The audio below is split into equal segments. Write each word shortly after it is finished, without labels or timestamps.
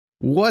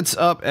What's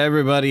up,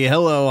 everybody?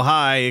 Hello,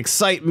 hi,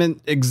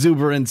 excitement,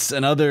 exuberance,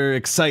 and other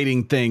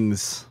exciting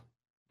things.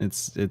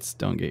 It's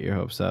don't get your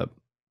hopes up.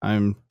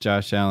 I'm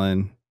Josh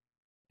Allen,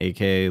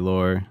 aka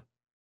Lore,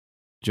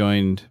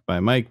 joined by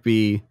Mike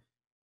B,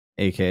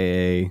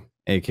 aka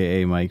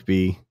Mike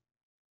B.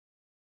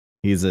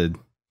 He's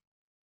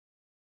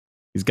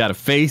got a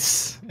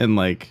face and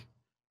like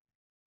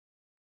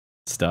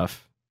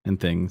stuff and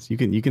things. You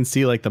can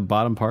see like the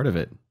bottom part of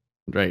it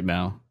right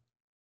now.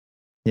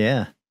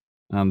 Yeah.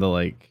 On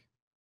the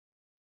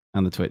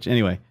Twitch.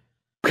 Anyway,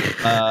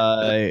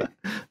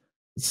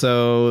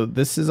 so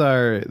this is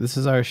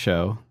our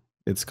show.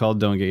 It's called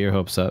Don't Get Your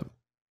Hopes Up.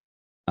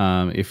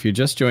 If you're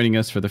just joining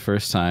us for the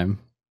first time,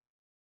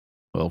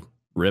 well,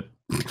 rip.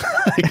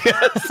 I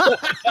guess.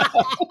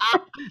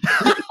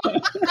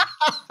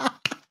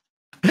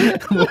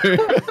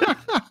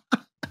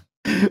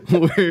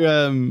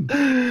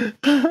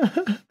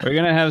 we're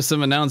gonna have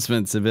some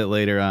announcements a bit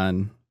later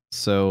on,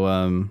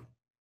 so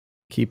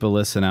keep a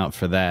listen out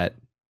for that.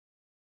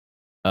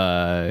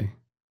 And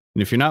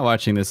if you're not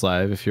watching this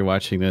live, if you're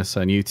watching this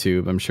on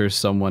YouTube, I'm sure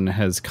someone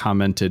has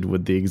commented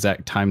with the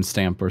exact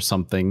timestamp or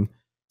something.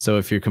 So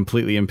if you're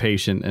completely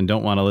impatient and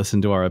don't want to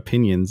listen to our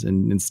opinions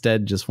and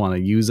instead just want to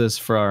use us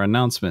for our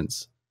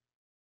announcements,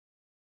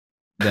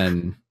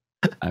 then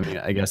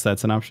I guess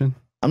that's an option.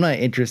 I'm not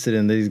interested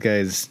in these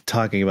guys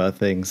talking about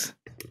things,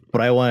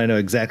 but I want to know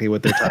exactly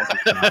what they're talking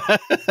about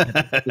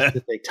at a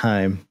specific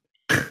time.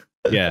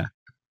 Yeah.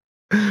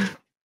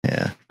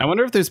 Yeah. I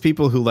wonder if there's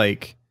people who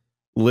like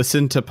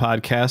listen to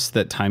podcasts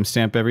that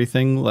timestamp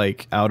everything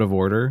like out of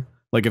order.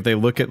 Like if they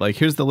look at like,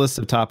 here's the list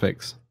of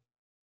topics,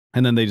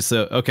 and then they just say,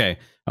 okay,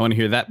 I want to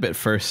hear that bit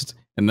first,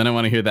 and then I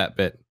want to hear that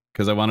bit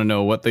because I want to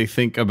know what they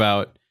think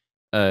about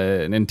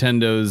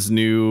Nintendo's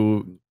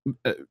new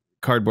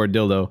cardboard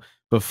dildo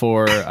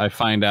before I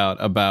find out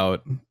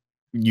about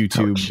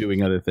YouTube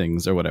doing other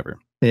things or whatever.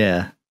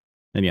 Yeah.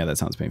 And yeah, that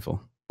sounds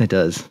painful. It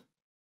does.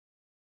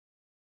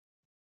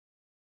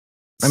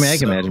 I mean, I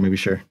can imagine, maybe,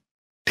 sure.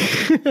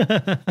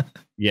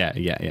 Yeah.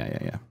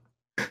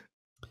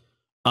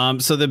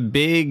 So the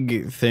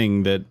big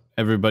thing that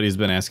everybody's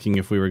been asking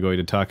if we were going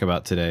to talk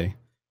about today,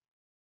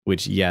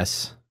 which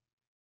yes,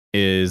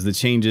 is the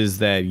changes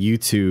that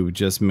YouTube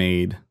just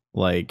made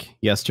like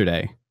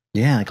yesterday.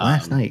 Yeah, like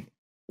last night.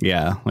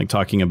 Yeah, like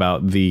talking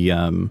about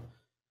the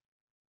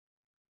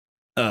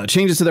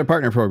changes to their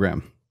partner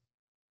program.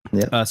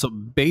 Yeah. So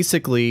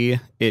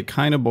basically, it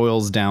kind of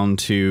boils down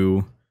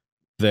to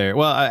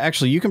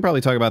actually, you can probably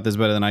talk about this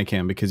better than I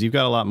can because you've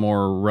got a lot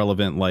more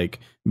relevant, like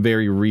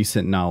very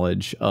recent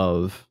knowledge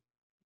of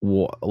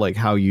like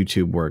how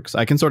YouTube works.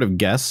 I can sort of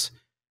guess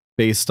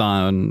based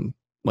on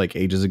like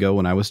ages ago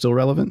when I was still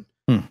relevant,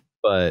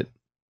 but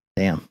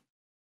damn.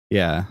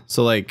 Yeah.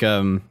 So like,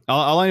 all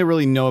I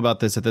really know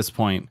about this at this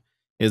point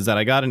is that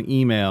I got an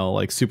email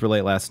like super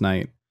late last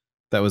night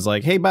that was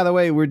like, hey, by the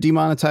way, we're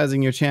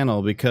demonetizing your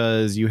channel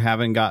because you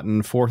haven't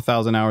gotten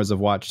 4,000 hours of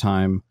watch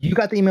time. You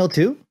got the email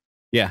too?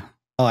 Yeah.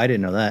 Oh, I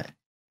didn't know that.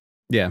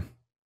 Yeah.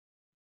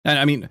 And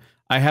I mean,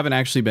 I haven't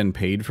actually been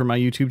paid for my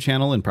YouTube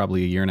channel in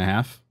probably a year and a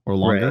half or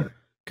longer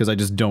because I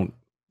don't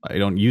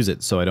use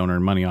it. So I don't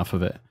earn money off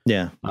of it.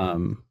 Yeah.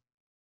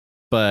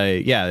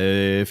 But yeah,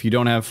 if you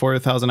don't have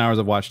 4,000 hours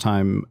of watch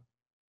time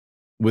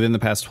within the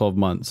past 12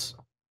 months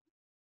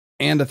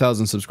and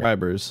 1,000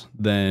 subscribers,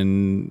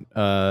 then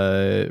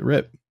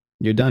rip,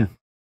 you're done.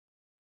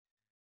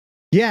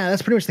 Yeah,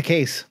 that's pretty much the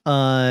case.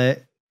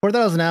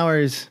 4,000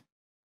 hours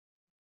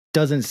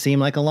doesn't seem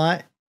like a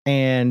lot,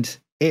 and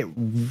it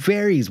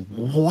varies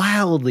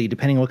wildly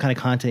depending on what kind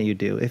of content you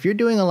do. If you're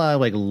doing a lot of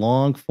like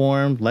long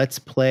form let's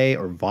play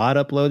or VOD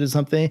uploads or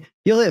something,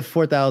 you'll hit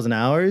 4,000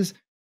 hours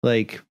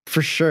like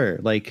for sure.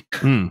 Like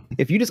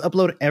if you just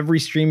upload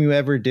every stream you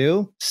ever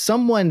do,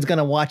 someone's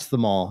gonna watch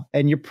them all,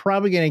 and you're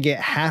probably gonna get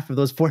half of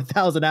those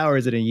 4,000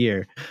 hours in a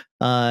year.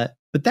 But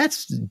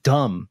that's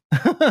dumb.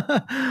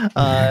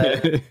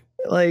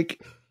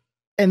 Like,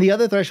 and the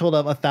other threshold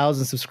of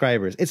 1,000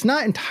 subscribers, it's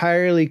not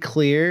entirely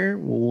clear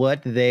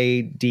what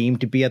they deem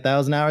to be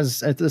 1,000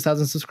 hours at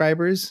 1,000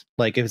 subscribers.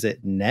 Like, is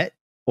it net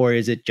or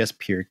is it just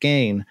pure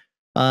gain?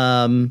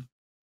 On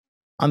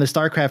the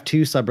StarCraft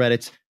 2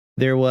 subreddits,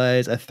 there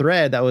was a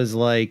thread that was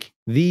like,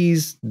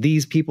 these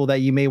people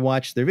that you may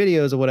watch their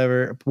videos or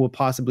whatever will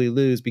possibly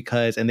lose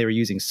because, and they were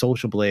using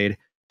Social Blade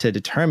to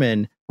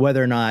determine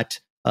whether or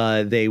not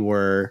they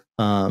were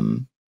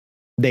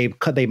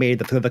they made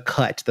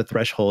the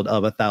threshold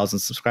of 1,000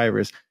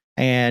 subscribers.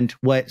 And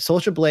what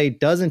Social Blade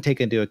doesn't take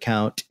into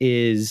account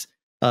is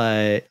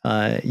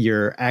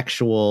your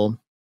actual,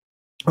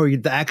 or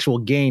the actual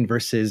gain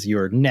versus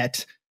your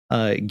net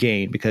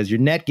gain, because your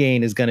net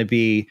gain is going to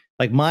be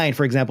like mine,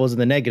 for example, is in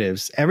the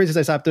negatives. Ever since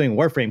I stopped doing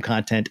Warframe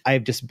content,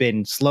 I've just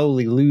been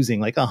slowly losing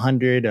like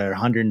 100 or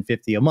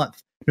 150 a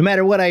month. No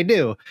matter what I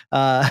do,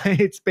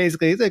 it's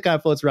basically, it kind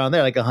of floats around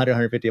there like 100,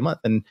 150 a month.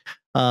 And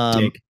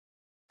Dick.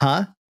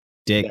 Huh?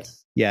 Dick.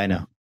 Yes. Yeah, I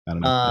know. I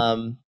don't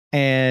know.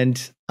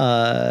 And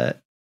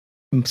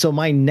so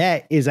my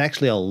net is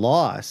actually a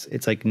loss.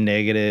 It's like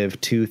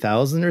negative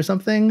 2,000 or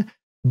something.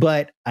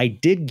 but I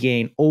did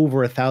gain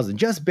over 1,000,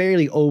 just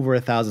barely over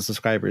 1,000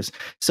 subscribers.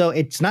 So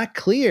it's not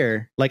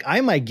clear. Like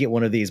I might get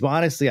one of these, but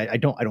honestly, I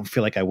don't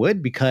feel like I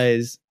would,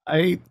 because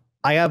I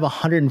have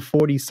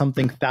 140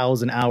 something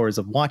thousand hours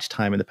of watch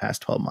time in the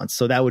past 12 months.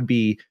 So that would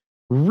be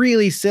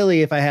really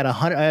silly if I had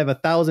I have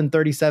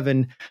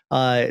 1,037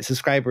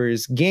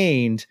 subscribers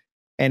gained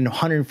and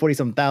 140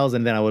 some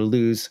thousand, then I would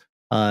lose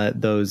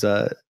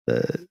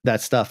that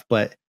stuff.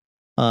 But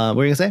what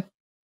were you gonna say?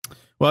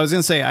 Well, I was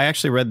gonna say I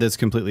actually read this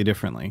completely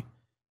differently.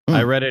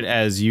 I read it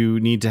as you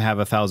need to have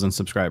 1,000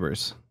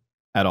 subscribers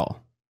at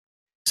all.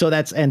 So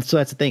that's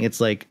the thing.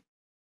 It's like,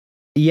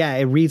 yeah,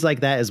 it reads like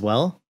that as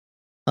well.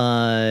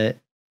 And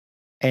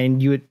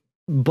you would,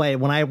 but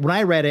when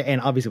I read it,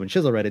 and obviously when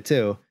Shizzle read it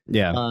too,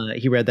 yeah,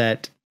 he read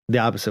that the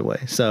opposite way.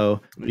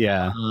 So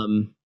yeah,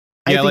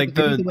 I think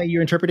the way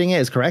you're interpreting it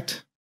is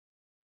correct.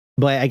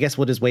 But I guess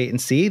we'll just wait and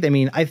see. I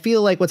mean, I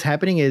feel like what's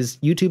happening is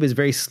YouTube is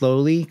very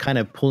slowly kind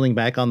of pulling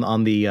back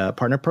on the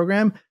partner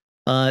program.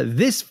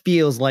 This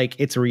feels like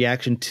it's a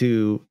reaction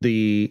to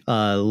the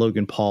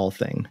Logan Paul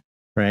thing,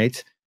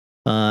 right?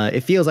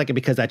 It feels like it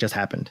because that just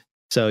happened.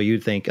 So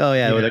you'd think, oh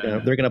yeah,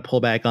 well, they're gonna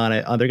pull back on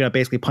it. They're gonna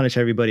basically punish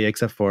everybody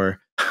except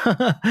for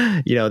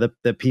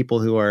the people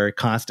who are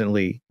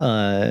constantly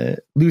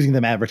losing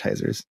them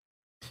advertisers.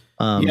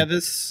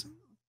 This,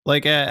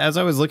 like, as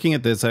I was looking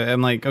at this,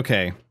 I'm like,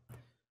 okay,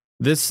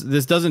 this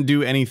doesn't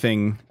do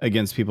anything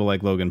against people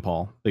like Logan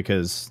Paul,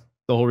 because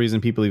the whole reason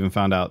people even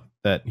found out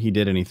that he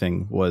did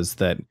anything was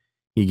that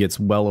he gets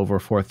well over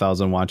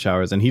 4,000 watch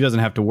hours, and he doesn't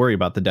have to worry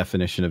about the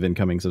definition of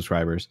incoming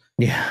subscribers.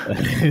 Yeah,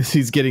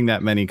 he's getting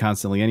that many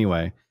constantly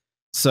anyway.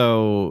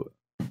 So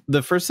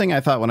the first thing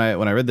I thought when I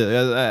read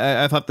this,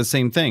 I thought the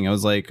same thing. I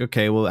was like,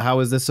 okay, well, how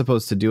is this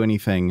supposed to do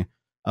anything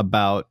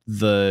about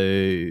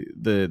the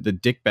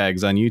dick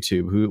bags on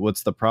YouTube?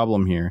 What's the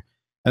problem here?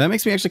 And that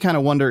makes me actually kind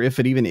of wonder if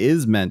it even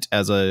is meant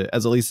as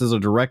at least as a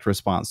direct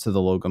response to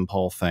the Logan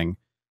Paul thing,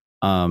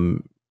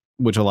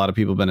 which a lot of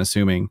people have been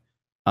assuming.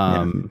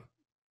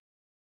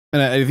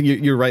 And I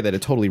think you're right that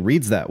it totally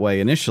reads that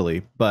way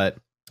initially, but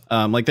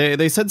like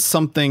they said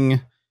something.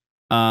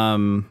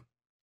 While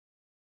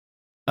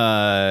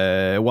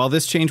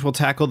this change will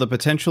tackle the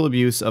potential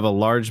abuse of a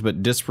large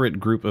but disparate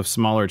group of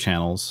smaller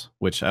channels,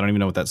 which I don't even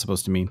know what that's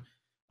supposed to mean,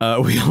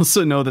 we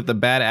also know that the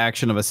bad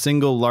action of a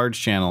single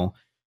large channel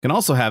can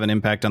also have an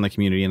impact on the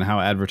community and how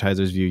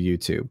advertisers view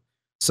YouTube.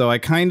 So I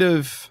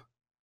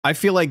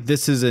feel like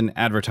this is an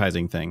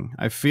advertising thing.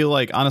 I feel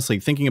like, honestly,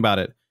 thinking about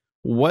it,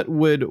 what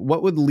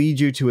would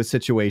lead you to a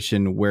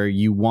situation where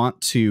you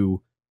want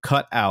to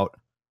cut out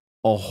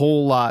a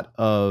whole lot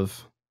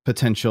of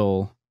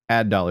potential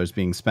ad dollars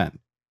being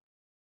spent?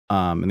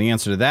 And the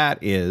answer to that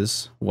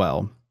is,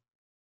 well,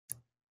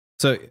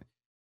 so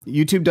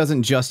YouTube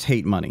doesn't just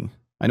hate money.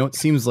 I know it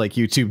seems like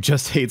YouTube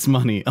just hates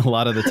money a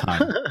lot of the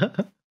time.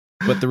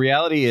 But the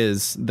reality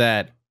is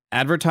that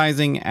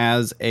advertising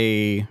as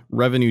a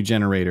revenue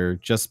generator,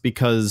 just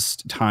because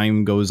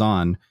time goes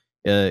on,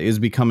 is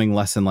becoming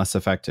less and less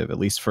effective, at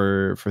least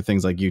for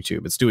things like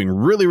YouTube. It's doing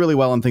really, really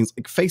well on things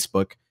like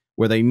Facebook,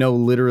 where they know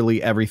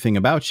literally everything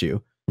about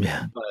you.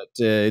 Yeah. But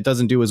it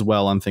doesn't do as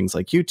well on things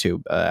like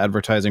YouTube.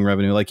 Advertising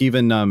revenue, like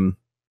even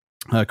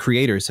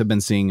creators have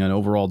been seeing an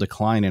overall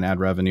decline in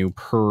ad revenue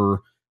per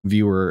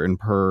viewer and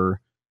per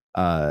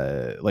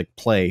like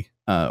play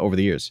over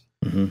the years.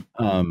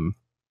 Mm-hmm.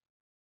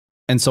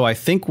 And so I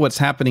think what's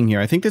happening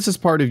here, I think this is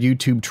part of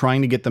YouTube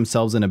trying to get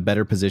themselves in a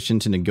better position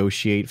to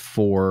negotiate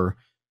for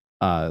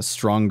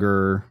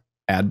stronger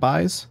ad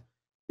buys.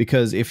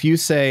 Because if you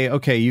say,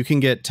 okay, you can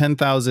get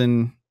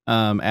 10,000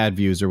 ad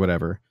views or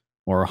whatever,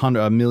 or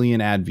 1 million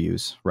ad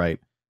views, right,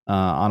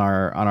 on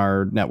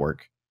our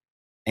network,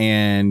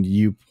 and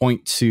you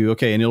point to,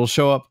 okay, and it'll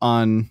show up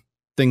on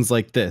things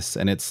like this,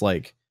 and it's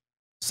like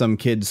some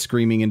kid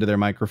screaming into their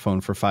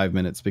microphone for 5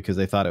 minutes because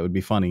they thought it would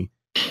be funny.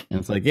 And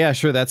it's like, yeah,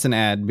 sure, that's an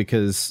ad,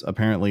 because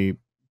apparently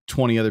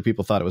 20 other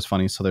people thought it was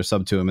funny, so they're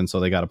sub to him, and so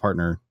they got a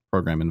partner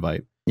program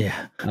invite.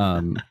 Yeah.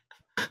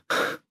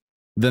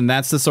 Then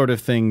that's the sort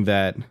of thing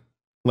that,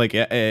 like,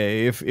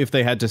 if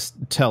they had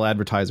to tell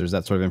advertisers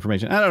that sort of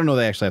information, I don't know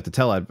they actually have to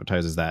tell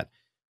advertisers that,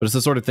 but it's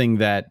the sort of thing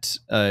that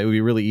it would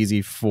be really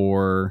easy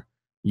for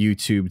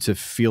YouTube to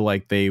feel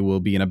like they will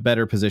be in a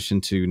better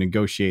position to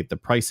negotiate the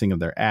pricing of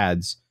their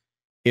ads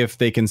if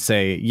they can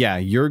say, yeah,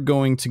 you're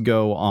going to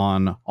go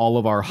on all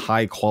of our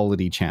high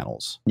quality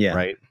channels. Yeah.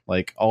 Right.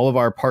 Like all of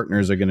our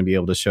partners are going to be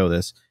able to show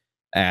this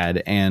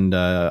ad. And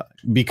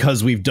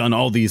because we've done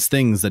all these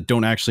things that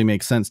don't actually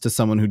make sense to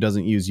someone who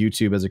doesn't use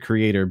YouTube as a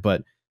creator,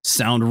 but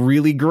sound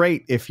really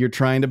great if you're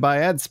trying to buy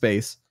ad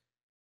space.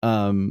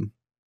 Like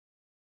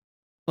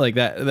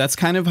that's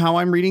kind of how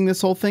I'm reading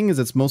this whole thing, is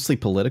it's mostly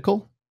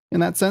political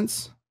in that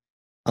sense.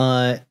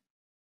 Yeah.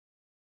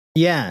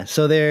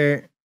 So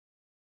they're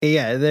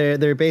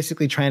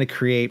basically trying to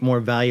create more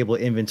valuable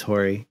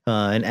inventory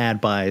and ad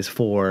buys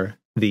for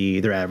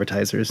their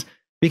advertisers,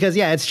 because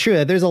yeah, it's true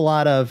that there's a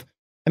lot of,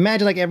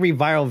 imagine like every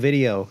viral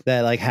video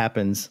that like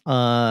happens,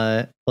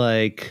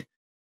 like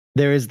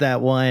there is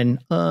that one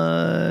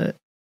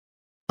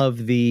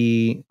of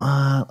the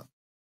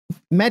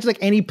imagine like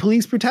any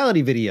police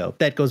brutality video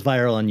that goes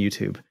viral on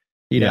YouTube.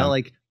 You know,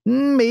 like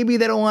maybe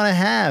they don't want to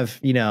have,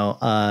 you know,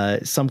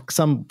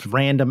 some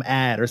random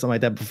ad or something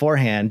like that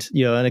beforehand,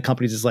 you know, and a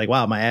company's just like,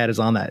 wow, my ad is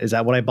on that. Is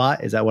that what I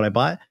bought? Is that what I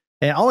bought?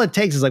 And all it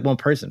takes is like one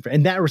person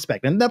in that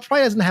respect. And that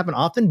probably doesn't happen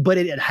often, but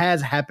it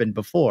has happened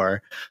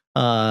before.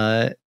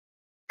 Because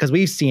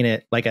we've seen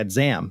it like at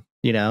Zam,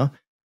 you know,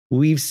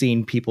 we've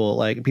seen people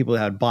that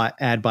had bought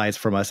ad buys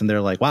from us and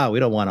they're like, wow, we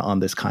don't want to on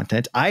this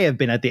content. I have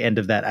been at the end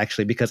of that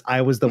actually, because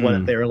I was the one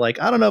that they were like,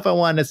 I don't know if I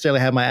want to necessarily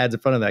have my ads in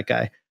front of that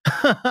guy.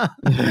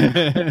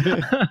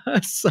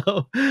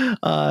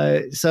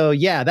 So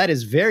yeah, that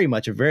is very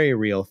much a very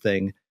real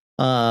thing.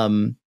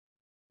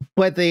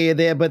 But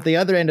the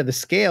other end of the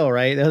scale,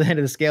 right? The other end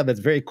of the scale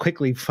that's very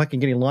quickly fucking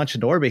getting launched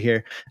into orbit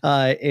here,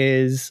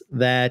 is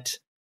that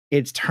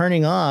it's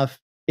turning off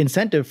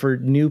incentive for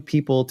new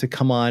people to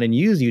come on and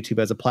use YouTube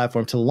as a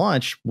platform to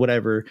launch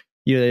whatever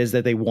it is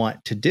that they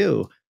want to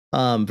do.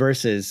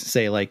 Versus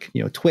say like,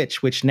 you know,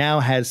 Twitch, which now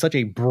has such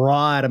a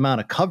broad amount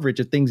of coverage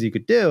of things you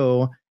could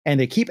do. And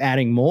they keep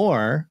adding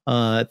more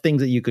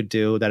things that you could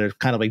do that are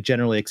kind of like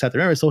generally accepted.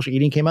 Remember, social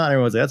eating came out, and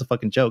everyone was like, "That's a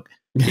fucking joke."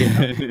 You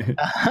know?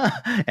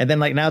 And then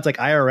like now it's like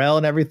IRL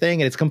and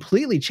everything, and it's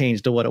completely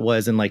changed to what it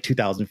was in like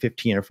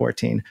 2015 or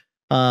 14.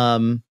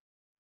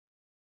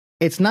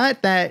 It's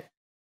not that,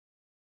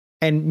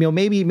 and you know,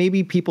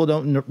 maybe people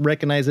don't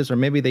recognize this, or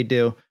maybe they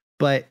do,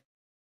 but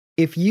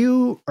if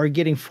you are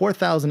getting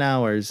 4,000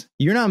 hours,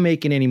 you're not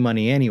making any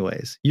money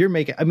anyways. You're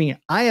making, I mean,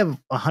 I have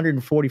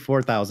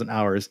 144,000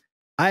 hours.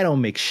 I don't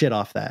make shit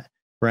off that,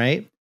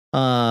 right?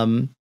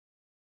 So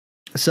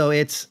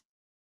it's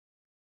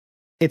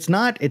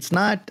not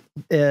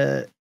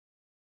they're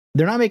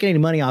not making any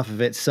money off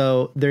of it,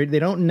 so they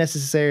don't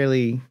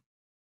necessarily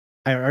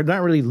are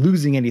not really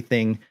losing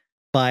anything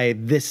by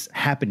this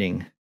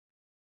happening.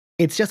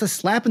 It's just a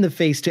slap in the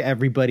face to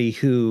everybody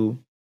who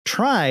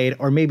tried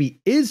or maybe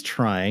is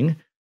trying,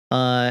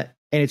 and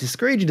it's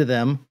discouraging to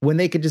them when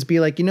they could just be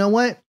like, you know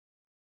what?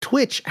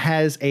 Twitch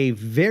has a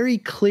very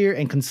clear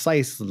and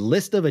concise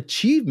list of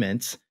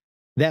achievements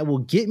that will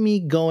get me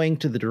going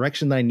to the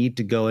direction that I need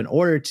to go in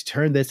order to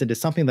turn this into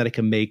something that I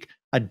can make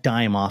a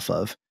dime off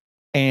of.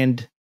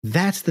 And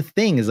that's the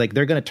thing, is like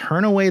they're going to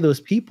turn away those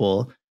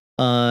people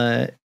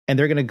and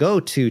they're going to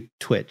go to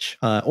Twitch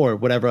or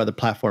whatever other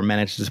platform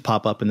manages to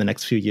pop up in the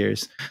next few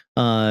years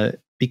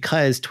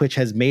because Twitch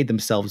has made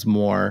themselves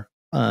more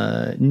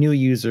new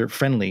user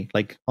friendly,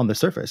 like on the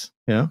surface,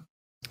 you know?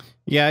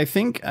 Yeah, I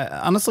think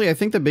honestly, I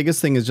think the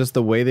biggest thing is just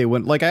the way they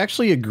went. Like, I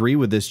actually agree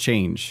with this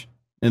change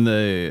in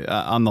the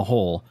on the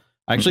whole.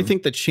 I actually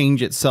think the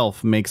change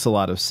itself makes a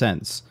lot of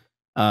sense.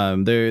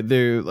 They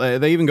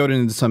even go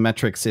into some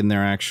metrics in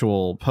their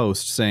actual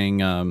post saying,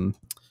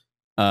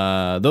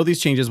 though these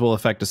changes will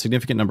affect a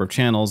significant number of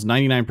channels,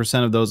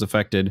 99% of those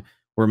affected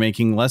were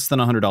making less than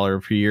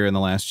 $100 per year in the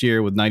last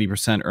year, with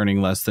 90% earning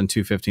less than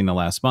 $250 in the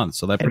last month.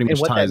 So that pretty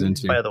much ties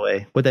into. By the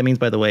way, what that means,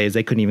 by the way, is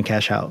they couldn't even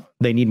cash out.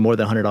 They need more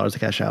than $100 to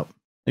cash out.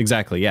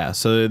 Exactly. Yeah.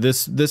 So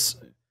this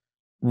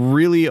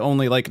really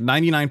only like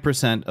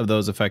 99% of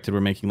those affected were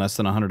making less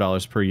than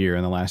 $100 per year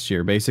in the last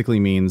year. Basically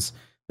means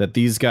that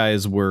these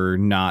guys were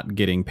not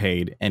getting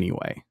paid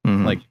anyway.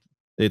 Like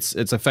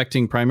it's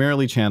affecting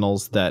primarily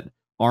channels that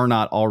are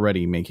not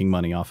already making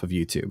money off of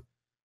YouTube.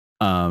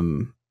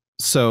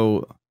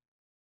 So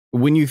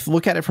when you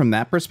look at it from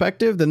that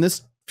perspective, then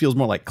this feels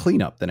more like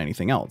cleanup than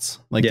anything else.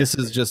 Like this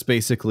is just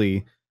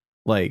basically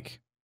like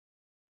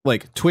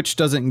Twitch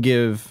doesn't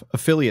give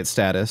affiliate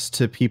status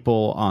to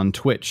people on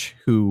Twitch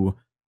who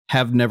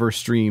have never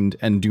streamed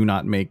and do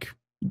not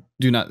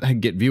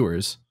get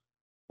viewers.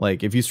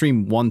 Like if you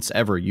stream once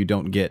ever, you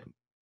don't get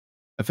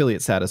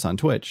affiliate status on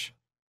Twitch.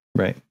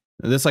 Right.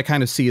 This I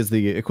kind of see as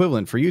the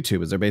equivalent for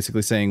YouTube, is they're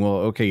basically saying, well,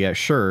 okay, yeah,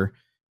 sure.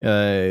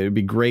 It'd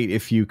be great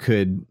if you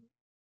could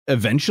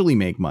eventually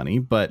make money,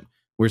 but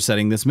we're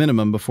setting this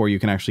minimum before you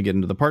can actually get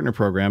into the partner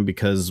program,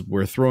 because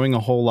we're throwing a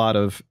whole lot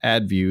of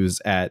ad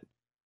views at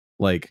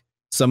like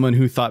someone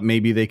who thought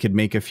maybe they could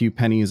make a few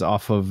pennies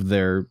off of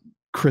their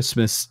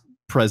Christmas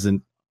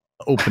present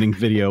opening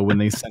video when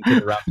they sent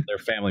it around to their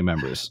family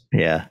members.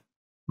 Yeah.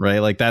 Right.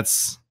 Like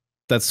that's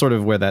sort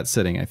of where that's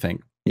sitting, I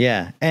think.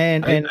 Yeah.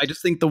 And I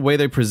just think the way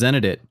they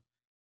presented it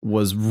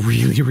was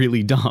really,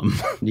 really dumb.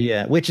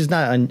 Yeah. Which is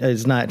not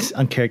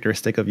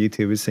uncharacteristic of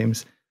YouTube, it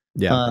seems.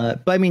 Yeah.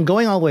 But I mean,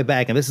 going all the way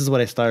back, and this is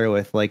what I started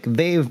with, like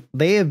they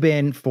have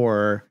been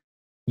for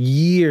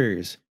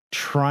years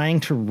trying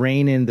to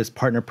rein in this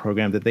partner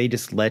program that they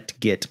just let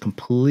get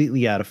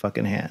completely out of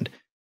fucking hand.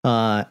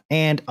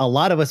 And a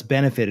lot of us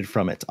benefited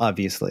from it,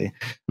 obviously.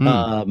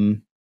 But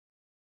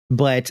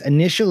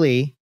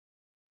initially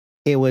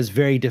it was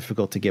very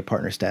difficult to get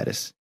partner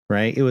status,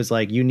 right? It was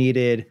like you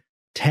needed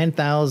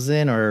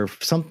 10,000 or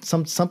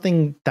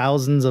something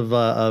thousands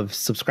of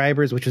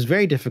subscribers, which was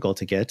very difficult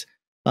to get.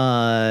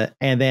 And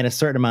then a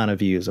certain amount of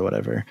views or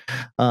whatever.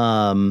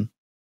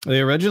 They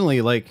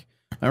originally, like,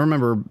 I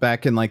remember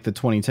back in like the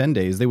 2010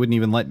 days, they wouldn't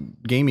even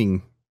let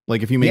gaming,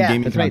 like if you made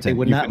gaming content, right. They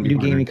would not do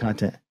gaming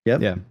content.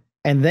 Yep. Yeah.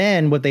 And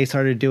then what they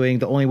started doing,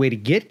 the only way to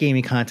get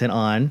gaming content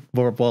on,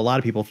 well, a lot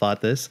of people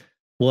thought this,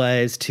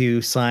 was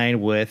to sign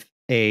with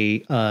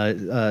a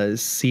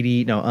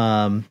CD,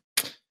 no,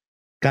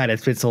 God,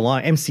 it's been so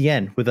long,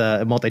 MCN, with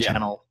a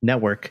multi-channel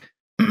network.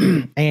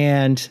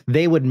 And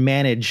they would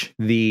manage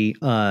the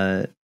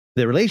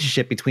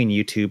relationship between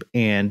YouTube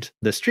and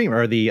the streamer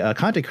or the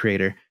content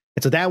creator.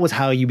 And so that was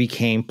how you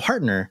became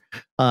partner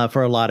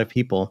for a lot of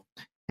people.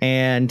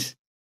 And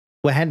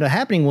what ended up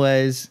happening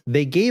was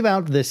they gave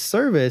out this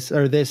service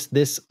or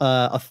this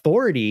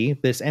authority,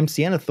 this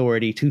MCN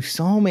authority, to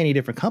so many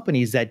different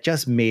companies that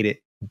just made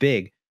it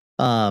big.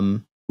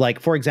 Like,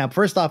 for example,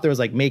 first off, there was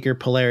like Maker,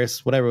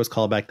 Polaris, whatever it was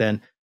called back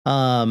then.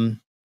 And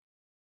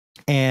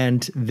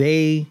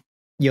they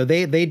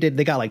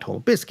got like Total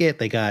Biscuit,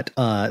 they got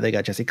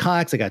Jesse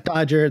Cox, they got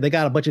Dodger, they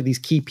got a bunch of these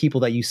key people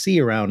that you see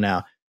around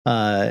now.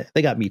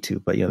 They got me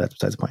too, but that's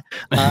besides the point.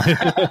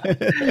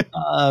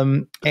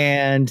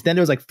 And then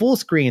there was like Full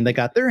Screen, they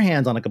got their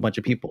hands on like a bunch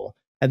of people.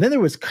 And then there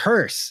was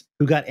Curse,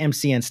 who got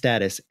MCN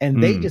status,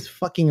 and they just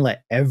fucking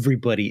let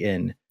everybody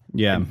in.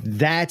 Yeah. And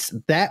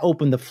that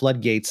opened the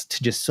floodgates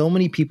to just so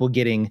many people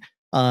getting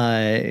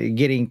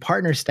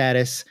partner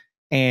status.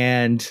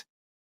 And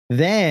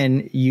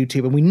then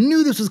YouTube, and we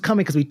knew this was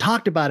coming because we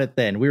talked about it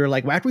then. We were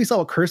like, after we saw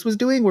what Curse was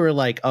doing, we were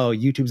like, oh,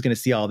 YouTube's going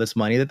to see all this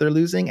money that they're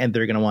losing and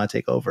they're going to want to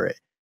take over it.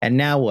 And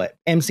now what?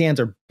 MCNs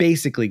are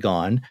basically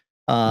gone,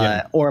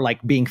 or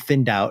like being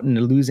thinned out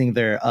and losing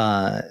their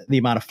the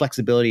amount of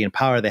flexibility and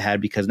power they had,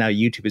 because now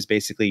YouTube has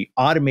basically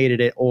automated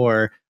it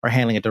or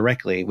handling it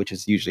directly, which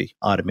is usually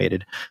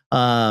automated.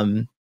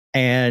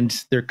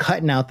 And they're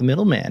cutting out the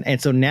middleman.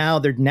 And so now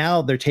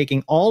they're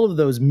taking all of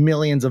those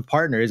millions of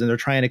partners and they're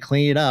trying to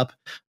clean it up,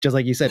 just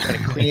like you said,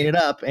 trying to clean it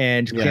up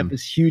and clean up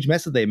this huge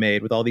mess that they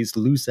made with all these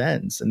loose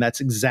ends. And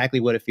that's exactly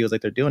what it feels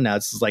like they're doing now.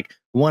 This is like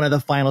one of the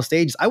final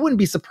stages. I wouldn't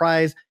be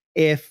surprised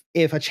if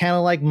a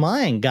channel like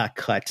mine got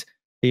cut,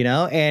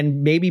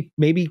 and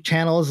maybe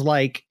channels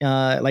like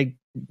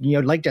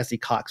Jesse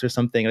Cox or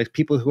something, like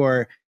people who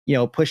are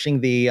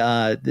pushing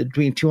the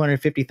between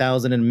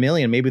 250,000 and a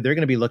million, maybe they're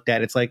going to be looked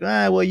at. It's like,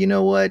 well, you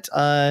know what?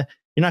 You're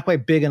not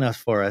quite big enough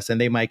for us, and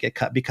they might get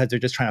cut because they're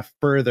just trying to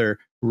further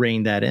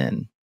rein that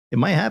in. It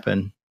might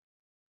happen.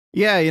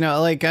 Yeah,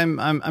 like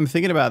I'm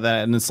thinking about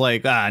that, and it's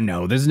like,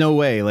 no, there's no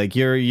way. Like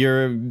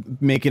you're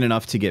making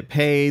enough to get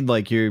paid.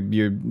 Like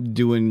you're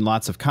doing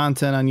lots of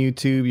content on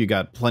YouTube. You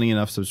got plenty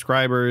enough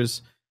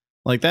subscribers.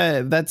 Like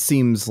that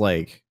seems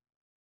like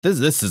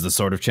this is the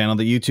sort of channel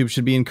that YouTube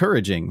should be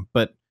encouraging,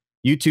 but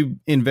YouTube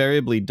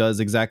invariably does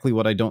exactly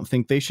what I don't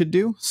think they should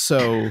do.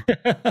 So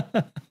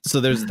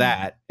there's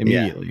that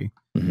immediately.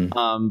 Yeah.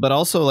 Mm-hmm. But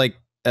also like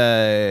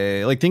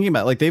thinking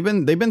about, like, they've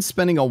been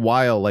spending a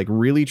while like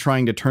really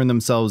trying to turn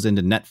themselves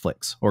into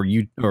Netflix or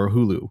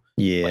Hulu.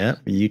 Yeah,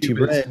 like,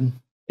 YouTube Red.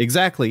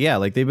 Exactly. Yeah,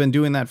 like they've been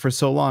doing that for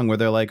so long, where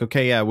they're like,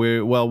 okay, yeah,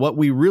 what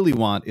we really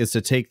want is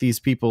to take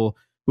these people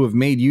who have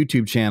made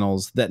YouTube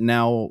channels that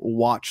now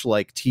watch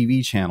like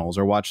TV channels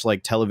or watch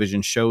like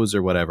television shows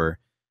or whatever,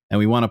 and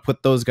we want to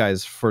put those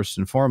guys first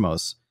and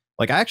foremost.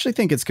 Like, I actually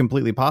think it's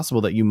completely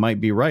possible that you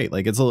might be right.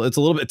 Like, it's a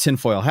little bit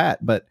tinfoil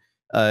hat, but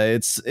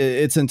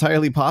it's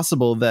entirely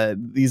possible that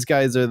these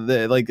guys are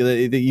the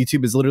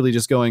YouTube is literally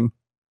just going,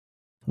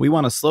 we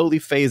want to slowly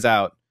phase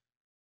out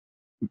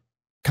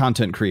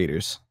content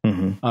creators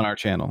on our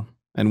channel,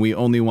 and we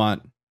only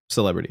want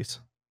celebrities.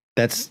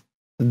 That's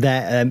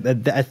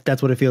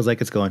what it feels like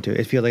it's going to.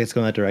 It feels like it's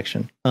going that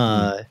direction.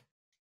 Right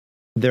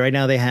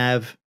now they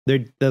have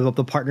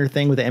the partner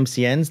thing with the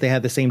MCNs. They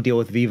have the same deal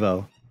with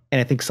Vivo and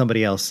I think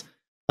somebody else.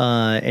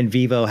 And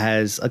Vivo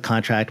has a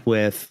contract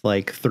with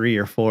like 3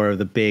 or 4 of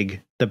the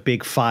big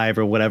 5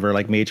 or whatever,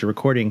 like major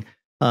recording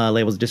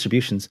labels,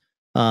 distributions.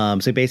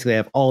 So basically I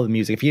have all the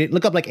music. If you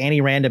look up like any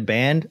random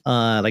band,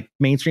 like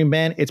mainstream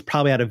band, it's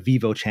probably out of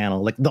Vivo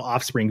channel, like the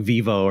Offspring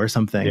Vivo or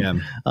something.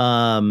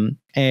 Yeah.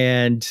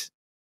 And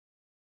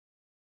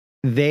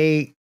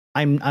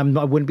I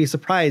wouldn't be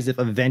surprised if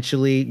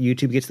eventually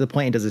YouTube gets to the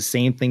point and does the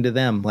same thing to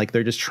them. Like,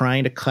 they're just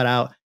trying to cut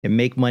out and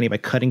make money by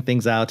cutting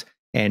things out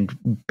and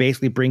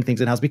basically bring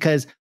things in house,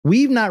 because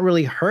we've not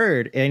really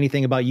heard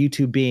anything about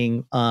YouTube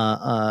being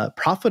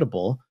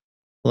profitable.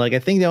 Like, I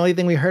think the only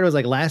thing we heard was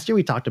like last year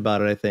we talked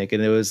about it, I think,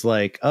 and it was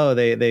like, oh,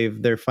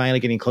 they're finally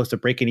getting close to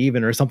breaking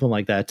even or something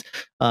like that.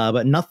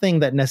 But nothing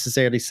that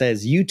necessarily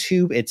says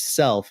YouTube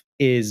itself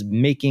is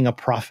making a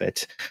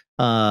profit.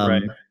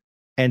 Right.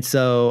 And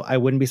so I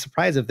wouldn't be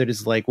surprised if they're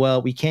just like,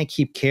 well, we can't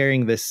keep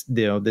carrying this,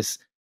 this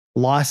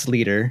loss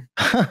leader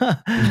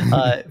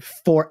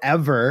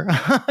forever.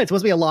 It's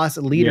supposed to be a loss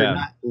leader,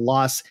 not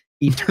loss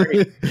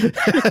eternity.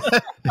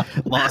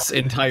 Loss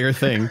entire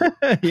thing.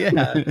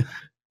 Yeah.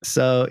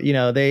 So,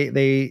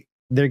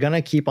 they're going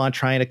to keep on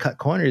trying to cut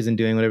corners and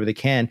doing whatever they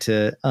can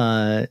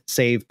to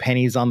save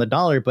pennies on the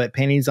dollar. But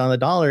pennies on the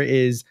dollar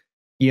is,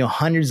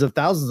 hundreds of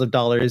thousands of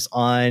dollars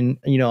on,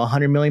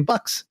 $100 million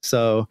bucks.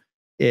 So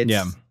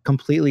it's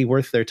completely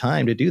worth their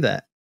time to do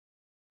that.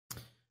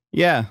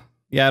 Yeah.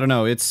 I don't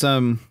know. It's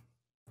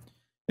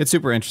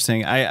super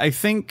interesting. I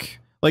think,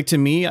 like to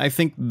me, I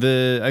think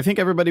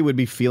everybody would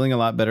be feeling a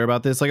lot better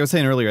about this. Like I was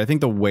saying earlier, I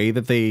think the way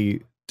that they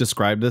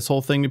described this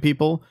whole thing to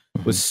people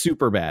was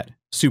super bad.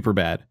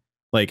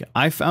 Like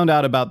I found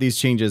out about these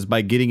changes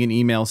by getting an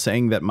email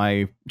saying that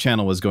my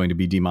channel was going to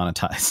be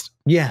demonetized.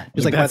 Yeah,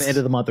 just like by the end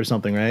of the month or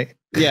something, right?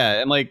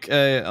 Yeah, and like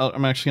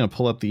I'm actually gonna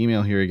pull up the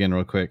email here again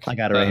real quick. I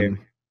got it right here.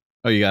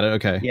 Oh, you got it?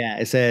 Okay. Yeah,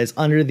 it says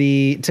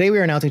today we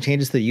are announcing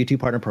changes to the YouTube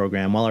Partner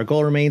Program. While our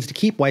goal remains to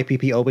keep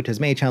YPP open to as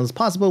many channels as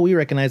possible, we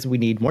recognize that we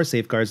need more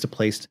safeguards to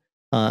place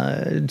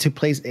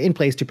in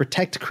place to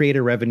protect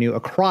creator revenue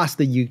across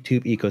the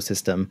YouTube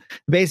ecosystem.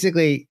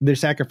 Basically, they're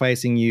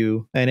sacrificing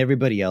you and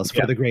everybody else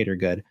for the greater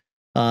good.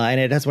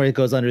 And that's why it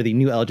goes under the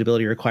new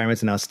eligibility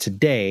requirements announced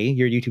today.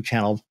 Your YouTube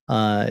channel,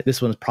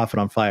 this one's Profit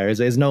on Fire,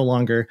 is no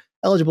longer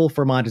eligible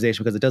for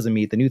monetization because it doesn't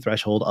meet the new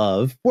threshold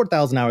of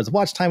 4,000 hours of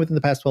watch time within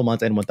the past 12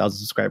 months and 1,000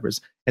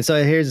 subscribers. And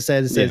so here's it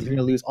says you're going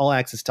to lose all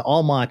access to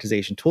all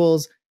monetization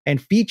tools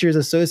and features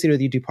associated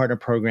with YouTube Partner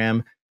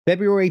Program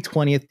February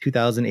 20th,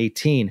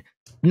 2018.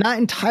 Not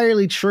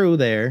entirely true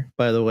there,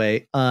 by the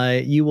way.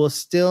 You will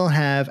still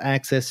have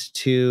access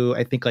to,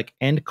 I think, like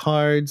end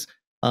cards,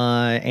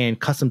 and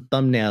custom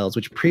thumbnails,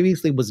 which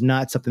previously was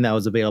not something that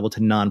was available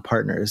to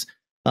non-partners.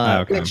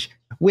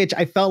 Which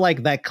I felt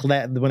like that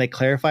when they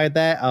clarified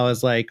that, I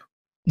was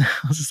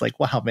just like,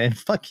 wow, man,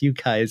 fuck you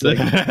guys. Like,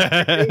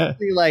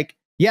 like,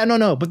 yeah,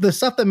 no, but the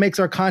stuff that makes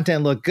our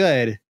content look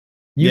good,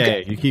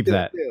 you keep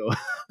that.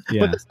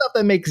 But the stuff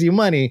that makes you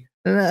money,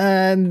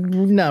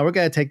 no, we're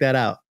gonna take that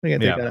out. We're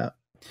gonna take that out.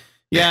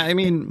 Yeah, I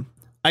mean,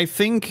 I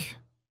think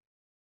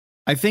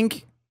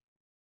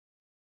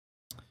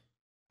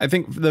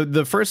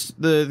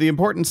the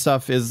important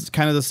stuff is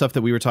kind of the stuff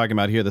that we were talking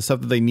about here, the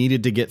stuff that they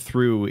needed to get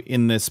through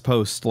in this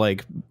post,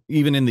 like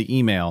even in the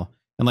email,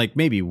 and like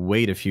maybe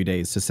wait a few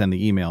days to send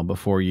the email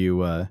before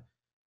you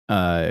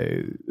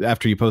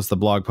after you post the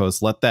blog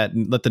post, let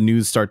the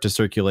news start to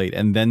circulate,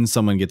 and then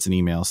someone gets an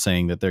email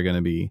saying that they're going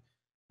to be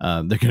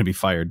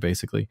fired,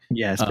 basically.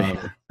 Yes,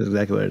 that's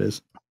exactly what it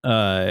is.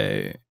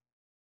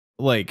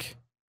 Like,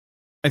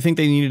 I think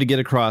they needed to get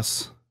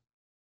across,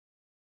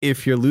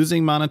 if you're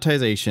losing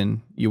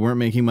monetization, you weren't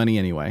making money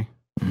anyway.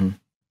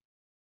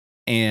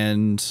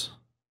 And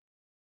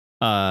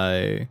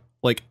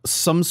like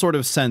some sort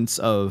of sense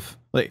of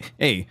like,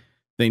 hey,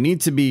 they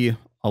need to be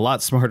a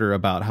lot smarter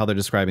about how they're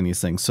describing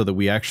these things so that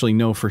we actually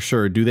know for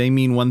sure, do they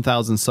mean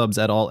 1,000 subs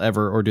at all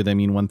ever, or do they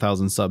mean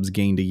 1,000 subs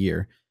gained a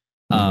year?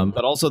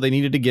 But also they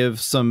needed to give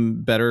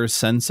some better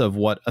sense of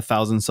what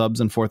 1,000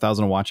 subs and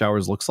 4,000 watch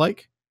hours looks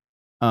like.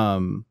 How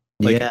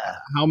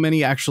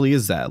many actually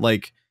is that?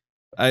 Like,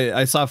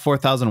 I saw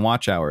 4,000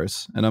 watch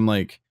hours and I'm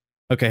like,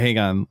 okay, hang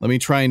on, let me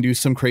try and do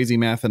some crazy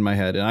math in my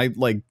head.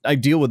 And I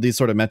deal with these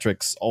sort of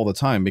metrics all the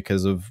time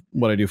because of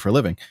what I do for a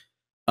living.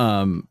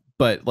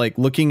 But like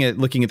looking at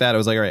that, I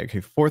was like, all right,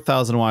 okay,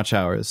 4,000 watch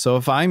hours. So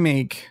if I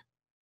make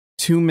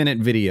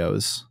 2-minute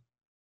videos,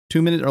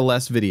 2-minute or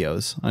less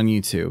videos on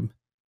YouTube,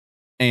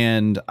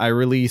 and I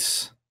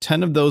release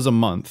 10 of those a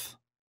month,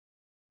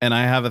 and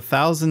I have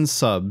 1,000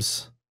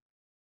 subs,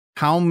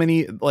 how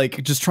many,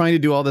 like, just trying to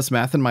do all this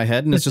math in my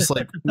head, and it's just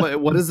like,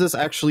 what does this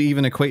actually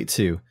even equate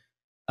to?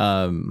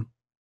 And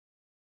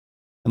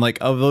like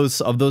of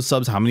those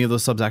subs, how many of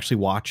those subs actually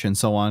watch, and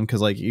so on?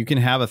 Because like you can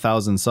have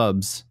 1,000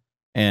 subs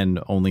and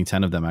only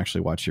 10 of them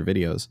actually watch your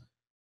videos.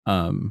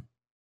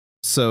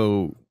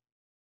 So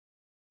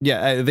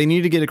yeah, they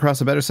need to get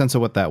across a better sense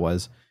of what that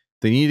was.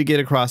 They need to get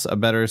across a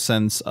better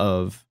sense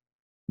of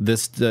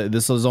this.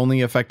 This was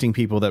only affecting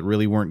people that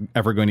really weren't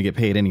ever going to get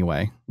paid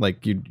anyway.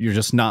 Like you're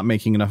just not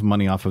making enough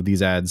money off of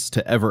these ads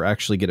to ever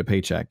actually get a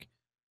paycheck.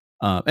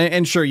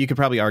 And sure, you could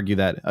probably argue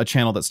that a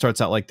channel that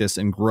starts out like this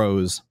and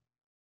grows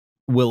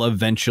will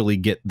eventually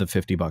get the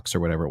 $50 or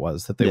whatever it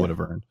was that they would have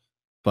earned.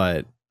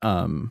 But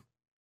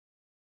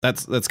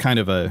that's kind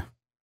of a,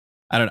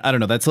 I don't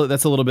know. That's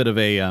a little bit of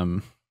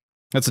a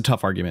that's a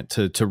tough argument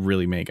to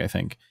really make. I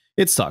think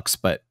it sucks,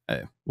 but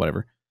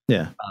whatever.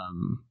 Yeah.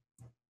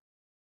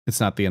 It's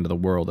not the end of the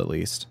world, at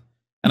least.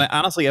 And I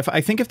honestly,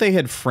 I think if they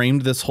had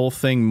framed this whole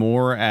thing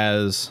more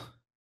as,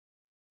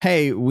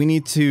 hey, we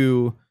need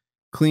to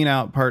clean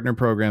out partner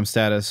program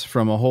status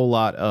from a whole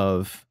lot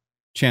of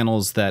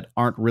channels that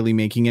aren't really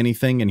making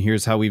anything, and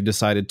here's how we've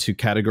decided to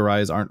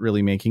categorize aren't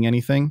really making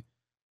anything,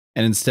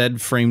 and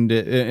instead framed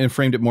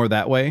it more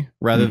that way,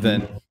 rather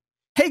than,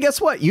 hey, guess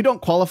what? You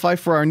don't qualify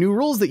for our new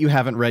rules that you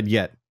haven't read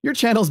yet. Your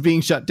channel's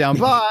being shut down.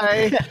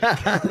 Bye.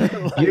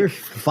 You're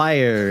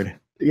fired.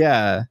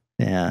 Yeah.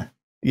 Yeah.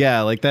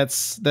 Yeah. Like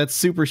that's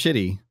super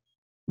shitty.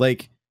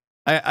 Like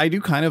I do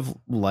kind of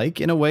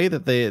like, in a way,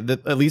 that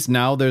that at least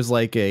now there's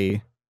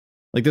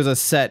there's a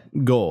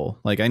set goal.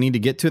 Like I need to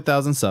get to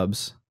 1,000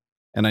 subs,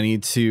 and I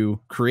need to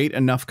create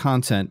enough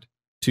content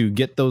to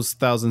get those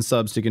 1,000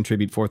 subs to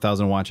contribute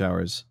 4,000 watch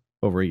hours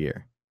over a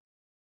year.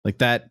 Like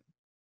that.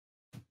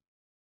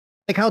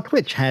 Like how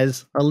Twitch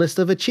has a list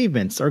of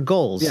achievements or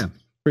goals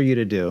for you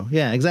to do.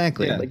 Yeah,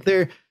 exactly. Yeah. Like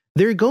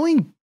they're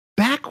going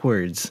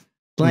backwards.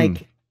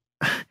 Like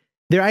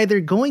they're either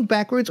going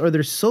backwards or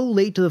they're so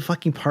late to the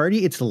fucking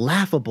party. It's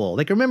laughable.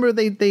 Like, remember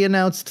they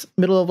announced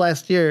middle of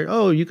last year,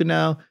 oh, you can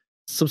now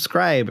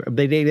subscribe.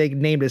 They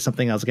named it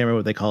something else. I can't remember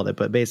what they called it,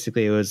 but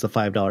basically it was the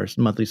 $5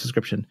 monthly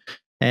subscription.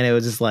 And it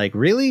was just like,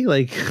 really?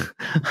 Like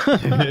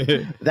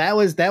that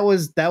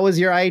was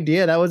your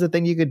idea. That was the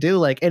thing you could do.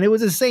 Like, and it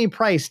was the same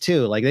price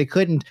too. Like they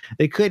couldn't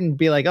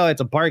be like, oh, it's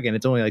a bargain.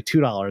 It's only like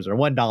 $2 or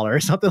 $1 or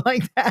something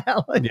like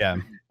that. Like, yeah.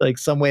 Like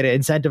some way to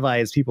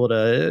incentivize people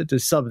to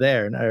sub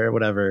there or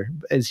whatever.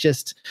 It's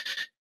just,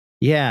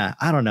 yeah,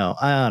 I don't know.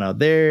 I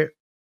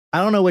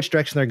don't know which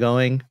direction they're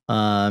going.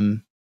 I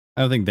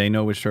don't think they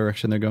know which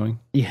direction they're going.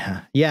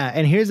 Yeah. Yeah.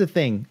 And here's the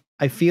thing.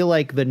 I feel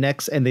like the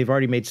next, and they've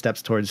already made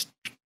steps towards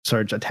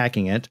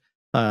attacking it.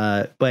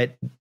 But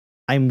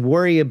I'm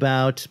worried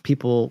about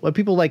people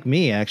like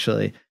me,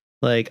 actually.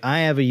 Like, I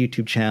have a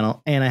YouTube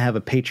channel and I have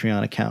a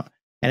Patreon account.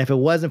 And if it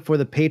wasn't for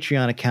the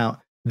Patreon account,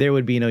 there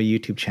would be no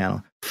YouTube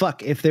channel.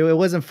 Fuck, if it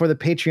wasn't for the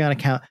Patreon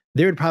account,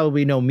 there would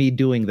probably be no me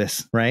doing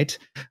this, right?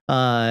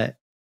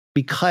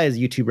 Because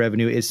YouTube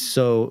revenue is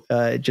so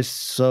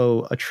just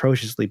so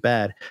atrociously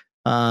bad.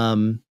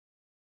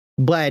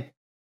 But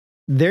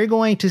they're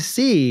going to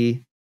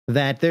see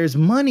that there's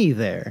money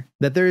there,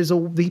 that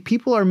the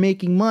people are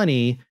making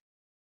money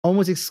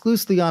almost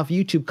exclusively off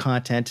YouTube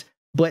content,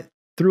 but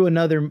through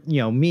another,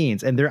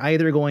 means. And they're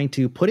either going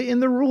to put it in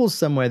the rules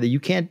somewhere that you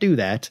can't do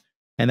that,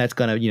 and that's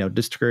going to,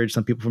 discourage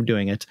some people from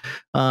doing it.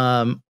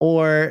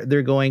 Or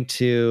they're going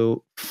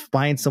to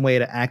find some way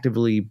to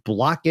actively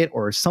block it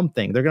or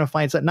something. They're going to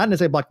find something, not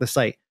necessarily block the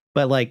site,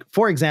 but like,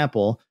 for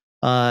example,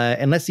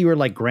 unless you were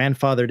like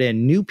grandfathered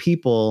in,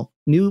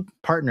 new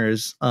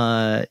partners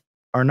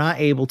are not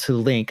able to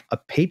link a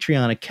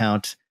Patreon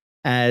account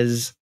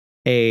as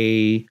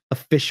a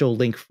official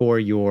link for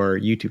your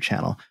YouTube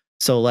channel.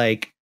 So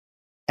like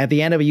at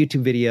the end of a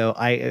YouTube video,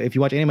 if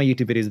you watch any of my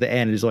YouTube videos, at the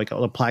end is like a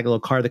little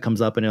card that comes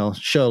up and it'll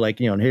show like,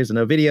 here's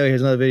another video,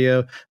 here's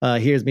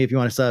me if you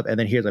want to sub, and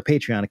then here's a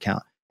Patreon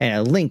account, and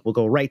a link will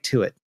go right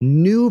to it.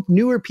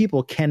 Newer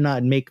people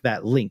cannot make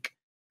that link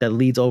that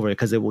leads over it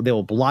because they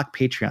will block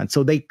Patreon.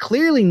 So they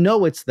clearly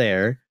know it's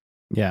there.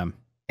 Yeah.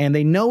 And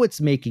they know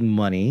it's making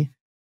money,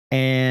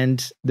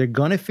 and they're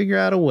going to figure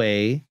out a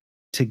way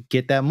to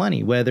get that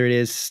money, whether it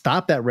is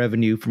stop that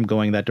revenue from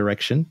going that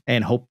direction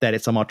and hope that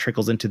it somehow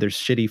trickles into their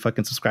shitty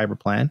fucking subscriber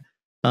plan.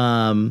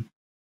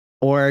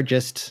 Or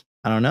just,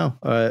 I don't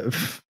know,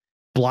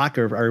 block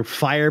or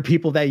fire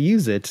people that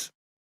use it.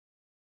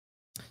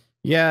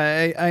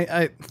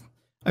 Yeah,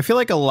 I feel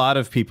like a lot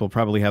of people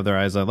probably have their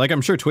eyes on, like,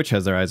 I'm sure Twitch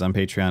has their eyes on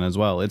Patreon as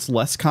well. It's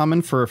less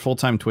common for a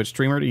full-time Twitch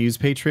streamer to use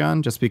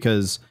Patreon just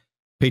because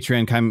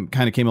Patreon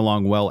kind of came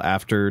along well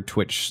after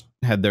Twitch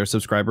had their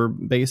subscriber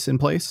base in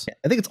place.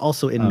 I think it's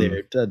also in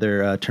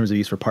their terms of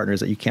use for partners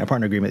that you can't,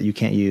 partner agreement that you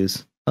can't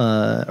use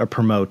or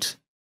promote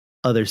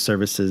other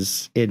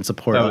services in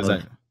support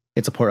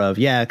of.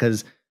 Yeah,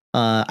 because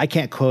I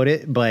can't quote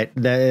it, but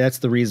that's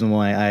the reason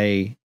why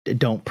I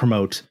don't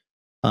promote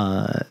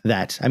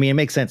that. I mean, it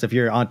makes sense if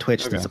you're on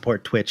Twitch to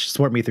support Twitch,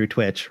 support me through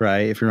Twitch,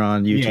 right? If you're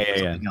on YouTube or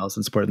something else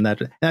and supporting that,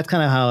 that's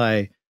kind of how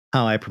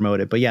I promote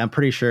it. But yeah, I'm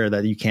pretty sure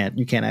that you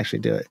can't actually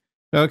do it.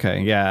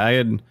 Okay,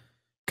 yeah,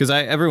 because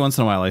every once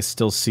in a while I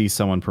still see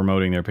someone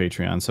promoting their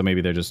Patreon, so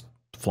maybe they're just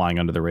flying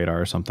under the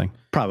radar or something.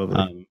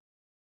 Probably.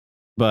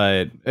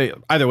 But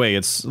either way,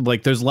 it's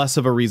like there's less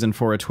of a reason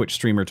for a Twitch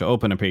streamer to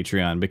open a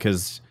Patreon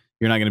because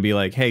you're not going to be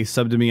like, hey,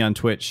 sub to me on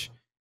Twitch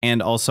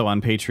and also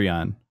on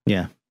Patreon.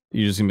 Yeah.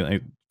 You're just going to be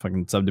like,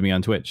 fucking sub to me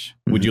on Twitch.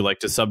 Mm-hmm. Would you like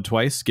to sub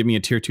twice? Give me a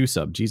tier 2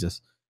 sub.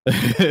 Jesus.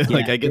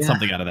 Like I get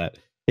something out of that.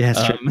 Yeah,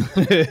 that's true.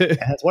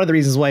 That's one of the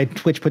reasons why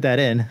Twitch put that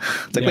in.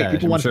 It's like, wait,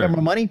 people want to spend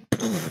more money?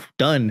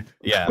 Done.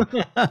 Yeah.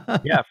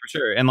 Yeah, for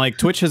sure. And like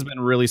Twitch has been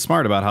really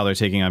smart about how they're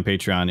taking on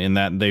Patreon in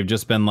that they've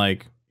just been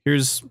like,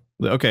 here's,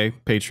 okay,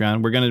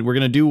 Patreon, we're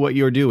gonna do what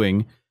you're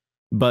doing,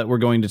 but we're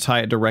going to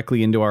tie it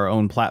directly into our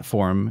own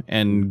platform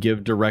and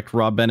give direct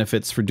raw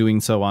benefits for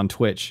doing so on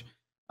Twitch.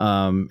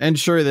 And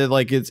sure that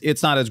like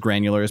it's not as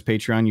granular as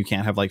Patreon. You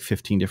can't have like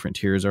 15 different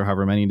tiers or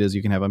however many it is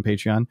you can have on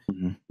Patreon.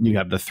 Mm-hmm. You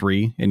have the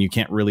 3 and you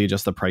can't really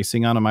adjust the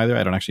pricing on them either.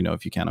 I don't actually know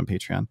if you can on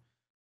Patreon.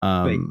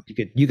 Wait,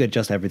 you could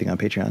adjust everything on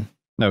Patreon.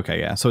 Okay,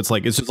 yeah. So it's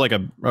just like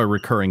a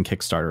recurring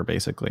Kickstarter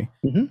basically.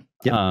 Mm-hmm.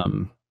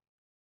 Yep.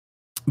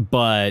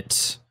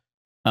 But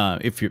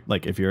if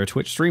you're a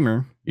Twitch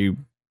streamer, you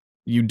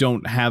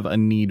don't have a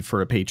need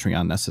for a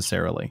Patreon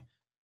necessarily.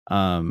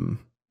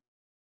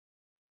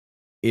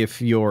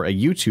 If you're a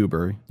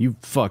YouTuber, you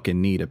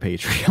fucking need a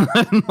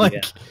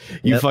Patreon.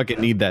 You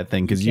fucking need that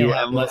thing because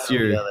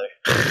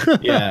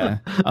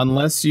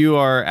unless you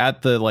are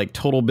at the like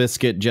Total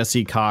Biscuit,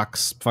 Jesse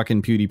Cox,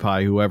 fucking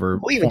PewDiePie, whoever.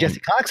 Well, even Jesse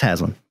Cox has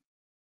one.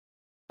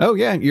 Oh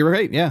yeah, you're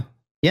right. Yeah.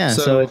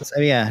 So it's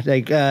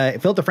like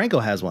Phil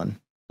DeFranco has one.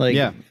 Like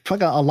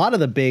fuck, a lot of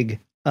the big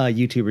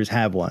YouTubers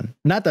have one.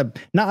 Not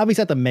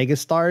obviously not the mega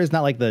stars,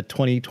 not like the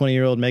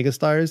 20-year-old mega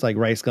stars like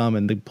Rice Gum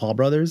and the Paul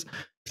brothers.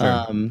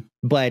 Sure.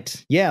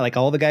 But yeah, like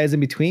all the guys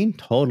in between,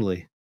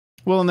 totally.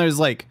 Well, and there's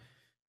like,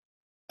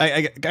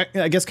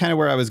 I guess kind of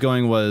where I was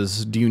going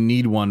was, do you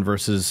need one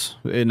versus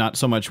not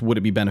so much would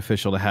it be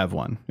beneficial to have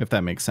one, if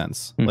that makes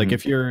sense. Mm-hmm. Like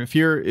if you're,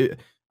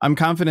 I'm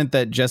confident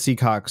that Jesse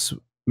Cox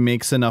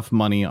makes enough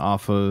money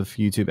off of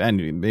YouTube,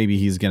 and maybe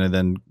he's gonna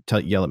then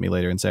yell at me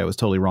later and say I was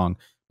totally wrong.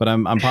 But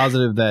I'm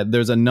positive that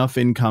there's enough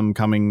income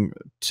coming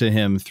to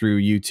him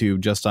through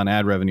YouTube just on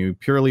ad revenue,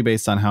 purely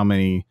based on how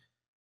many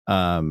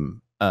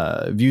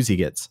views he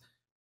gets,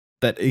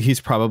 that he's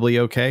probably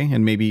okay.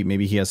 And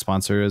maybe he has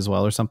sponsor as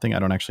well or something. I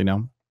don't actually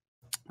know.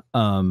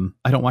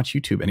 I don't watch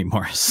YouTube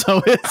anymore,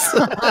 so it's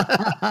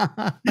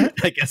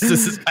I guess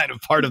this is kind of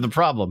part of the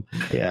problem.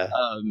 Yeah.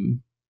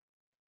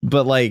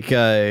 But like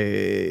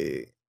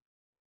there's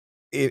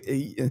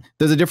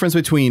a difference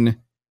between,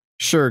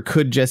 sure,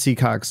 could Jesse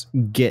Cox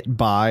get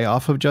by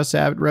off of just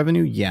ad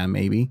revenue? Yeah,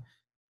 maybe.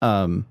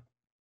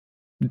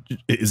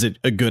 Is it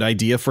a good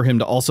idea for him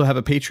to also have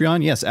a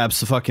Patreon? Yes,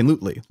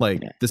 absolutely.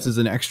 Like, this is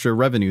an extra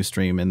revenue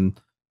stream, and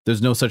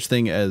there's no such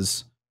thing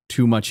as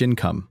too much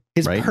income.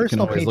 His right?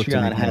 personal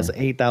Patreon has an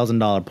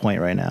 $8,000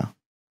 point right now.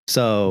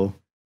 So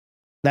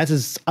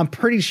I'm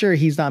pretty sure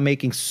he's not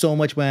making so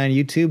much money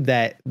on YouTube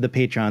that the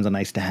Patreon's a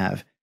nice to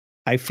have.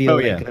 I feel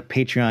like the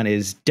Patreon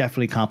is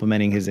definitely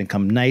complementing his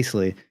income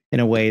nicely in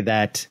a way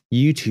that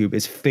YouTube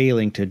is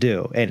failing to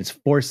do. And it's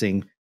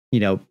forcing,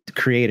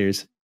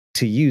 creators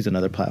to use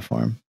another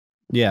platform.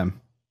 Yeah.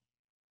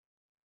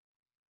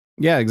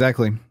 Yeah,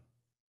 exactly.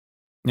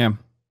 Yeah.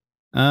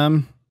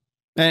 And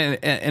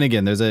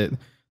again, there's a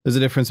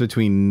difference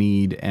between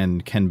need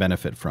and can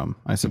benefit from,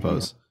 I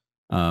suppose.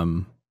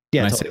 Yeah,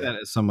 totally. I say that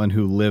as someone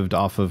who lived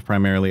off of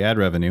primarily ad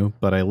revenue,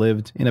 but I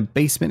lived in a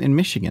basement in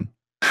Michigan.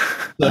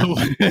 So,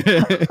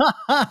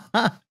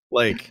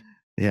 like,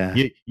 yeah,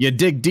 you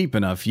dig deep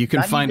enough, you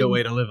can find a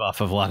way to live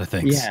off of a lot of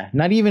things. Yeah,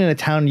 not even in a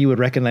town you would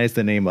recognize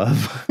the name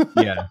of.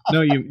 Yeah,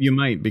 no, you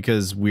might,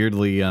 because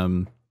weirdly,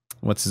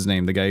 what's his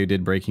name? The guy who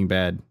did Breaking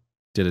Bad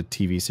did a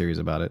TV series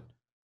about it.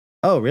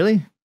 Oh,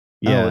 really?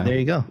 Yeah. Oh, there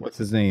you go. What's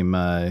his name?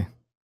 I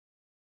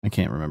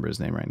can't remember his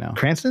name right now.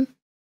 Cranston?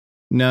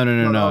 No.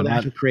 The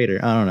actual creator.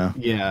 I don't know.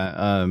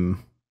 Yeah.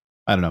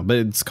 I don't know, but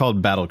it's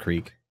called Battle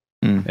Creek,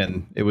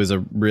 and it was a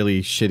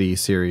really shitty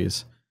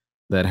series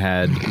that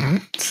had.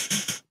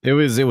 It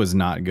was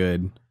not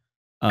good.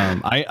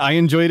 I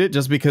enjoyed it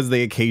just because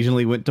they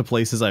occasionally went to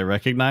places I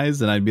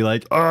recognized, and I'd be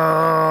like,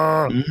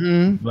 but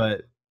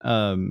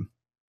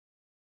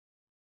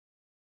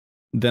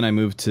then I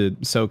moved to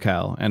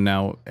SoCal, and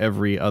now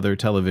every other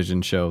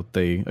television show,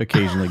 they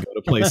occasionally go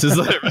to places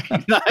that I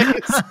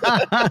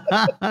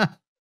recognize.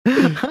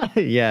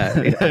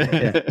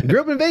 Yeah.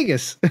 Grew up in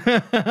Vegas.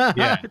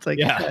 Yeah, it's like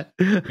yeah,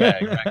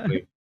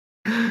 exactly.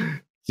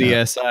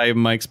 CSI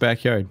Mike's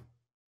backyard.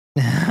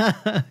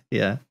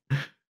 Yeah.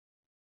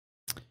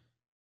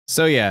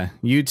 So yeah,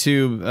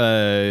 YouTube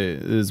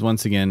is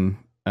once again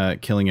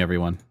killing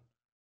everyone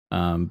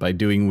by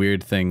doing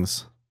weird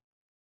things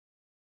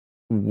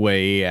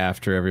way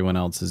after everyone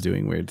else is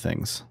doing weird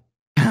things.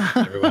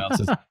 Everyone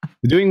else is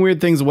doing weird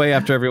things way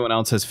after everyone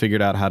else has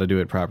figured out how to do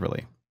it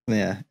properly.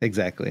 Yeah,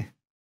 exactly.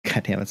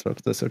 God damn it,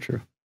 that's so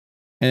true.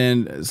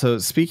 And so,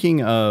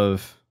 speaking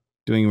of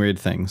doing weird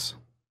things,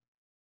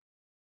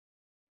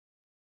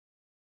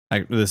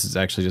 this is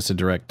actually just a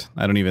direct.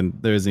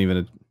 There isn't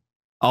even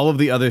all of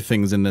the other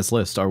things in this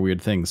list are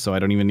weird things, so I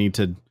don't even need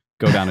to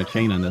go down a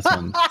chain on this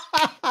one.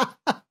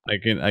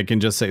 I can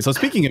just say. So,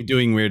 speaking of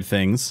doing weird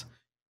things,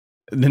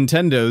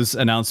 Nintendo's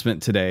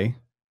announcement today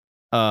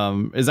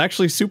is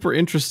actually super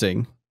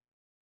interesting.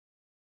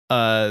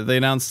 They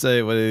announced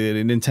a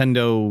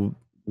Nintendo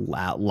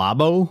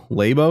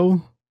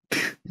Labo.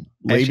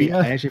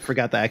 I actually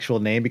forgot the actual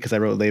name because I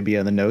wrote labia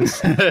in the notes.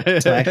 So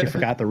I actually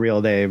forgot the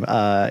real name.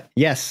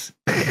 Yes.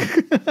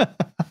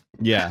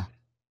 Yeah.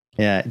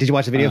 Yeah. Did you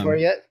watch the video for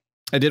it yet?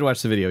 I did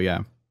watch the video,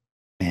 yeah.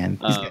 Man,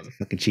 these guys are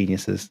fucking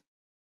geniuses.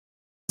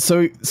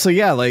 So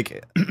yeah,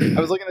 like I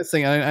was looking at this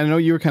thing. I know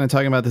you were kind of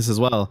talking about this as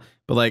well,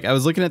 but like I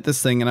was looking at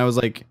this thing and I was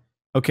like,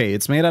 okay,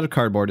 it's made out of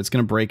cardboard. It's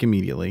going to break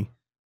immediately.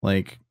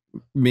 Like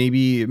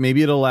maybe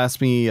it'll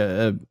last me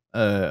a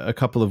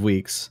couple of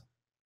weeks.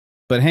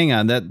 But hang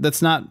on,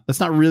 that's not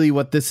really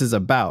what this is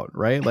about,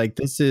 right? Like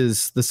this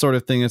is the sort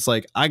of thing that's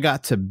like I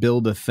got to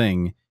build a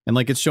thing, and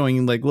like it's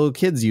showing like little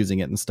kids using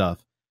it and stuff.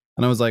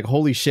 And I was like,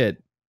 holy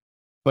shit,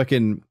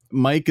 fucking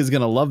Mike is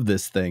gonna love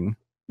this thing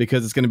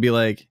because it's gonna be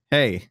like,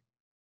 hey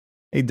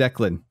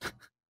Declan,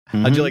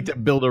 how'd you like to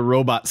build a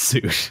robot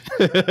suit?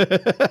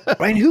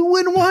 Right? Who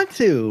wouldn't want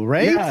to,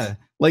 right? Yeah.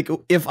 Like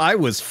if I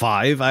was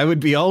 5, I would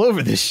be all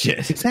over this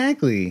shit.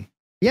 Exactly.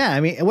 Yeah,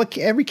 I mean,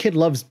 every kid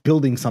loves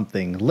building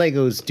something: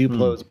 Legos,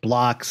 Duplos,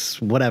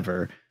 blocks,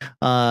 whatever.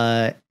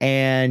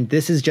 And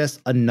this is just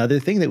another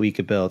thing that we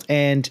could build.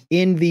 And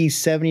in the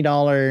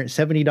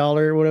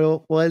 $70, what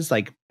it was,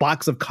 like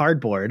box of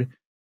cardboard.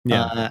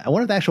 Yeah, I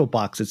wonder if the actual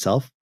box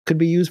itself could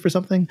be used for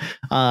something.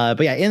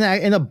 But yeah,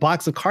 in the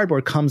box of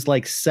cardboard comes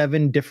like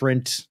 7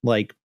 different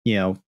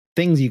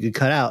things you could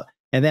cut out.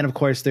 And then, of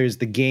course, there's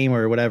the game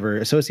or whatever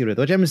associated with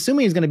it, which I'm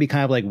assuming is going to be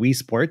kind of like Wii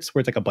Sports, where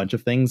it's like a bunch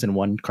of things in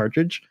one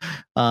cartridge.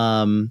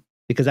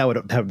 because that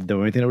would have the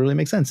only thing that would really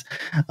make sense.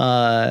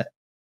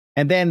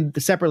 And then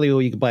separately,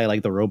 you could buy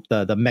like the rope,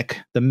 the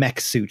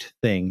mech suit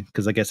thing,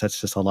 because I guess that's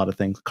just a lot of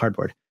things,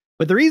 cardboard.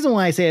 But the reason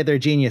why I say that they're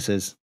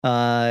geniuses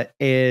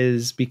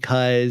is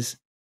because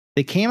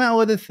they came out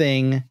with a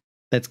thing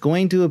that's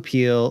going to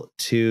appeal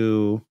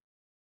to,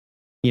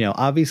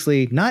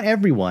 obviously not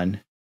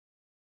everyone,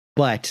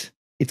 but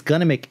it's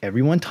going to make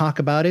everyone talk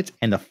about it.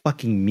 And the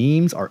fucking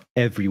memes are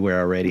everywhere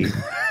already.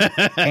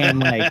 And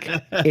like,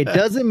 it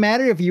doesn't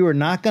matter if you are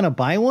not going to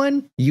buy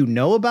one, you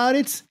know about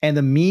it. And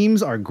the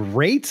memes are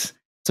great.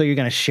 So you're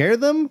going to share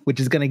them, which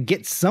is going to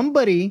get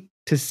somebody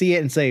to see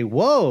it and say,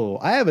 whoa,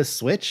 I have a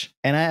Switch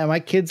and my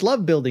kids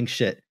love building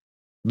shit.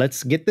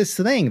 Let's get this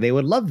thing. They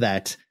would love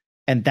that.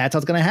 And that's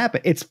what's going to happen.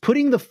 It's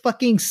putting the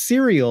fucking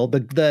cereal,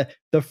 the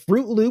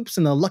Fruit Loops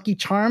and the Lucky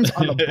Charms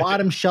on the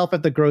bottom shelf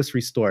at the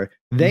grocery store.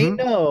 They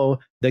know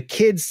the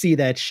kids see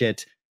that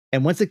shit.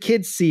 And once the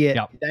kids see it,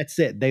 that's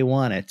it. They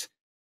want it.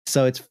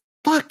 So it's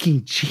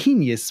fucking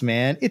genius,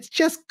 man. It's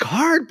just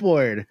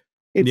cardboard.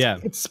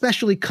 It's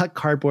specially cut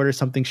cardboard or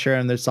something, sure,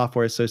 and there's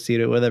software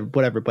associated with it,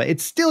 whatever, but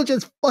it's still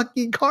just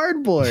fucking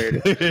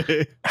cardboard.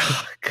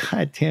 Oh,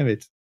 God damn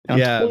it. I'm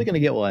totally going to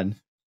get one.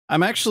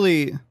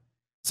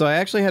 So I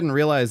actually hadn't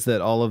realized that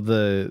all of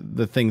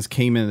the things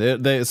came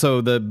in.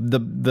 So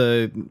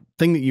the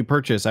thing that you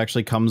purchase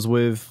actually comes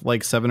with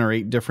like 7 or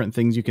 8 different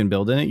things you can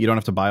build in it. You don't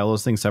have to buy all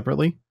those things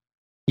separately.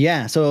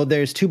 Yeah. So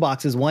there's 2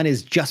 boxes. One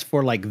is just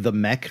for like the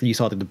mech. You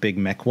saw the big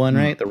mech one,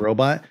 right? The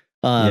robot.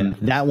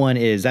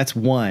 That's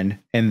one.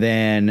 And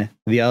then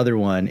the other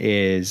one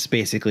is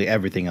basically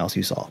everything else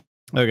you saw.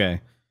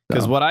 Okay.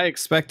 Because what I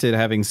expected,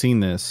 having seen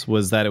this,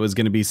 was that it was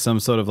going to be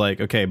some sort of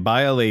like, okay,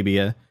 buy a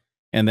labia.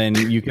 And then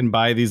you can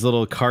buy these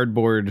little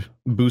cardboard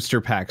booster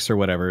packs or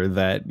whatever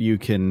that you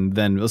can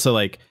then. So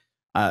like,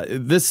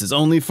 this is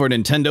only for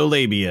Nintendo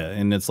Labia,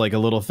 and it's like a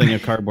little thing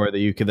of cardboard that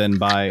you could then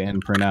buy and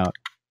print out.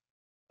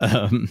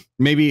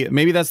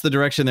 Maybe that's the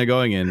direction they're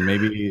going in.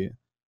 Maybe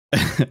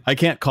I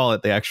can't call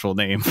it the actual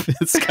name.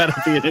 It's got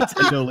to be a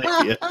Nintendo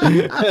Labia.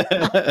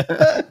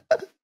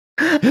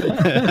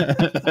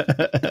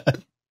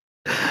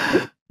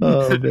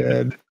 Oh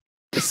man!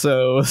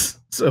 So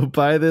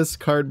buy this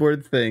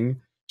cardboard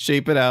thing.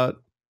 Shape it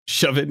out,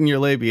 shove it in your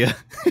labia.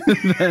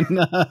 And then,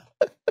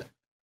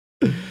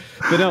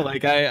 but no,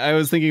 like I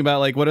was thinking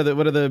about like what are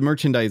the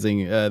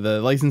merchandising,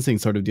 the licensing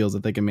sort of deals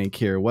that they can make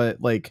here.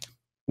 What like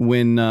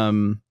when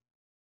the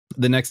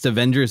next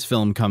Avengers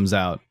film comes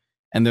out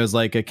and there's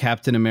like a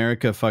Captain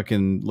America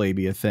fucking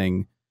labia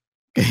thing,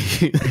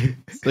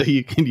 so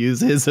you can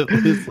use his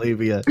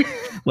labia,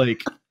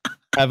 like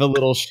have a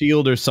little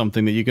shield or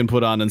something that you can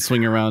put on and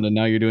swing around, and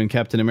now you're doing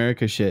Captain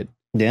America shit.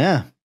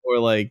 Yeah, or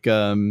like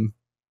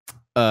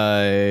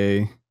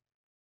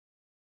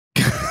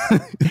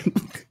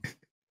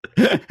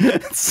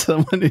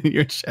someone in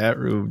your chat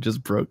room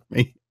just broke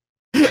me.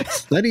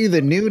 Study the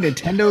new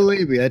Nintendo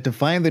labia to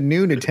find the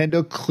new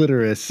Nintendo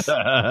clitoris.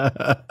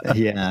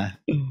 Yeah.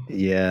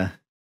 The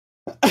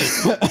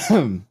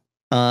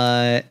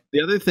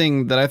other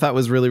thing that I thought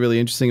was really, really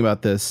interesting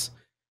about this,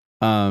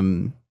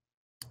 that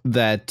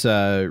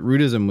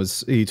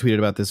Rudism he tweeted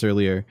about this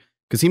earlier,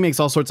 because he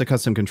makes all sorts of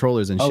custom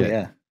controllers and shit.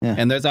 Yeah.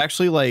 And there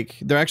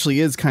actually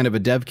is kind of a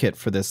dev kit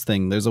for this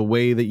thing. There's a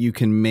way that you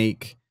can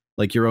make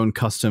like your own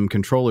custom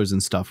controllers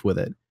and stuff with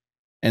it.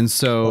 And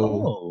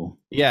so,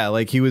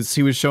 like he was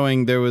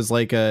showing there was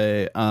like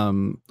a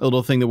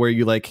little thing that where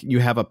you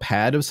have a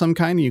pad of some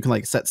kind and you can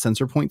like set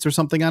sensor points or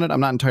something on it.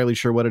 I'm not entirely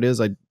sure what it is.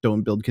 I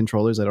don't build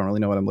controllers. I don't really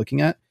know what I'm looking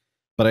at,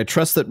 but I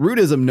trust that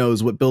Rudism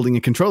knows what building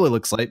a controller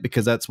looks like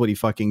because that's what he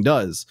fucking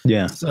does.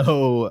 Yeah.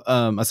 So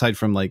aside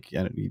from like,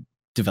 he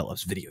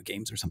develops video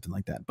games or something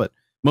like that, but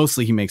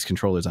mostly he makes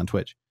controllers on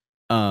Twitch.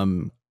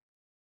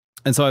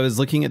 And so I was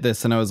looking at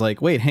this and I was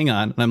like, wait, hang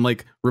on. And I'm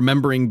like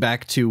remembering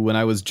back to when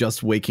I was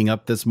just waking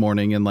up this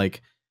morning and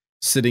like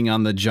sitting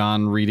on the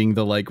John reading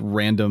the like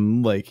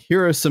random, like,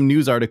 here are some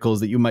news articles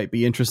that you might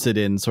be interested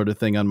in sort of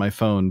thing on my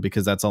phone,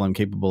 because that's all I'm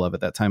capable of at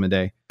that time of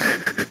day.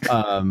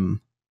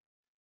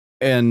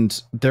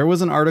 And there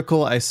was an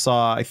article I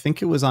saw, I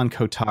think it was on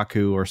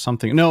Kotaku or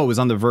something. No, it was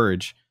on The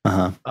Verge.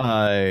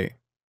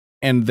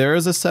 And there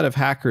is a set of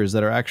hackers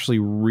that are actually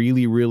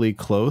really, really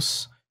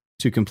close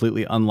to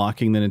completely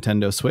unlocking the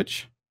Nintendo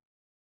Switch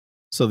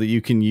so that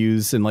you can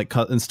use and like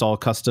install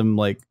custom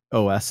like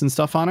OS and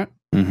stuff on it.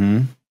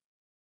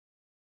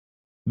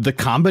 The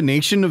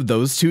combination of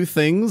those two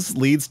things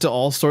leads to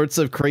all sorts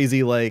of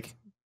crazy, like,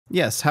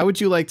 yes, how would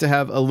you like to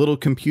have a little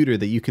computer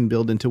that you can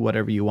build into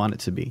whatever you want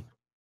it to be?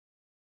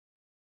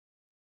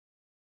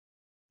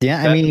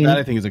 Yeah, that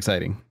I think is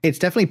exciting. It's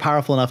definitely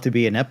powerful enough to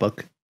be a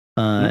netbook,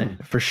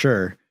 for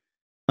sure.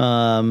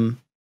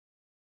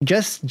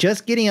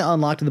 Just getting it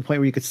unlocked to the point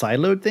where you could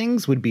sideload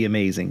things would be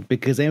amazing,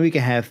 because then we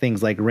can have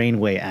things like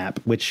Rainway app,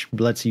 which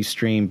lets you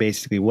stream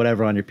basically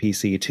whatever on your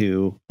PC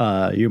to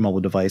your mobile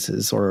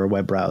devices or a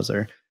web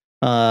browser.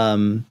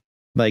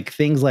 Like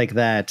things like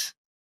that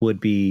would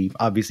be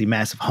obviously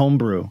massive.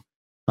 Homebrew,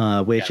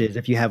 which is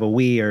if you have a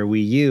Wii or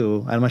Wii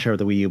U, I'm not sure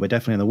about the Wii U, but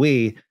definitely on the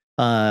Wii,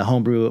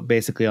 Homebrew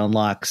basically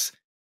unlocks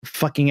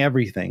fucking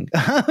everything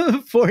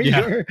for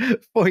your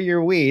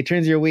Wii. It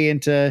turns your Wii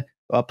into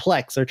a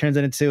Plex or turns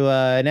it into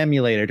an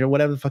emulator or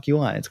whatever the fuck you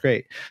want. It's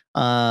great.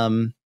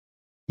 Yeah,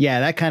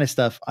 that kind of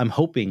stuff I'm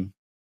hoping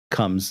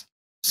comes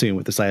soon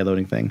with the side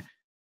loading thing.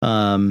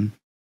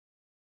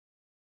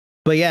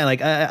 But yeah,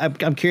 like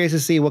I'm curious to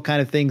see what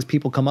kind of things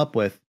people come up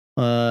with,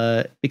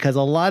 because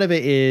a lot of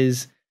it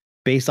is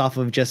based off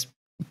of just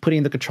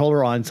putting the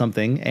controller on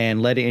something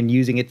and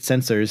using its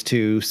sensors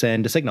to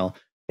send a signal.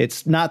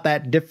 It's not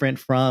that different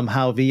from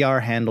how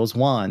VR handles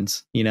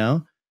wands, you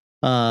know,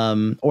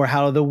 or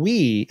how the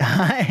Wii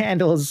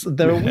handles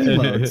their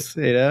Wiimotes,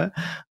 you know.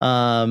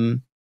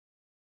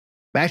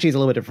 Actually, it's a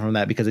little bit different from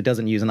that because it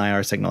doesn't use an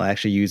IR signal. It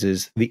actually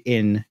uses the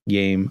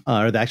in-game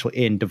or the actual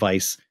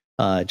in-device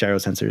gyro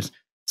sensors.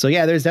 So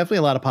yeah, there's definitely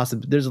a lot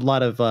of there's a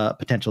lot of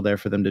potential there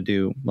for them to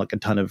do like a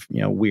ton of, you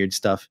know, weird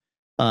stuff.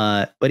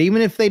 But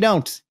even if they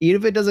don't,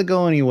 even if it doesn't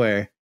go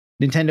anywhere,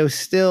 Nintendo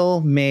still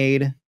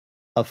made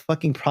a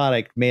fucking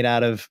product made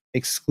out of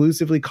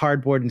exclusively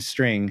cardboard and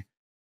string,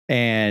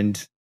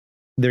 and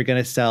they're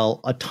gonna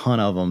sell a ton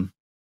of them.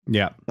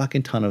 Yeah,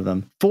 fucking ton of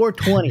them.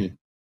 420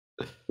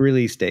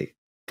 release date.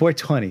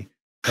 420.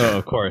 Oh,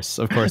 of course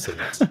it is. Of course it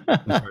is.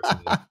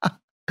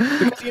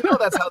 Because you know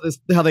that's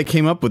how they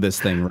came up with this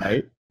thing,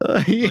 right?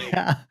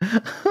 Yeah.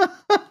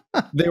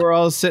 They were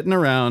all sitting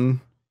around,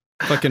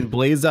 fucking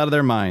blazed out of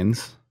their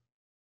minds.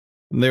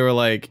 And they were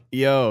like,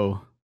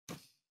 "Yo,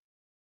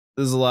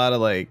 there's a lot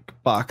of like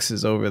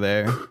boxes over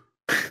there.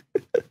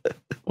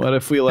 What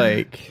if we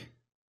like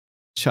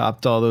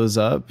chopped all those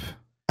up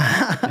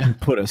and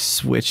put a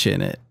Switch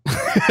in it?"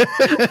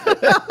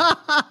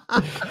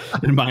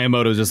 And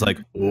Miyamoto's just like,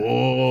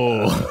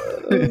 "Whoa."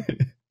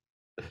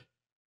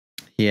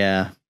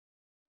 Yeah.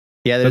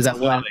 There's That's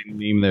that one. They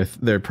name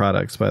their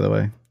products, by the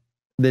way.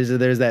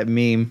 There's that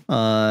meme.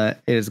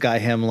 It's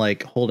got him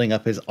like holding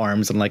up his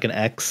arms in like an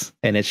X,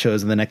 and it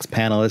shows in the next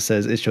panel. It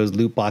shows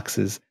loot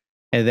boxes,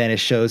 and then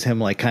it shows him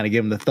like kind of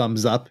giving the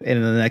thumbs up, and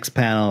in the next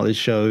panel it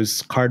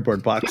shows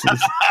cardboard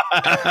boxes.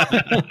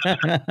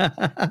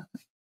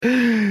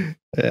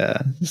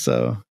 Yeah,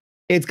 so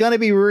it's gonna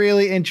be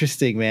really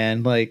interesting,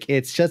 man. Like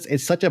it's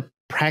such a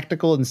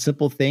practical and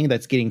simple thing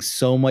that's getting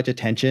so much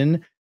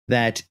attention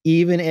that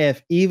even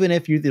if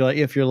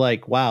you're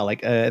like, wow,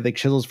 like I think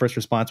Shizzle's first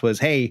response was,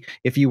 "Hey,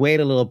 if you wait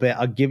a little bit,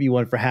 I'll give you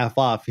one for half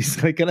off."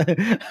 He's like gonna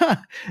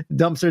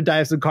dumpster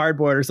dive some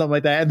cardboard or something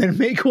like that, and then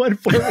make one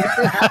for half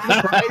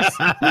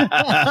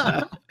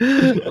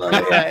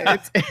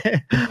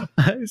the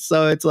price.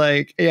 So it's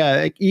like, yeah,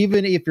 like,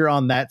 even if you're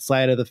on that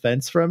side of the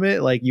fence from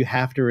it, like you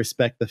have to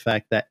respect the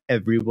fact that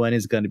everyone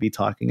is going to be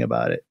talking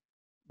about it.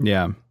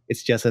 Yeah.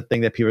 It's just a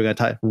thing that people are going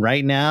to talk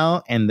right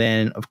now. And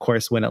then, of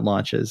course, when it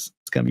launches,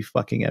 it's going to be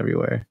fucking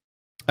everywhere.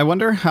 I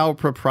wonder how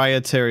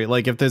proprietary,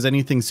 like if there's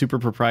anything super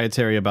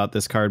proprietary about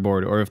this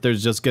cardboard, or if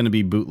there's just going to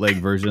be bootleg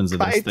versions of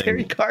this thing.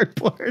 Proprietary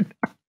cardboard.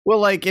 Well,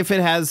 like if it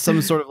has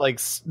some sort of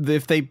like,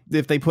 if they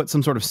put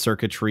some sort of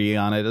circuitry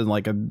on it and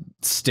like a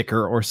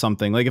sticker or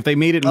something, like if they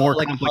made it more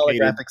like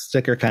complicated, a holographic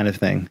sticker kind of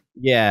thing.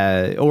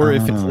 Yeah. Or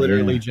if it's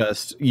literally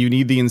just, you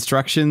need the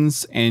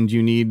instructions and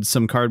you need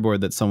some cardboard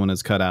that someone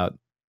has cut out.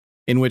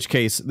 In which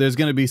case, there's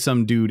going to be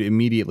some dude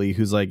immediately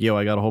who's like, "Yo,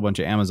 I got a whole bunch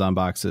of Amazon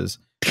boxes.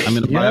 I'm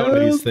going to buy one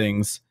of these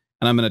things,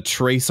 and I'm going to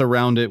trace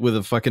around it with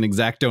a fucking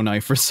X-Acto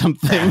knife or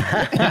something."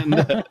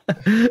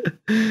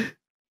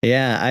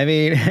 Yeah, I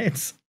mean,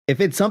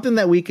 if it's something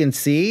that we can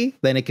see,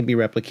 then it can be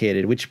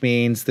replicated, which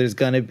means there's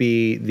going to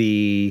be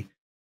the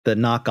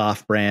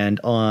knockoff brand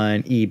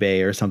on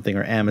eBay or something,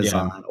 or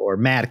Amazon, or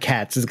Mad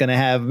Catz is going to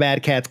have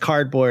Mad Catz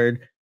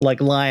cardboard like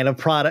line of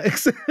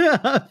products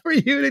for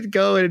you to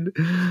go and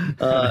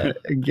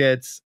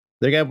get.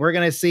 We're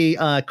gonna see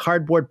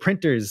cardboard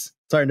printers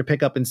starting to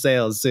pick up in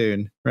sales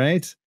soon,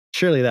 right?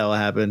 Surely that will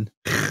happen.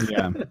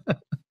 Yeah.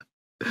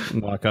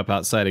 Walk up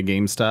outside a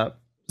GameStop,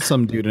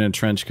 some dude in a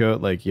trench coat,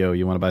 like, "Yo,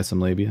 you want to buy some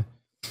labia?"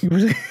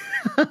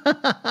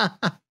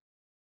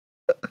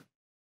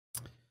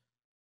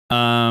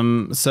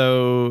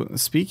 So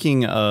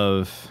speaking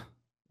of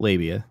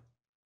labia.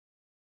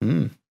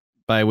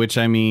 By which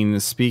I mean,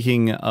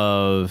 speaking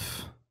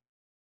of,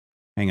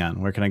 hang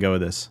on, where can I go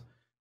with this?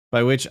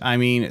 By which I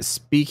mean,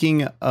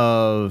 speaking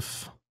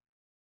of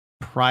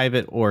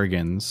private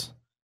organs,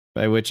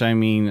 by which I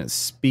mean,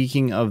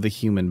 speaking of the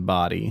human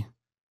body,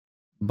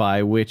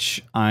 by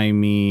which I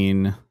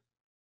mean,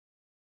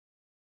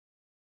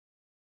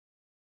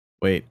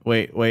 wait,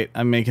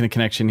 I'm making a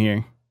connection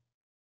here.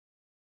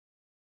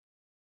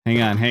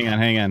 Hang on.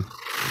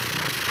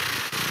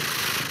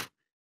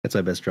 That's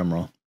my best drum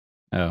roll.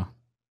 Oh.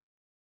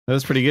 That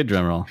was pretty good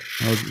drum roll.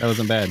 That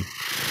wasn't bad.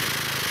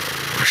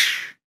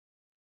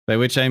 By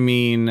which I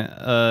mean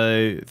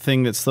a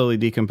thing that's slowly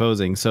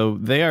decomposing. So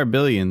they are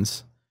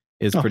billions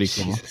is pretty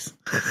cool.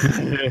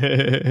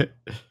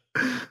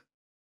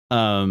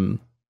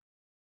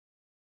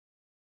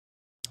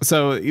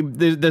 So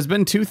there's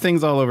been two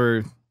things all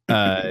over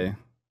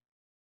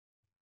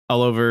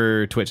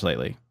Twitch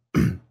lately.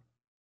 And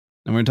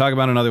we're going to talk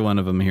about another one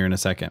of them here in a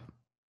second.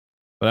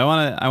 But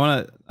I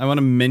want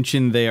to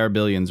mention They Are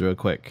Billions real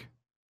quick,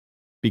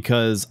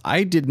 because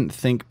I didn't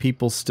think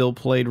people still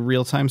played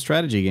real-time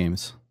strategy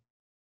games.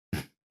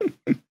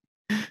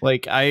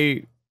 Like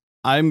I'm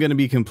going to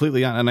be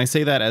completely honest, and I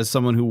say that as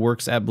someone who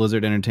works at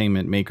Blizzard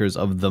Entertainment, makers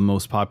of the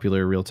most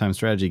popular real-time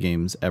strategy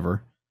games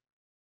ever.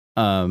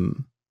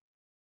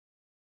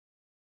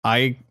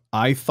 I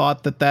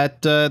thought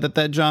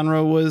that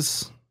genre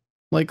was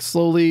like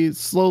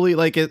slowly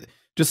like it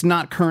just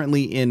not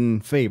currently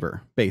in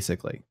favor.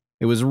 Basically,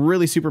 it was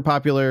really super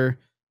popular.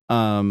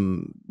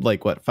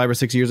 Like what, 5 or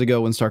 6 years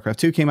ago when StarCraft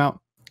 2 came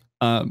out.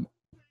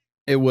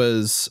 It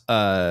was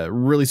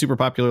really super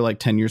popular like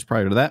 10 years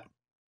prior to that.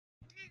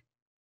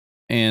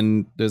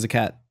 And there's a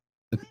cat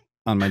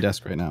on my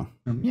desk right now.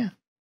 Yeah.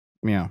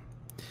 Meow.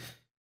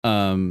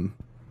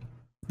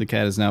 The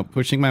cat is now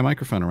pushing my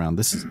microphone around.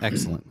 This is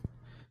excellent.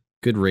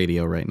 Good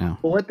radio right now.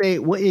 Well,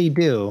 what you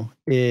do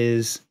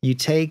is you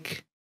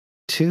take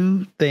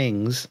two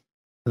things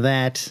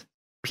that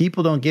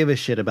people don't give a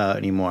shit about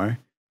anymore,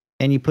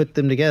 and you put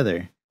them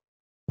together.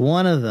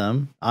 One of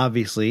them,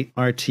 obviously,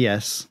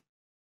 RTS.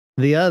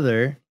 The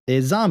other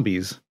is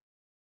zombies.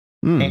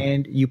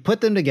 And you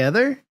put them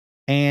together,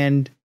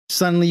 and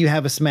suddenly you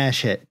have a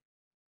smash hit.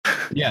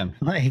 Yeah.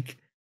 Like,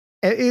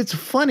 it's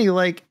funny.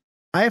 Like,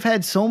 I've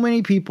had so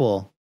many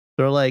people.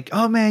 They're like,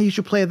 "Oh man, you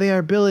should play They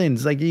Are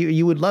Billions. Like,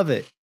 you would love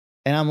it."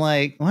 And I'm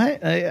like,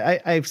 "What?"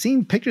 I've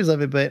seen pictures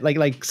of it, but like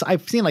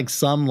I've seen like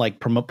some like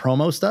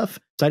promo stuff,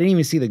 so I didn't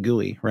even see the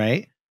GUI,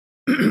 right?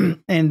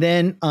 and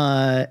then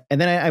I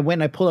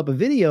went and I pulled up a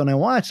video and I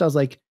watched. I was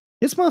like,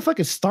 "This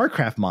motherfucking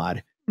StarCraft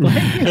mod." Like,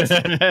 as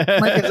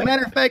a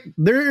matter of fact,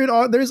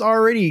 there's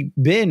already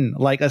been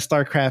like a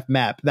StarCraft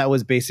map that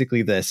was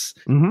basically this.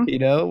 You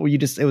know, where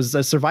it was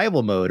a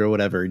survival mode or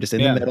whatever, just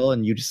in the middle,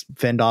 and you just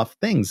fend off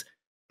things.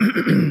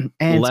 And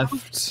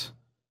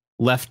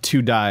left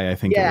to die, I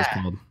think it was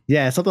called.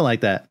 Yeah, something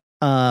like that.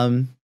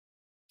 And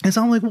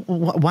so I'm like,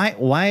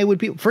 why would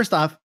people? First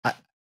off,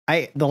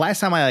 I the last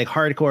time I like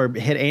hardcore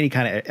hit any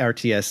kind of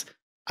RTS,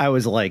 I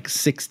was like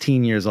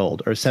 16 years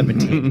old or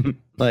 17.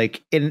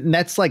 Like, and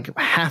that's like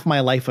half my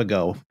life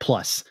ago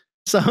plus.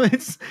 So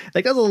it's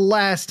like that was the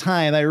last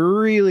time I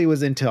really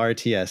was into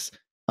RTS.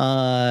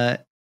 So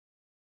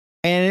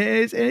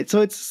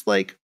it's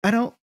like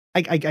I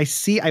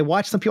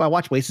watch some people. I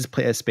watch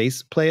Wasted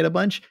Space play it a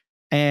bunch,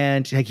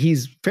 and like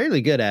he's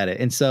fairly good at it.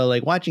 And so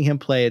like watching him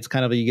play, it's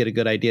kind of you get a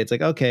good idea. It's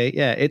like, okay,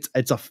 yeah,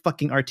 it's a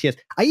fucking RTS.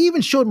 I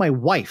even showed my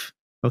wife.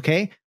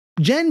 Okay,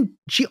 Jen,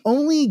 she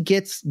only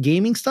gets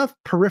gaming stuff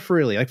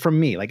peripherally, like from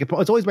me. Like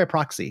it's always by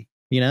proxy,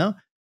 you know,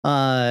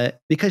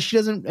 because she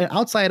doesn't,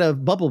 outside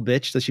of Bubble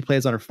Bitch that she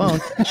plays on her phone,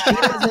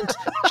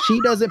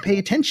 she doesn't pay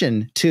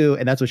attention to,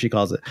 and that's what she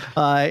calls it.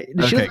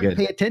 She doesn't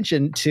pay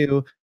attention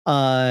to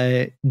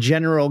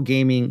general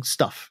gaming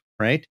stuff,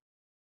 right?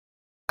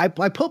 I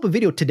pull up a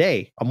video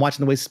today. I'm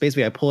watching the Wasted Space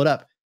video. I pull it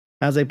up.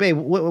 I was like, babe,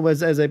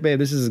 babe,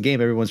 this is a game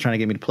everyone's trying to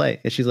get me to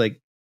play. And she's like,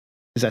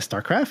 is that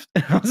StarCraft?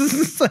 And I was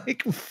just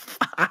like,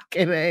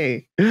 fucking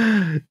A.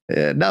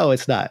 Yeah, no,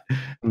 it's not.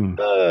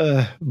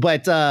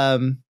 But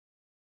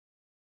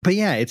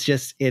yeah, it's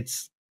just it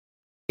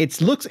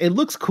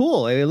looks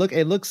cool.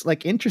 It looks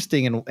like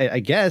interesting, and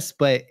I guess,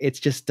 but it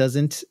just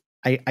doesn't.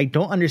 I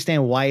don't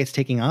understand why it's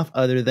taking off,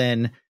 other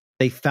than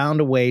they found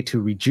a way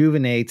to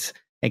rejuvenate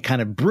and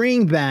kind of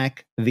bring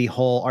back the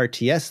whole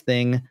RTS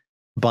thing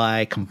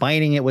by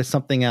combining it with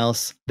something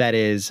else that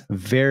is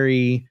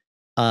very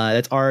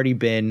that's already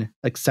been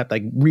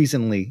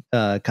recently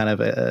kind of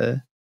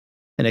an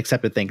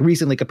accepted thing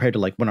recently compared to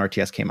like when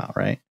RTS came out,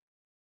 right?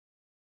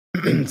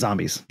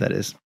 Zombies, that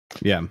is.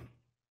 Yeah,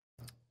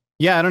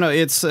 I don't know.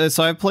 It's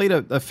so I've played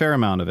a fair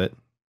amount of it.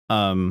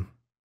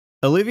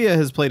 Olivia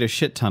has played a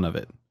shit ton of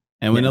it.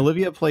 And when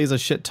Olivia plays a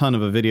shit ton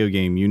of a video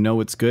game, you know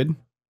it's good,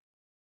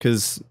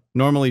 because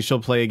normally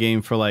she'll play a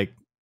game for like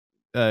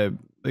a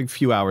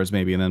few hours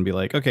maybe, and then be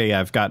like, okay,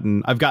 yeah, I've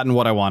gotten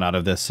what I want out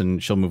of this,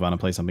 and she'll move on and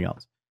play something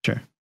else. Sure.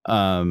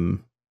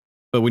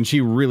 But when she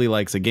really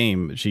likes a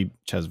game, she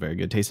has very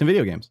good taste in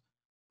video games.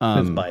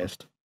 It's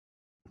biased.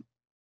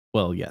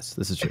 Well, yes,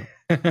 this is true.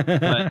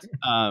 But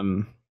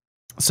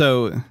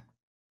so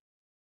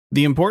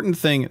the important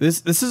thing,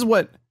 this is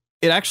what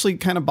it actually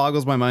kind of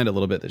boggles my mind a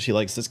little bit that she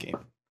likes this game,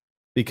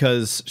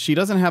 because she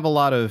doesn't have a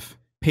lot of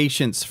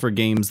patience for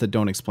games that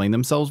don't explain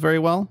themselves very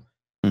well.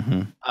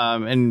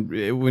 And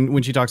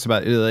when she talks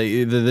about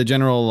the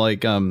general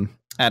like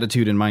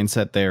attitude and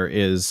mindset there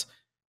is,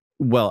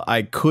 well,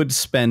 I could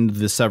spend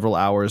the several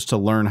hours to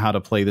learn how to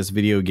play this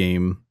video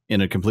game in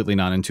a completely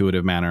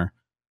non-intuitive manner,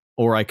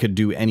 or I could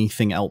do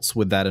anything else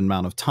with that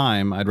amount of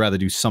time. I'd rather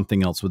do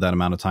something else with that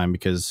amount of time,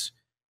 because,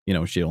 you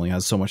know, she only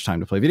has so much time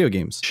to play video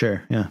games.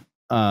 Sure. Yeah.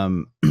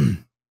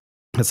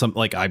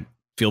 Like I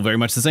feel very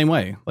much the same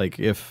way. Like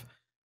if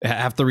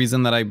half the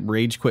reason that I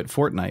rage quit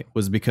Fortnite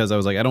was because I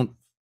was like, I don't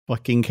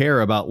fucking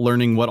care about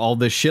learning what all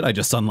this shit I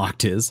just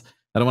unlocked is.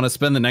 I don't want to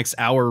spend the next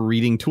hour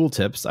reading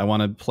tooltips. I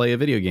want to play a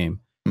video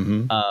game.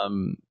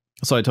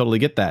 So I totally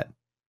get that.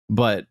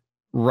 But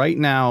right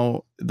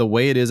now, the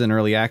way it is in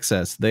early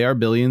access, They Are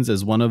Billions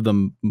is one of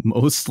the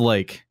most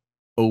like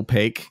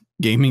opaque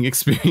gaming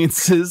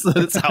experiences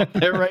that's out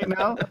there right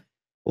now.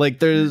 Like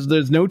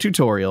there's no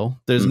tutorial,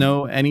 there's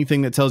no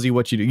anything that tells you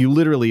what you do. You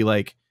literally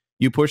like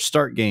you push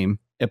start game,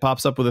 it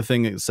pops up with a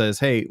thing that says,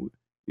 hey,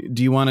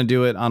 do you want to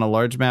do it on a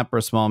large map or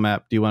a small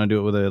map? Do you want to do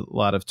it with a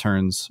lot of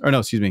turns? Or no,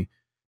 excuse me.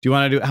 Do you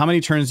want to do how many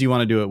turns do you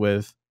want to do it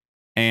with?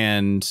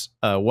 And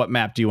what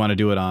map do you want to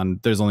do it on?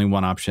 There's only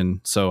one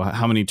option. So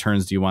how many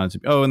turns do you want it to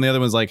be? Oh, and the other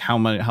one's like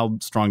how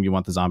strong do you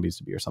want the zombies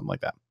to be or something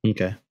like that.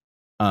 Okay.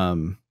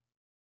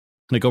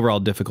 Like overall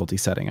difficulty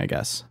setting, I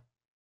guess.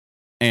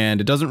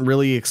 And it doesn't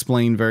really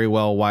explain very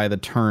well why the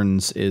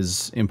turns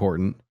is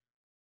important.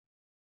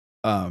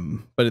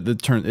 But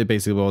it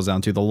basically boils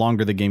down to the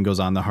longer the game goes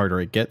on, the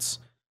harder it gets.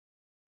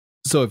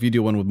 So if you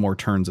do one with more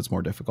turns, it's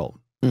more difficult.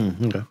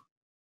 Okay.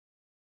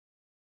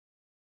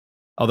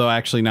 Although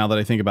actually, now that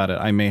I think about it,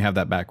 I may have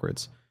that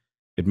backwards.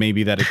 It may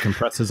be that it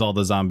compresses all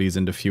the zombies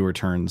into fewer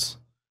turns,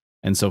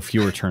 and so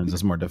fewer turns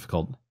is more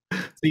difficult.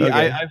 See,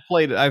 okay.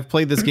 I've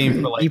played this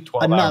game for like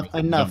 12 hours.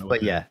 Enough,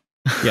 but yeah.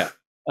 Yeah.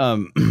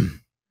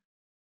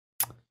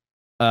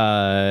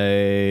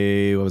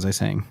 What was I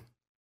saying?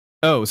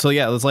 Oh, so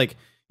yeah, it's like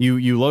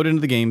you load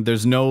into the game.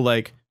 There's no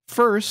like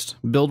first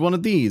build one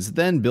of these,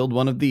 then build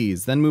one of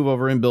these, then move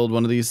over and build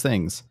one of these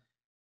things.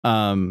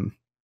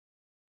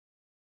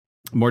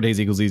 More days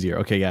equals easier.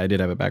 Okay, yeah, I did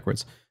have it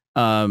backwards.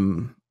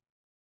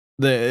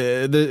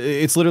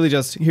 It's literally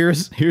just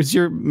here's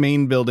your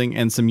main building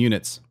and some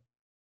units.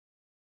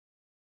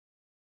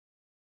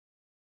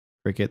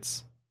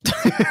 Crickets.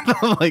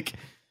 Like,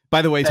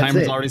 by the way,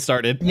 timer's already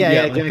started.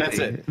 Yeah, exactly. That's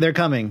it. They're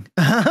coming.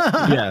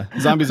 Yeah,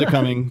 zombies are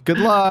coming. Good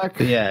luck.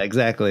 Yeah,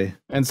 exactly.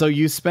 And so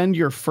you spend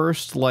your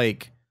first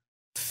like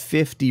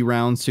 50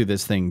 rounds through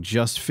this thing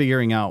just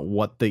figuring out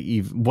what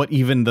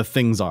even the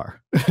things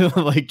are.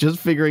 Like just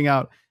figuring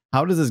out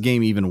how does this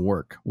game even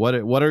work? What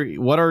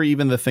are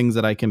even the things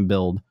that I can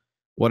build?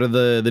 What are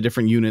the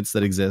different units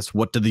that exist?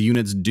 What do the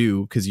units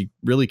do? Because you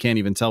really can't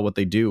even tell what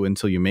they do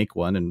until you make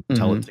one and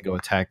tell it to go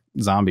attack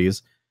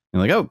zombies.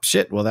 And like, oh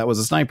shit, well that was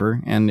a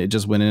sniper and it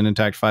just went in and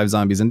attacked 5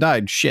 zombies and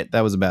died. Shit, that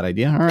was a bad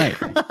idea. All right.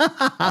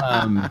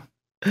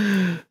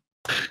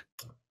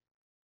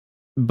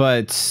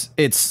 But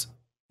it's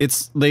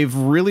they've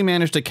really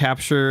managed to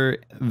capture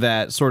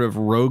that sort of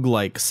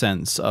roguelike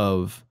sense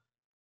of,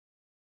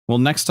 well,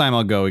 next time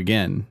I'll go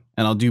again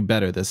and I'll do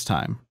better this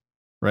time.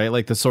 Right?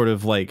 Like the sort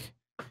of like,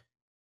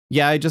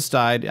 yeah, I just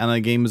died and the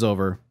game is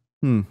over.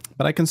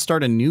 But I can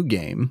start a new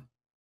game.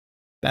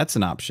 That's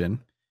an option.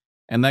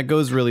 And that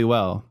goes really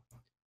well.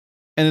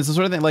 And it's the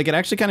sort of thing, like, it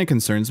actually kind of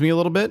concerns me a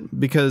little bit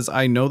because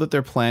I know that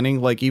they're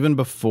planning, like, even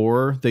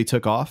before they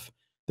took off,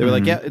 they were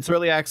like, yeah, it's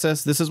early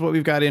access. This is what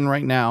we've got in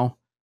right now.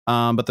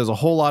 But there's a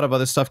whole lot of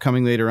other stuff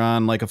coming later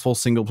on, like a full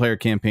single player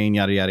campaign,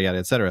 yada, yada, yada,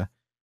 etc.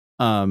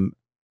 And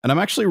I'm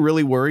actually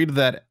really worried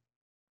that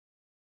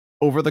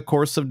over the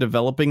course of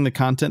developing the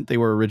content they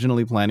were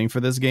originally planning for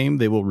this game,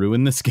 they will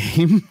ruin this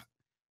game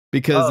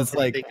because it's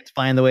like, it's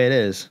fine the way it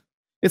is.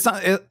 It's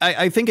not.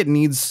 I think it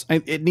needs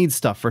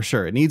stuff for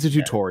sure. It needs a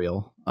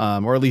tutorial,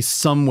 or at least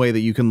some way that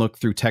you can look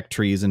through tech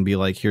trees and be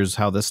like, here's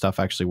how this stuff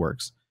actually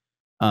works.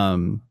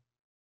 It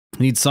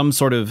needs some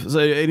sort of.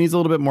 It needs a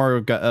little bit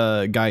more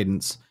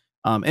guidance,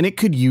 and it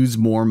could use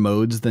more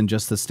modes than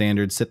just the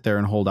standard sit there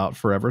and hold out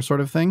forever sort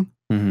of thing.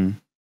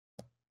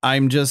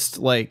 I'm just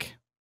like,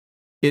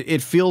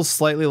 it feels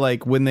slightly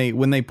like when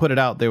they put it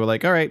out, they were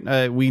like, all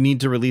right, we need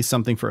to release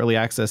something for early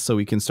access so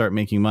we can start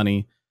making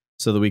money,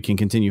 so that we can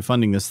continue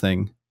funding this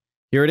thing.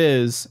 Here it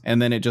is. And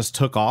then it just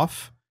took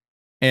off,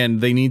 and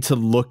they need to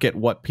look at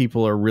what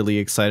people are really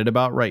excited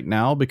about right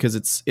now, because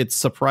it's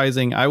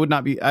surprising. I would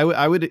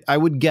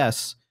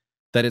guess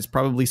that it's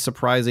probably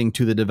surprising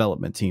to the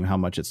development team how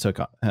much it's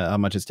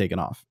taken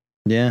off.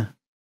 Yeah.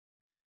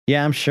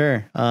 Yeah, I'm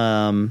sure.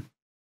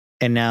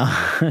 And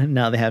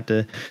now they have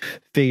to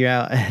figure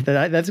out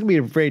that's gonna be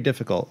very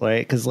difficult, right?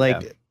 Because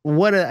like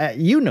what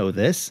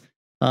this.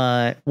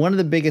 One of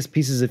the biggest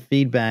pieces of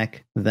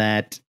feedback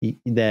that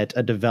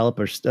a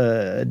developer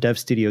dev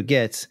studio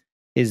gets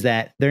is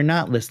that they're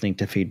not listening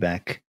to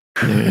feedback.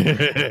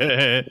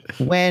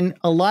 When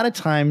a lot of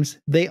times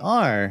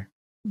they're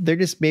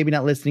just maybe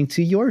not listening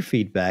to your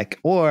feedback,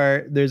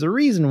 or there's a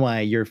reason why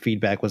your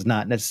feedback was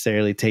not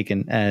necessarily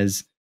taken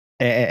as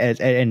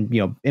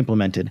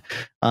implemented.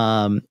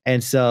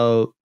 And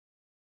so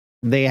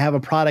they have a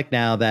product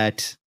now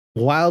that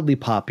wildly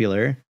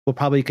popular, will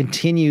probably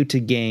continue to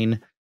gain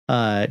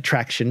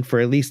traction for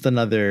at least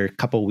another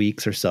couple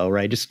weeks or so,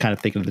 right? Just kind of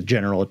thinking of the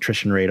general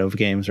attrition rate of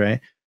games, right?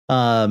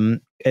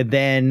 And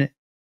then,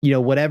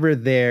 whatever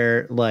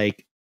their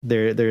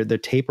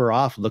taper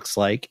off looks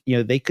like,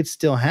 they could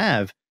still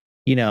have,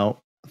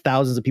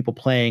 thousands of people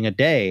playing a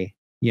day,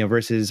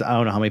 versus I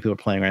don't know how many people are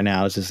playing right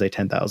now. Let's just say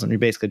 10,000. We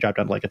basically dropped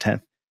down to like a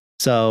tenth.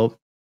 So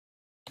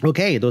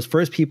okay, those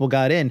first people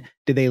got in.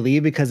 Did they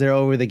leave because they're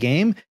over the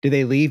game? Did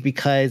they leave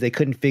because they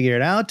couldn't figure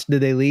it out?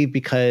 Did they leave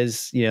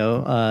because,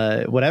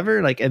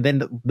 whatever? Like, and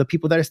then the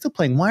people that are still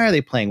playing, why are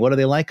they playing? What do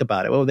they like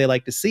about it? What would they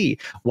like to see?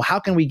 Well, how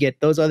can we get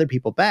those other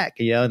people back?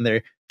 And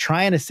they're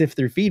trying to sift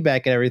through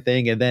feedback and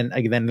everything. And then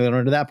they run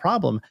into that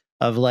problem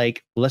of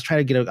like, let's try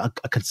to get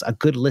a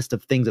good list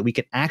of things that we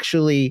can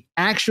actually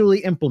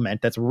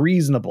implement that's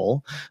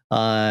reasonable,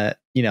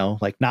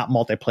 like not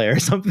multiplayer or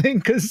something,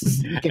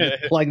 because you can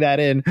just plug that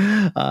in,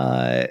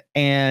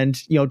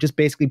 and just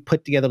basically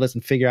put together a list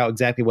and figure out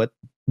exactly what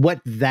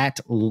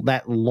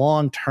that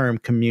long-term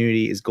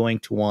community is going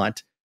to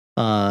want,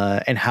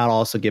 and how to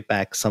also get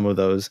back some of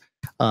those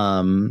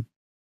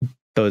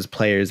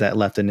players that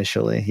left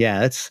initially.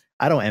 Yeah,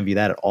 I don't envy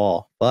that at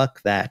all.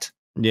 Fuck that.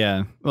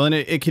 Yeah. Well, and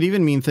it could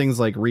even mean things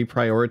like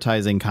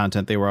reprioritizing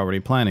content they were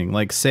already planning.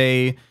 Like,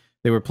 say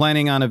they were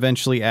planning on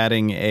eventually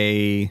adding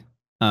a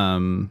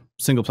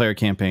single player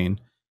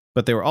campaign,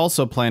 but they were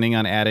also planning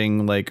on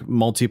adding like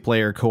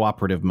multiplayer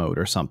cooperative mode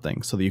or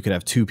something, so that you could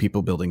have two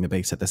people building the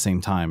base at the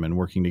same time and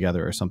working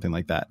together or something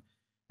like that.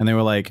 And they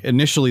were like,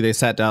 initially they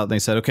sat down and they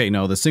said, okay,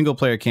 no, the single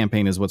player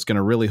campaign is what's going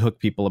to really hook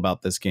people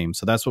about this game.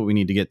 So that's what we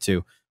need to get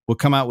to. We'll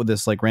come out with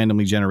this like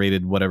randomly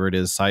generated, whatever it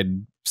is,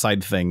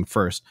 side thing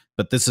first,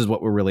 but this is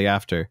what we're really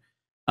after.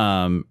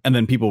 And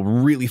then people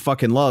really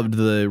fucking loved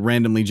the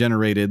randomly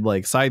generated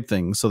like side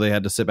thing. So they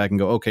had to sit back and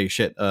go, okay,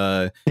 shit,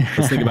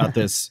 let's think about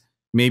this.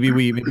 Maybe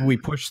we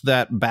push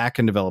that back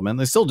in development.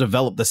 They still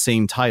develop the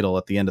same title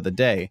at the end of the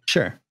day.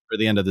 Sure. For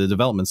the end of the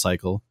development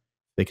cycle.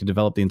 They could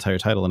develop the entire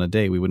title in a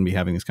day. We wouldn't be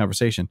having this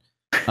conversation.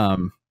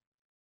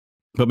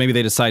 But maybe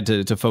they decide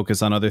to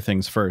focus on other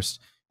things first.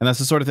 And that's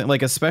the sort of thing,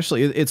 like,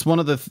 especially it's one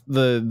of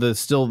the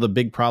still the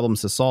big problems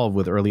to solve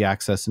with early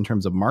access in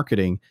terms of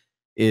marketing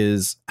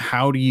is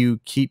how do you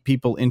keep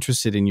people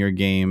interested in your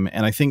game?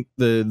 And I think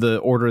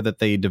the order that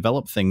they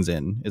develop things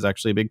in is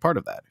actually a big part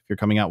of that. If you're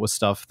coming out with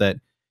stuff that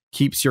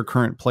keeps your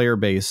current player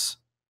base,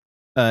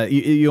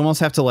 you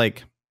almost have to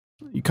like,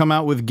 you come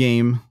out with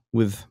game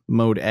with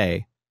mode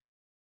A,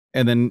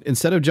 and then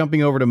instead of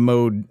jumping over to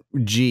mode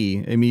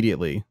G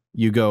immediately,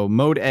 you go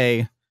mode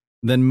A,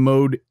 then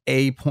mode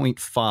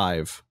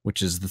A.5,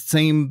 which is the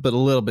same but a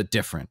little bit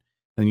different.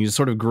 And you just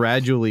sort of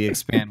gradually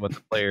expand what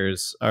the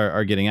players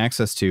are getting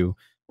access to,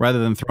 rather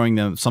than throwing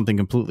them something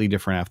completely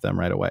different at them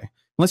right away.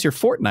 Unless you're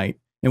Fortnite,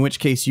 in which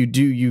case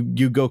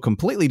you go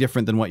completely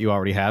different than what you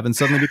already have and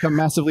suddenly become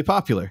massively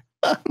popular.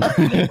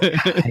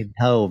 I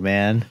know,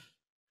 man.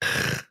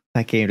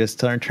 That game just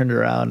turned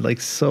around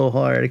like so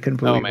hard. I couldn't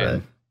believe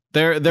it.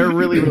 They're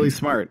really, really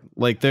smart.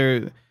 Like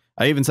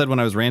I even said when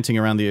I was ranting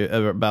around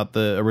about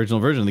the original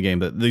version of the game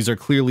that these are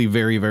clearly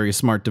very, very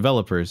smart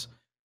developers.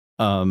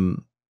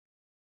 And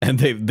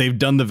they've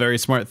done the very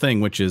smart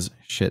thing, which is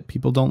shit.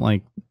 People don't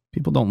like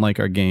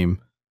our game.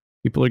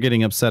 People are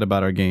getting upset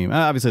about our game.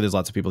 Obviously, there's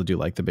lots of people who do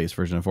like the base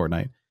version of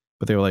Fortnite,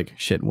 but they were like,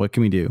 shit, what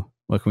can we do?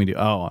 What can we do?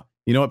 Oh,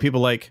 you know what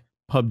people like?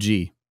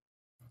 PUBG.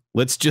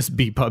 Let's just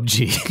be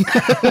PUBG.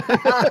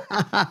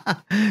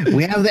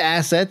 We have the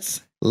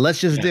assets.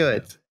 Let's just do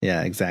it.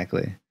 Yeah,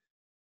 exactly.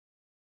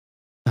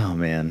 Oh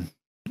man.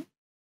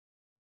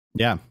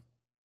 Yeah.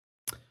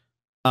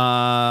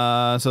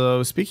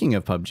 So speaking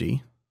of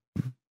PUBG,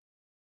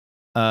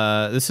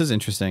 this is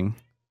interesting.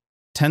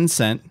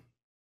 Tencent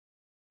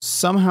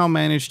somehow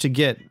managed to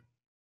get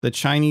the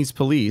Chinese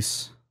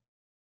police.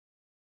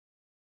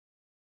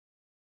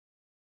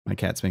 My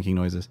cat's making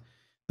noises.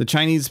 The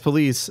Chinese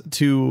police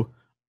to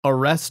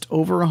arrest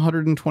over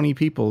 120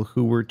 people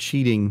who were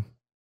cheating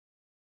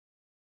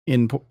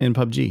in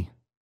PUBG.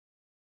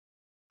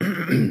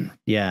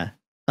 Yeah.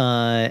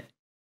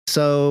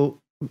 So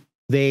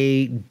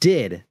they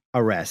did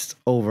arrest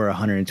over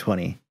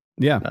 120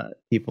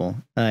 people,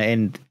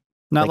 and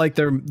not like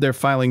they're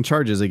filing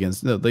charges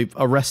against. No, they've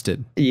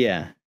arrested.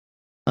 Yeah.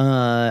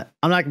 I'm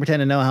not gonna pretend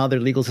to know how their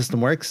legal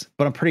system works,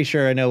 but I'm pretty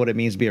sure I know what it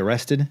means to be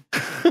arrested.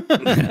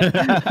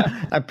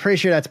 I'm pretty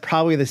sure that's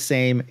probably the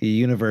same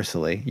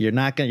universally. You're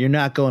not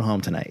going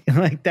home tonight.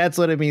 Like that's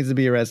what it means to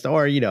be arrested,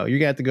 or you're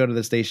gonna have to go to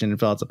the station and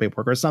fill out some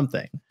paperwork or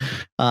something.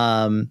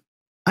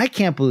 I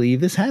can't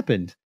believe this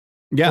happened.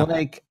 Yeah.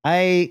 Like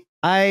I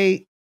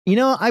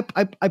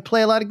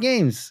play a lot of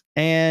games,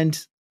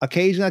 and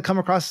occasionally I come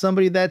across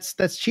somebody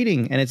that's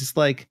cheating, and it's just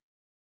like,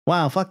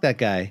 wow, fuck that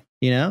guy.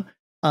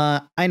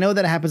 I know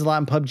that it happens a lot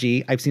in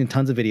PUBG. I've seen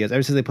tons of videos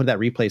ever since they put that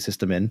replay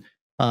system in.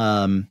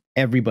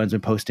 Everyone's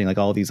been posting like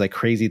all these like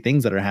crazy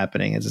things that are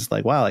happening. It's just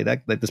like, wow,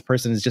 like this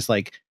person is just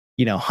like,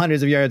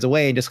 hundreds of yards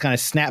away and just kind of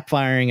snap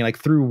firing like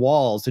through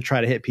walls to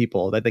try to hit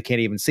people that they can't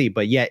even see,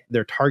 but yet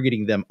they're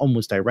targeting them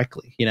almost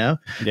directly, Yeah.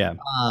 Yeah.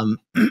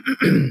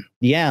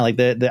 Like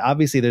the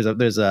obviously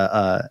there's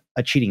a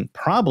cheating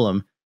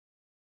problem,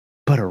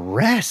 but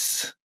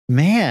arrests,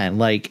 man,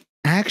 like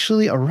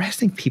actually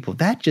arresting people,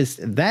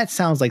 that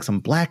sounds like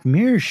some Black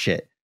Mirror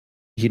shit,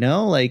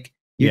 like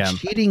you're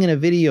cheating in a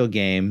video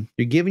game,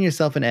 you're giving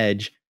yourself an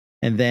edge,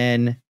 and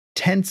then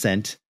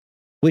Tencent,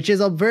 which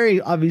is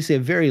obviously a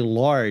very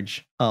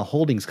large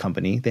holdings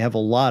company, they have a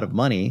lot of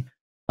money,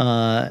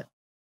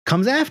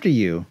 comes after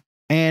you.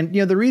 And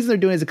the reason they're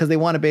doing it is because they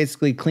want to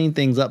basically clean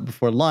things up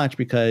before launch,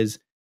 because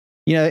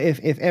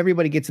if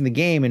everybody gets in the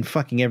game and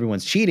fucking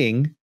everyone's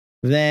cheating,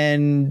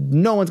 then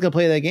no one's gonna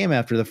play that game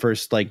after the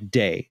first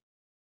day.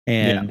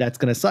 And that's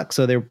gonna suck.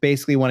 So they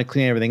basically want to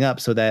clean everything up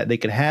so that they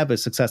could have a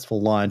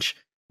successful launch,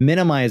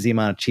 minimize the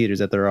amount of cheaters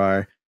that there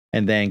are,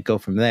 and then go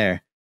from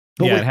there.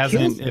 But it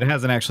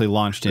hasn't actually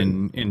launched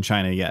in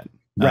China yet.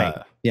 Right.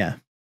 Yeah.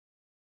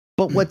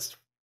 But what's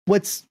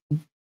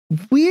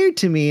weird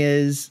to me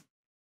is,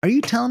 are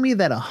you telling me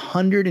that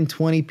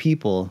 120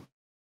 people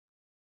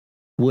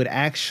would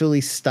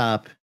actually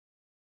stop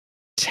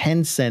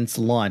Tencent's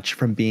launch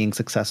from being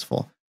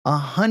successful?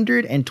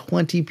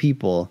 120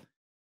 people,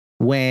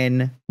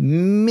 when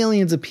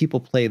millions of people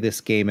play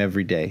this game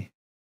every day.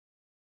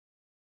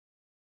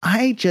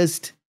 I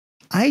just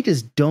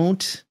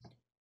don't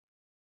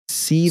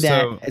see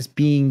that as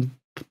being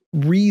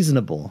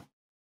reasonable.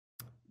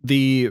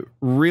 The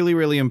really,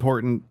 really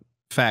important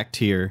fact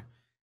here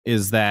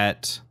is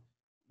that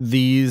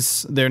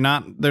they're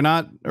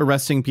not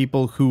arresting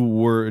people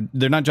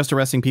they're not just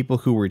arresting people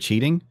who were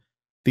cheating.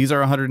 These are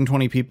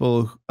 120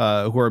 people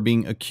who are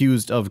being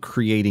accused of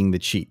creating the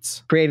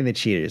cheats. Creating the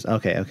cheaters.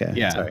 Okay.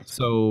 Yeah. Sorry.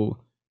 So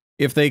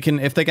if they can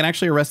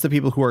actually arrest the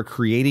people who are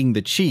creating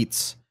the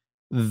cheats,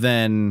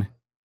 then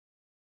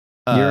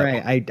you're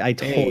right. I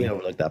totally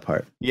overlooked that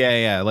part.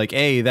 Yeah.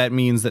 That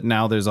means that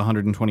now there's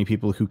 120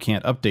 people who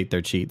can't update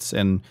their cheats,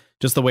 and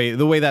just the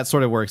way that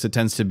sort of works, it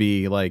tends to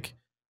be like,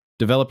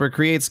 developer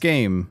creates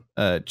game,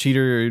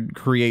 cheater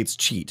creates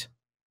cheat.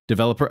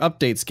 Developer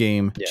updates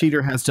game,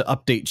 cheater has to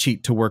update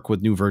cheat to work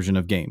with new version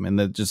of game, and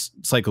the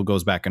just cycle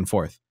goes back and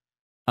forth.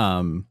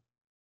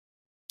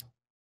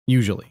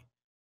 Usually.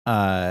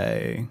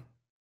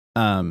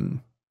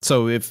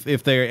 So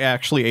if they're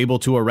actually able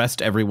to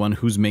arrest everyone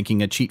who's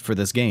making a cheat for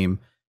this game,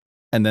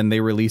 and then they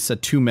release a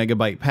 2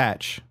 megabyte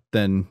patch,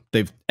 then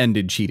they've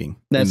ended cheating.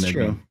 That's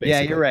true. Game, yeah,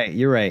 you're right.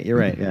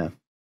 Yeah.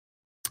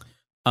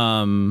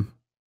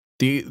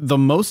 The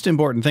most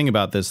important thing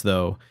about this,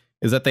 though,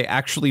 is that they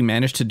actually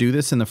managed to do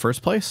this in the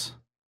first place,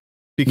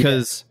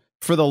 because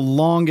for the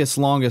longest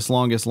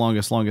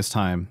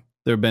time,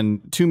 there have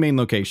been 2 main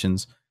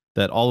locations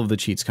that all of the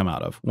cheats come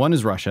out of. One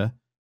is Russia.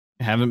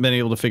 Haven't been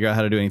able to figure out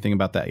how to do anything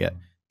about that yet.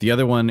 The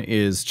other one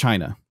is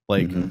China.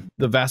 The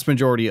vast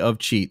majority of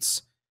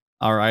cheats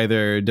are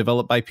either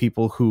developed by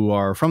people who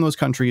are from those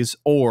countries,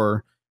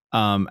 or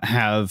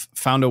have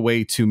found a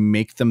way to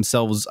make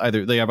themselves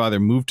either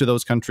moved to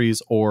those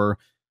countries or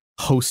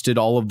hosted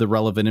all of the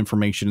relevant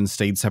information and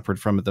stayed separate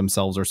from it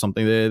themselves or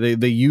something.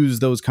 They use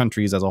those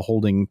countries as a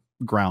holding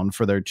ground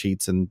for their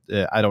cheats, and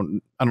I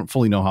don't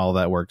fully know how all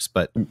that works,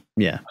 but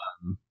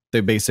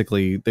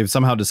they've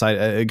somehow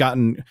decided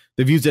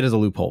they've used it as a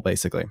loophole,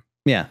 basically.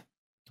 Yeah.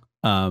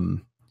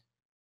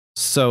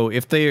 So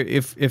if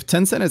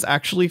Tencent has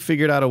actually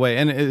figured out a way,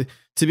 and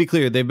to be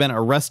clear, they've been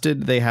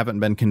arrested, they haven't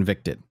been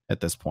convicted at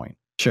this point.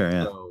 Sure.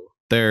 Yeah. So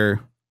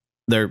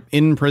they're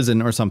in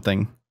prison or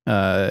something,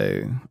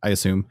 I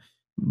assume,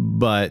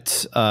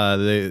 but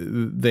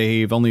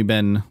they've only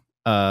been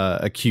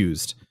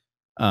accused.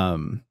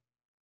 So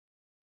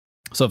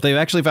if they've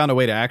actually found a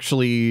way to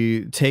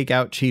actually take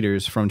out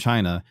cheaters from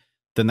China,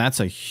 then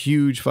that's a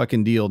huge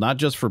fucking deal, not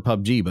just for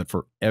PUBG, but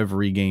for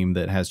every game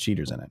that has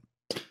cheaters in it.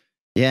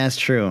 Yeah, it's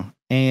true.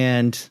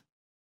 And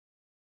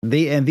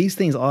these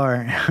things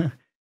are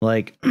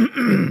like,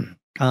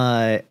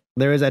 there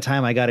was that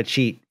time I got a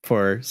cheat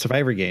for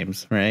Survivor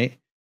games, right?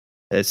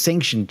 A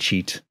sanctioned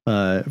cheat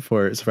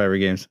for Survivor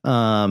games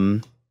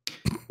in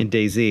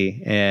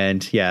DayZ.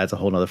 And yeah, it's a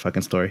whole nother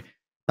fucking story.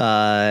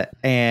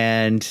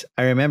 And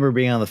I remember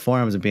being on the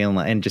forums and being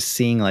like, and just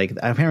seeing like,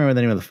 I can't remember what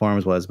the name of the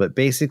forums was, but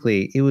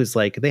basically it was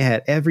like they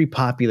had every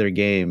popular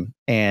game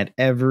and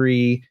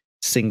every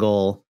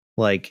single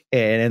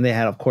and they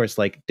had, of course,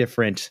 like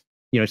different,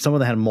 some of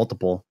them had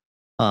multiple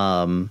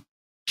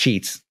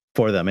cheats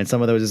for them, and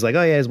some of those is like,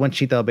 oh yeah, there's one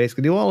cheat that'll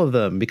basically do all of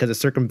them because it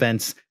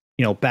circumvents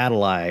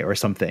Battle Eye or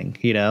something,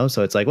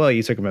 so it's like, well,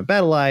 you circumvent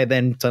Battle Eye,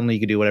 then suddenly you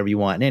can do whatever you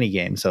want in any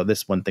game, so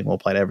this one thing will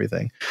apply to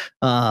everything.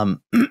 But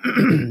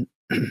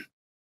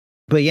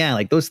yeah,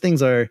 like those things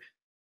they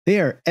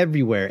are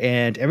everywhere,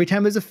 and every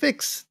time there's a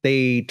fix,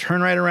 they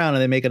turn right around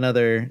and they make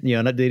another, they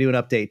do an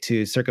update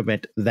to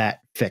circumvent that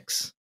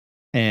fix.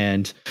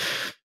 And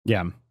they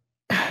are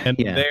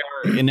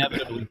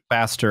inevitably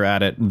faster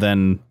at it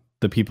than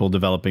the people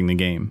developing the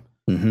game,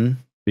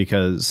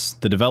 because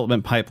the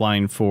development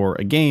pipeline for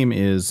a game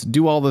is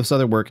do all this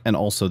other work, and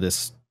also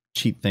this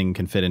cheat thing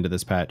can fit into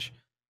this patch,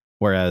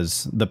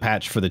 whereas the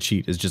patch for the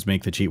cheat is just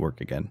make the cheat work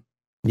again.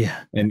 Yeah.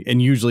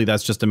 And usually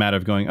that's just a matter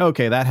of going,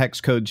 okay, that hex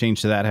code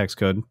changed to that hex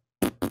code,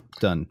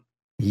 done.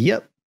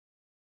 Yep.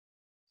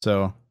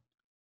 So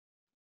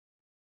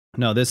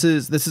no, this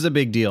is a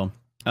big deal.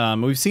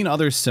 We've seen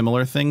other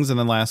similar things in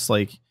the last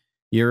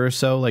year or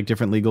so, like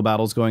different legal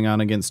battles going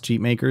on against cheat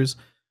makers.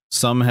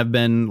 Some have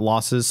been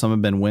losses, some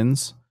have been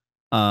wins.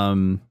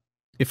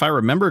 If I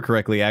remember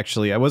correctly,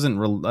 actually, I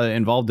wasn't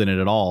involved in it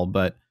at all,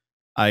 but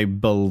I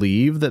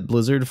believe that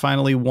Blizzard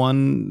finally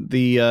won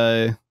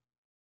the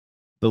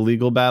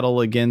legal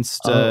battle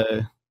against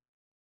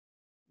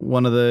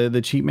one of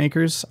the cheat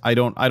makers. I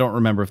don't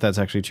remember if that's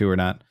actually true or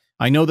not.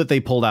 I know that they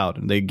pulled out.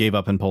 They gave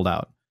up and pulled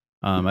out.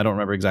 I don't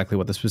remember exactly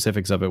what the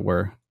specifics of it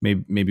were.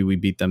 Maybe we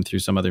beat them through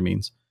some other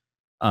means.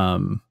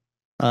 But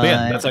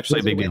yeah, that's actually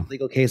a big deal.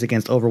 Legal case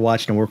against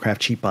Overwatch and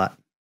Warcraft cheat bot.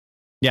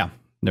 Yeah,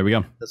 there we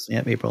go.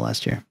 Yeah, April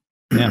last year.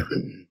 Yeah.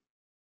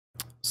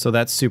 So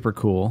that's super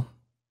cool.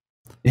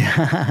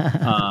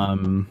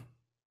 Yeah.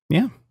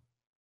 Yeah.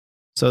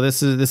 So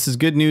this is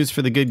good news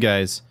for the good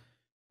guys.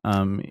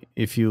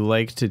 If you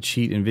like to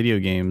cheat in video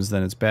games,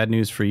 then it's bad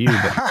news for you.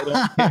 But I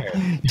don't care.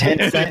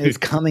 Tencent is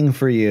coming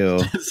for you.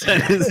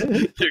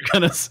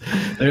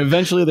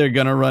 Eventually they're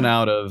gonna run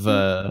out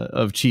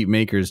of cheat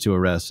makers to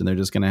arrest, and they're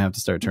just gonna have to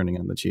start turning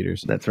on the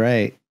cheaters. That's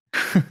right.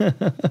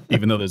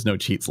 Even though there's no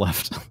cheats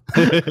left.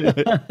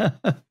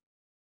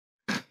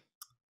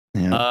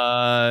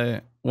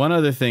 Yeah. One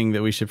other thing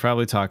that we should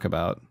probably talk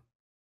about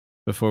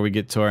before we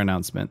get to our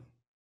announcement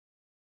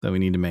that we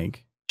need to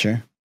make.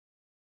 Sure.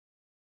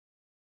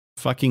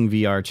 Fucking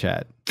VR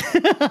chat.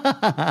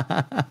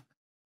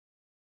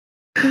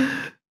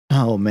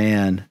 Oh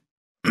man.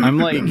 I'm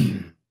like,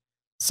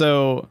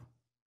 so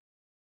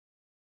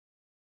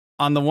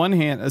on the one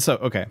hand,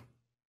 okay.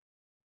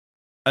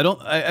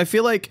 I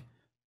feel like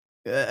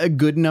a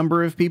good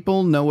number of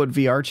people know what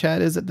VR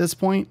chat is at this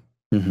point.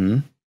 Mm-hmm.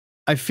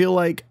 I feel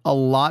like a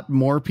lot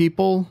more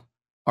people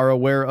are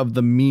aware of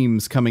the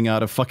memes coming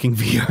out of fucking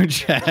VR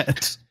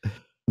chat,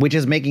 which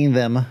is making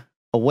them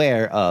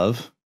aware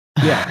of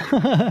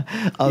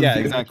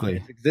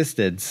exactly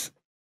existence.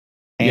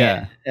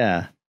 And,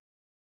 yeah.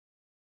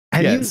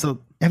 Have you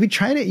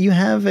tried it? Do you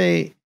have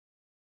a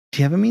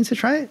means to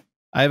try it?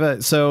 I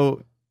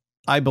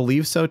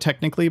believe so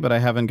technically, but I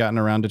haven't gotten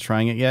around to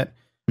trying it yet.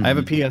 I have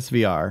a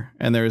PSVR,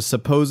 and there is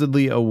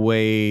supposedly a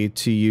way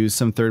to use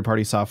some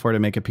third-party software to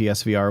make a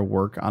PSVR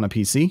work on a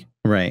PC.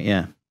 Right,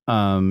 yeah.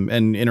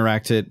 And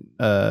interact it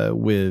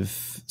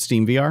with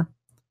Steam VR.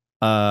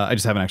 I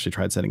just haven't actually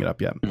tried setting it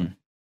up yet.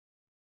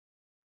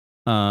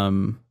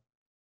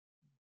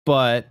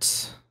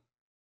 But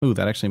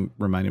that actually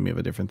reminded me of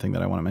a different thing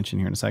that I want to mention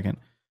here in a second.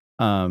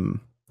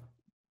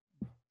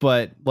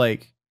 But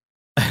like,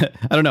 I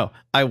don't know.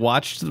 I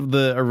watched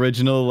the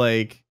original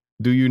like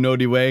 "Do You Know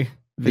the Way"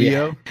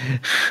 video,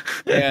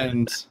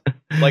 and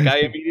like I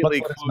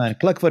immediately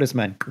Cluck for this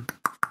man.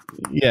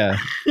 Yeah,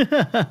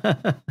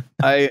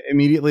 I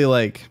immediately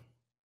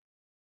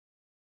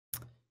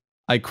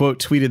I quote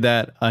tweeted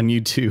that on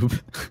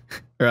YouTube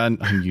or on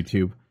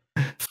YouTube.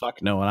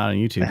 Fuck no, not on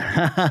YouTube.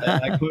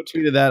 I quote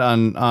tweeted that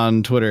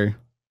on Twitter.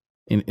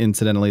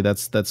 Incidentally,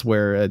 that's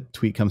where a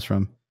tweet comes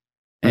from,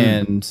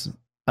 and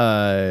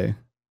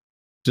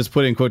just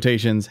put in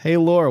quotations, "Hey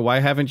Laura, why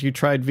haven't you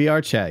tried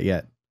VR chat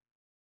yet?"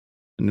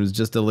 And it was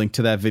just a link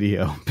to that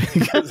video.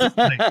 Because it's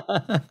like,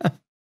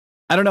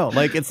 I don't know,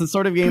 like it's the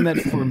sort of game that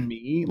for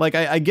me, like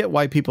I get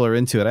why people are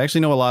into it. I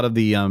actually know a lot of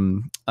the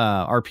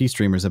RP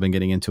streamers have been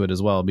getting into it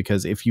as well,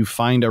 because if you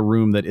find a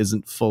room that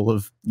isn't full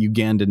of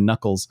Ugandan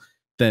knuckles,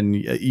 then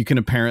you can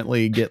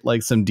apparently get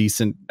like some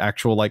decent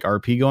actual like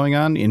RP going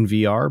on in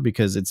VR,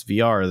 because it's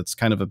VR. That's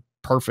kind of a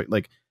perfect,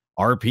 like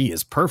RP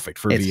is perfect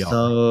for VR. It's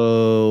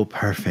so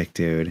perfect,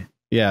 dude.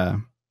 Yeah.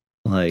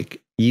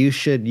 Like you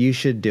should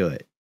do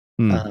it.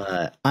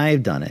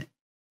 I've done it.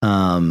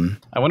 I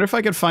wonder if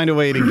I could find a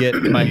way to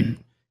get my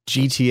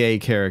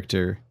GTA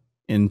character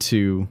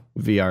into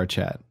VR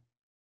chat.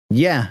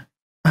 Yeah.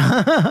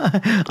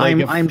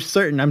 I'm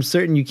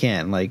certain you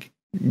can, like,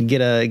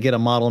 get a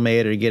model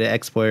made or get it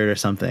exported or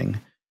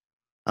something.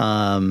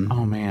 Oh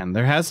man,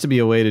 there has to be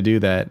a way to do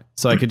that,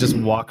 so I could just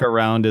walk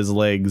around his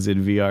legs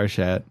in VR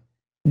chat.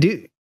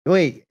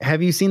 Wait,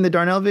 have you seen the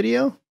Darnell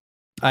video?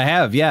 I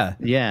have, yeah.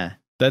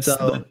 That's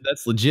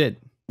legit,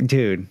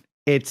 dude.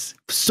 It's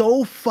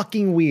so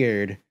fucking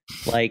weird,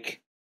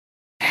 like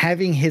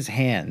having his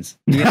hands.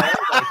 You know?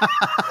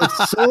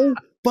 It's so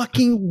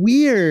fucking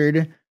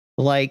weird,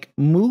 like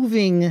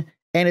moving.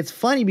 And it's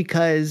funny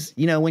because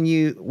when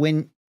you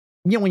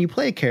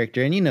play a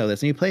character, and you know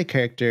this, and you play a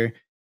character,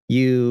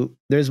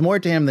 there's more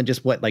to him than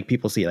just what like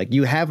people see. Like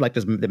you have like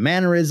the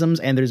mannerisms,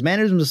 and there's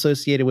mannerisms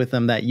associated with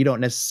them that you don't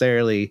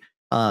necessarily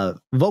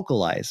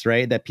vocalize,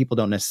 right? That people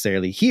don't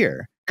necessarily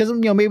hear, because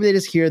maybe they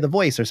just hear the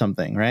voice or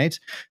something, right?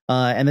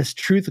 And this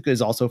truth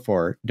is also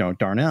for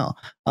Darnell.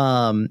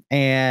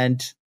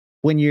 And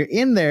when you're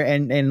in there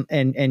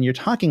and you're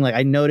talking, like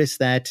I noticed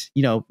that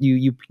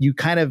you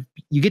kind of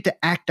get to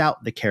act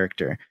out the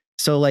character.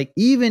 So like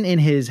even in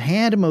his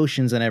hand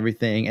motions and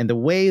everything, and the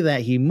way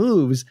that he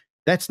moves,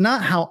 that's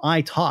not how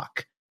I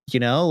talk.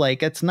 Like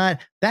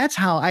that's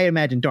how I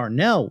imagine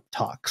Darnell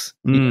talks.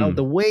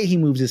 The way he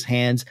moves his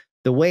hands,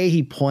 the way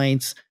he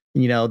points,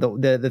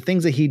 the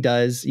things that he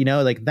does,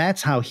 like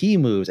that's how he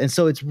moves. And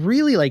so it's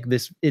really like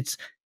this, it's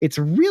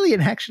really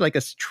actually like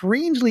a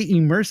strangely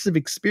immersive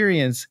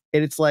experience.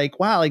 And it's like,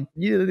 wow, like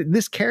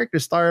this character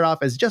started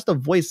off as just a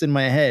voice in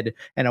my head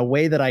and a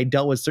way that I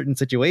dealt with certain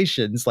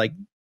situations. Like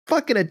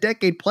fucking a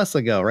decade plus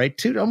ago, right?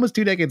 Almost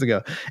 2 decades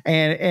ago.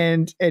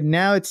 And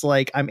now it's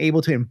like I'm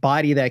able to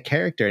embody that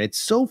character. And it's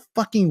so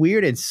fucking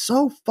weird and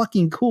so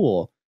fucking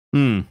cool.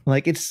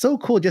 Like it's so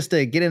cool just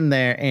to get in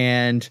there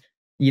and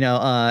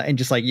and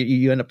just like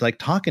you end up like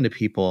talking to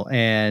people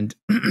and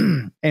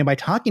and by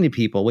talking to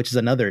people, which is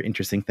another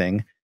interesting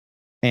thing,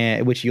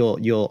 and which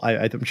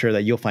I'm sure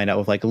that you'll find out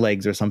with like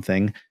legs or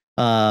something.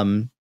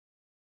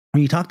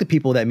 When you talk to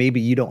people that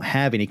maybe you don't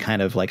have any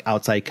kind of like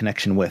outside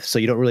connection with, so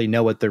you don't really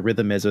know what their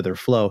rhythm is or their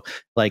flow,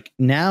 like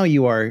now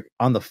you are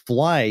on the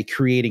fly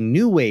creating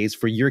new ways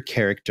for your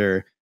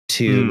character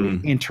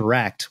to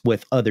interact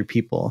with other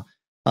people.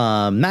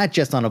 Not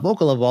just on a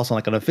vocal level, also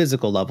like on a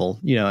physical level,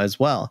 as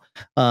well.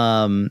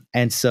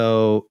 And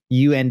so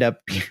you end up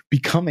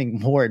becoming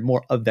more and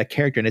more of that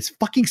character, and it's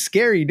fucking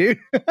scary, dude.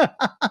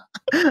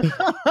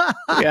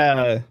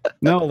 Yeah,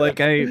 no, like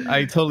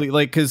I totally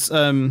like, because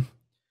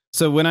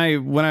so when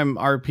I'm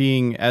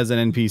RPing as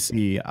an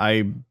NPC,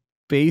 I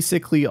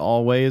basically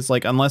always,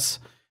 like, unless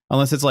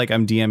it's like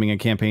I'm DMing a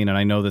campaign and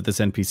I know that this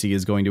NPC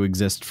is going to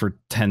exist for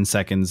 10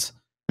 seconds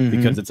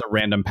because it's a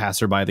random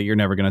passerby that you're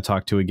never going to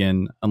talk to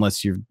again,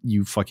 unless you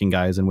fucking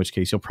guys, in which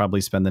case you'll probably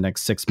spend the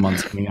next 6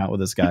 months hanging out with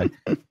this guy.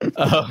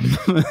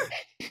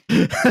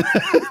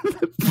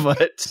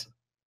 But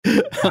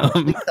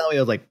tell me I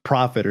was like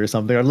Prophet or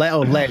something, or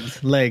legs,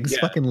 yeah.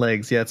 Fucking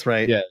legs. Yeah, that's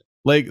right. Yeah.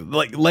 Like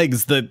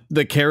legs,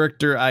 the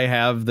character I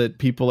have that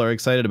people are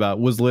excited about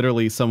was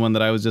literally someone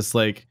that I was just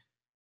like,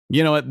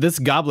 you know what, this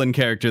goblin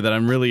character that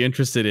I'm really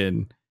interested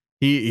in,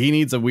 he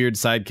needs a weird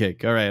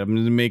sidekick. All right, I'm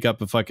gonna make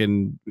up a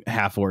fucking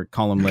half orc,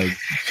 call him Legs.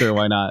 Sure,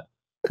 why not?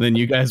 And then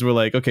you guys were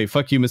like, okay,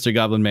 fuck you, Mr.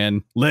 Goblin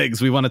Man.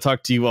 Legs, we want to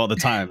talk to you all the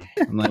time.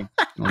 I'm like,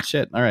 oh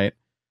shit, all right.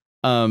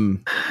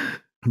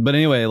 But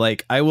anyway,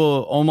 like I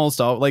will almost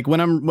like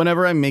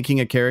whenever I'm making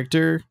a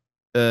character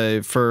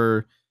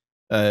for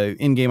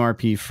in-game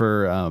RP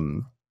for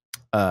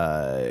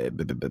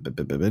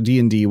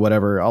D&D,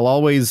 whatever, I'll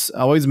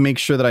always make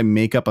sure that I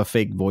make up a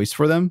fake voice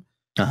for them,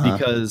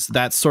 because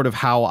that's sort of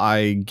how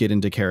I get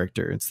into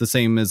character. It's the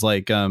same as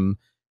like how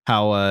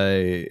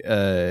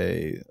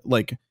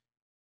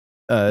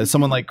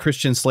someone like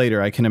Christian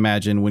Slater, I can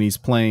imagine when he's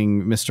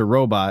playing Mr.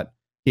 Robot,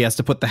 he has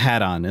to put the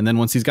hat on, and then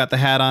once he's got the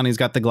hat on, he's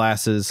got the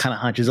glasses, kind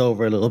of hunches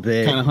over a little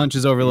bit,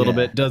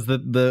 does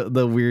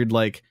the weird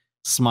like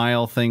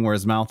smile thing where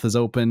his mouth is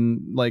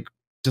open like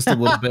just a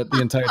little bit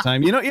the entire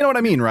time. You know what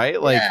I mean, right?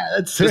 Like, yeah,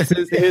 that's just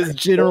his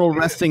general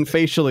resting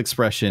facial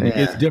expression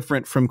is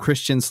different from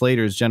Christian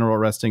Slater's general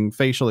resting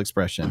facial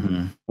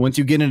expression. Once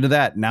you get into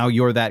that, now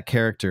you're that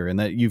character, and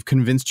that you've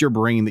convinced your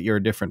brain that you're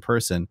a different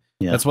person.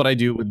 That's what I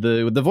do with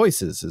the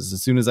voices. Is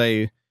as soon as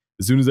I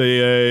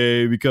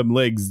become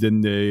Legs,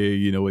 then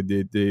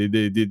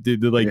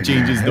it like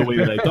changes the way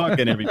that I talk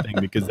and everything,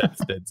 because that's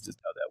just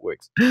how that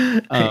works.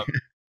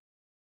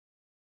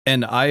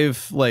 And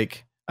I've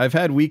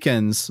had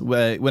weekends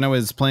when I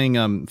was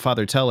playing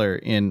Father Teller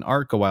in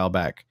Arc a while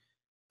back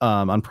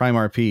on Prime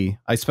RP.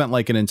 I spent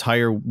like an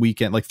entire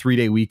weekend, like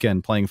 3-day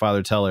weekend, playing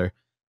Father Teller,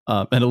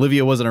 and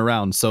Olivia wasn't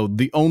around, so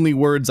the only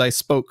words I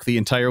spoke the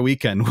entire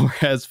weekend were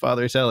as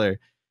Father Teller.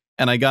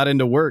 And I got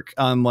into work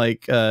on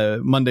like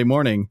Monday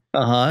morning,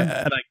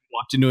 and I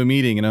walked into a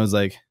meeting, and I was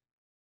like,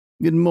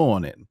 "Good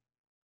morning.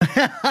 How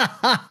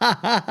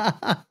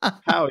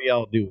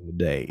y'all doing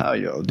today? How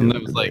y'all doing?" And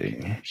I was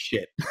like,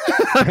 "Shit,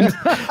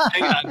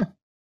 hang on,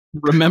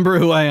 remember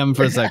who I am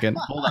for a second.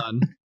 Hold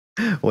on,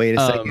 wait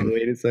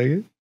a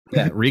second.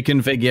 Yeah,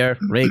 reconfigure.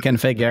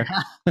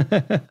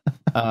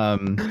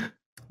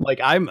 Like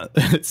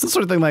it's the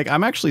sort of thing. Like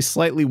I'm actually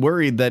slightly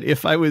worried that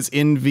if I was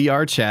in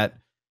VR chat,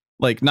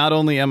 like not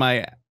only am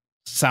I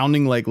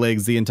sounding like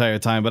Legs the entire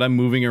time, but I'm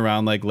moving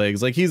around like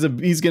Legs. Like he's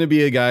gonna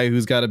be a guy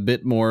who's got a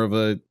bit more of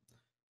a,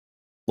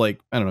 like,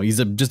 I don't know,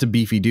 he's just a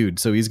beefy dude,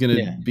 so he's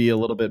gonna be a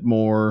little bit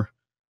more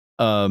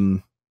I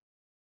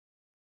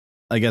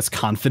guess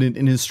confident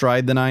in his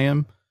stride than I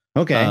am.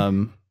 Okay.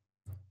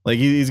 Like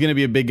he's gonna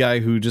be a big guy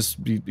who just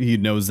he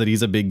knows that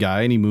he's a big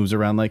guy, and he moves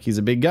around like he's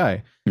a big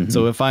guy.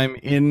 So if I'm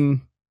in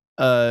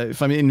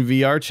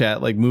VR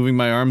chat, like moving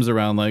my arms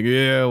around like,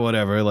 yeah,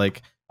 whatever,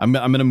 like I'm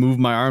gonna move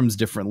my arms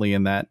differently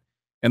in that,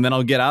 and then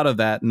I'll get out of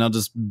that, and I'll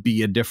just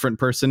be a different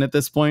person at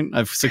this point.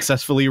 I've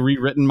successfully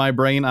rewritten my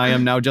brain. I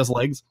am now just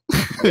Legs.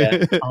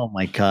 Oh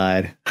my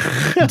god!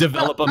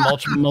 Develop a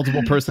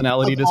multiple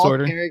personality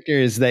disorder. All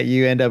characters that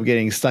you end up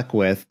getting stuck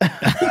with.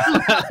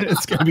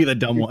 It's gonna be the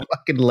dumb one.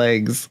 Fucking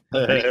Legs.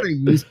 Very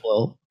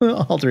useful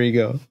alter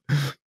ego.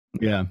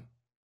 Yeah,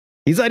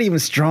 he's not even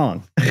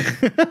strong.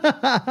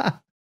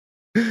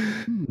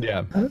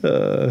 Yeah.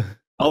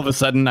 All of a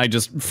sudden, I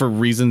just, for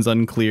reasons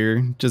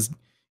unclear, just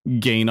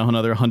gain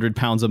another 100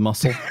 pounds of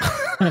muscle.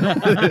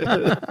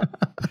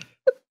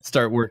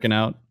 Start working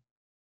out.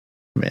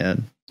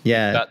 Man,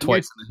 yeah, got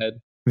twice in the head.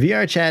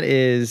 VR chat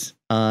is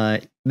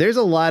there's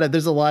a lot of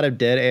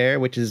dead air,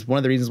 which is one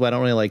of the reasons why I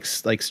don't really like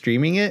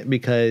streaming it,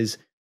 because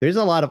there's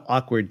a lot of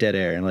awkward dead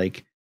air. And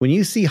like when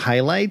you see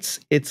highlights,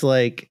 it's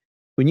like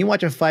when you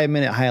watch a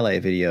 5-minute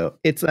highlight video,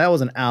 that was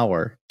an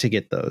hour to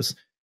get those.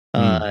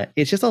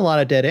 It's just a lot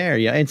of dead air.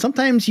 Yeah. And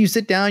sometimes you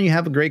sit down, you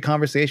have a great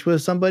conversation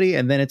with somebody,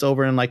 and then it's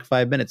over in like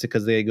 5 minutes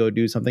because they go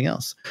do something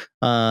else.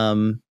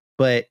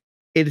 But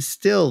it's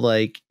still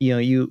like,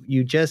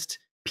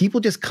 people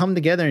just come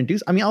together and do.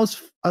 I mean, I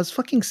was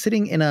fucking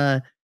sitting in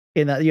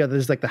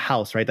there's like the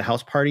house, right? The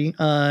house party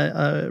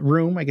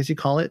room, I guess you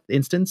call it,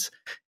 instance.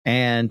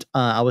 And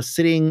I was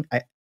sitting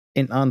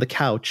on the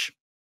couch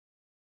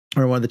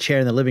or one of the chair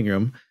in the living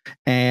room,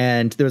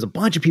 and there was a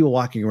bunch of people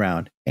walking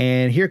around,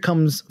 and here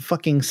comes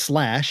fucking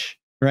Slash,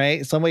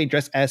 right? Somebody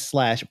dressed as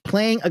Slash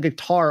playing a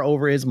guitar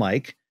over his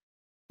mic.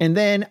 And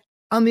then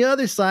on the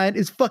other side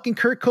is fucking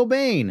Kurt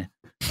Cobain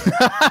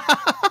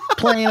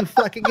playing a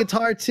fucking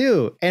guitar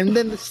too. And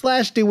then the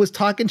Slash dude was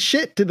talking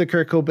shit to the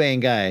Kurt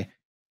Cobain guy.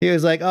 He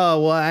was like,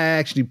 "Oh, well, I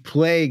actually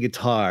play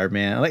guitar,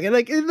 man." Like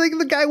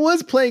the guy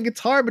was playing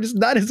guitar, but it's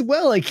not as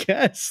well, I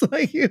guess.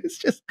 Like it was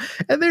just,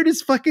 and they're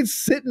just fucking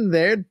sitting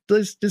there,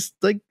 just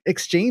like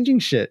exchanging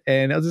shit.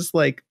 And I was just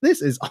like,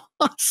 "This is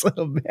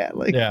awesome, man!"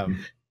 Like, yeah,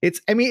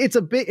 it's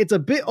a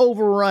bit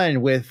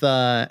overrun with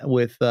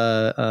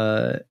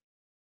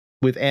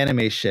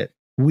anime shit,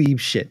 weeb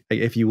shit,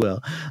 if you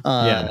will.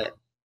 Yeah,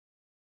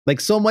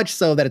 like so much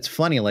so that it's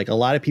funny. Like a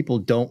lot of people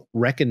don't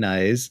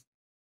recognize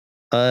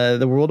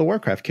the World of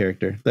Warcraft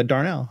character, the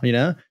Darnell,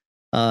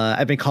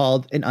 I've been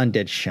called an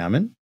undead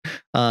shaman.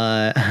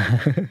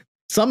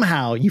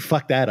 Somehow you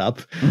fucked that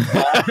up.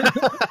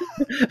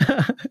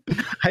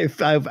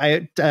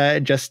 I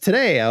just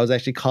today, I was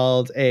actually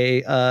called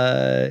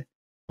a,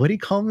 what do you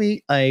call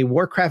me? A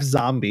Warcraft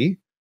zombie.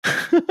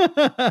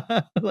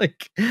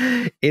 Like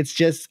it's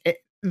just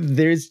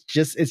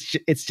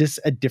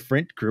a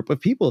different group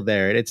of people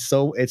there. And it's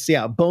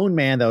Bone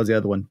Man. That was the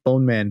other one.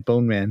 Bone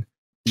Man.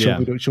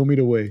 Show me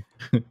the way.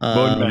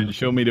 Bone Man,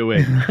 show me the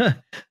way.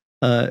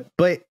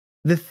 But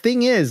the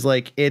thing is,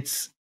 like,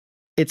 it's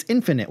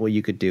infinite what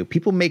you could do.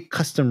 People make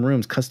custom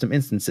rooms, custom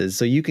instances.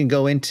 So you can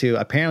go into,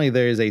 apparently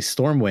there's a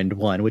Stormwind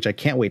one, which I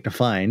can't wait to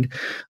find.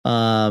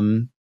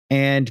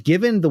 And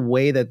given the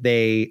way that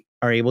they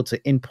are able to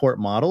import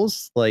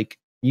models, like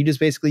you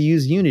just basically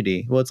use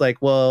Unity. Well, it's like,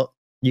 well,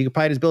 you could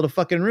probably just build a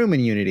fucking room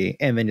in Unity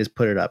and then just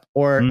put it up,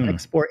 or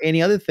export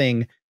any other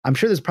thing. I'm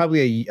sure there's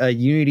probably a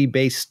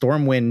Unity-based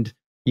Stormwind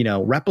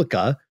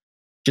replica.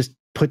 Just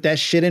put that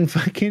shit in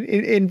fucking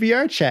in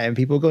VR chat and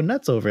people go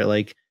nuts over it.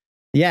 Like,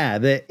 yeah,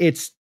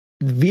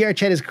 VR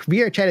chat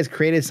has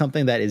created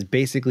something that is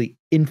basically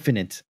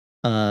infinite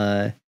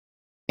and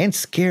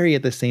scary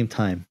at the same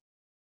time.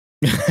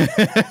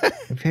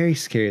 Very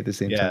scary at the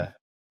same time.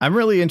 I'm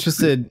really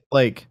interested,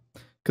 like,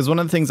 because one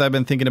of the things I've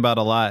been thinking about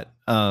a lot,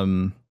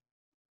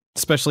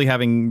 especially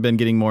having been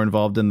getting more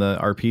involved in the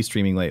RP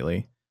streaming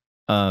lately,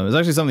 it was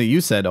actually something that you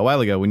said a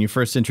while ago when you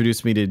first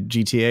introduced me to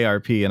GTA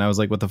RP, and I was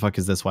like, what the fuck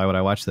is this? Why would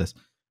I watch this?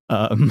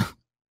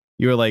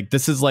 You were like,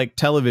 this is like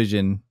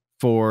television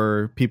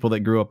for people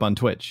that grew up on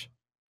Twitch.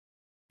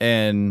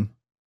 And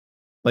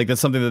like,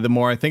 that's something that the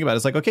more I think about it,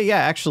 it's like, okay, yeah,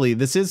 actually,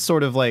 this is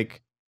sort of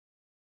like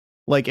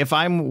if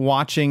I'm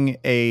watching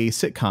a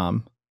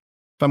sitcom,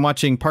 if I'm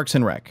watching Parks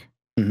and Rec,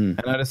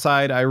 and I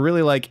decide I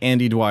really like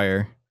Andy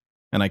Dwyer,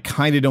 and I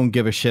kind of don't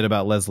give a shit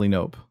about Leslie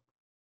Knope.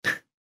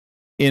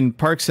 In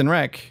Parks and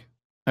Rec,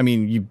 I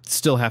mean, you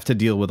still have to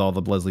deal with all the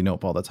Leslie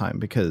Knope all the time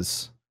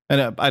because, and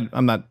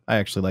I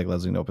actually like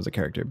Leslie Knope as a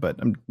character, but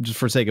I'm just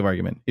for sake of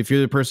argument. If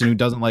you're the person who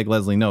doesn't like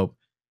Leslie Knope,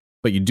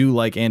 but you do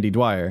like Andy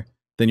Dwyer,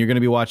 then you're going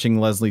to be watching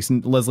Leslie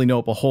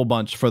Knope a whole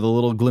bunch for the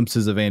little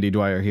glimpses of Andy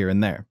Dwyer here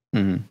and there.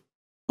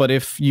 But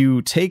if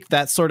you take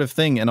that sort of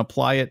thing and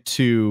apply it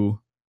to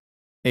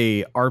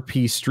a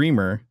RP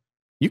streamer,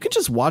 you can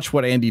just watch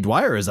what Andy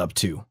Dwyer is up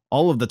to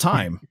all of the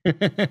time.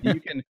 You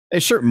can,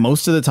 sure,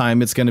 most of the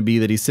time it's going to be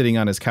that he's sitting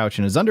on his couch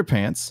in his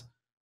underpants,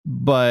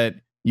 but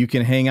you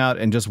can hang out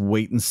and just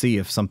wait and see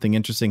if something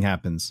interesting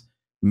happens.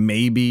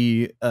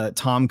 Maybe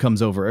Tom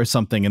comes over or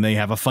something and they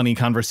have a funny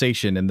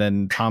conversation and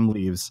then Tom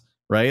leaves,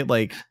 right?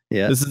 Like,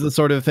 this is the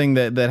sort of thing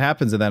that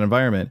happens in that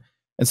environment.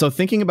 And so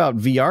thinking about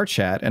VR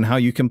chat and how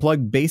you can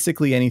plug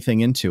basically anything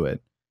into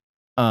it,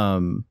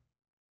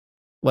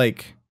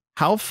 like,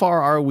 how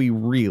far are we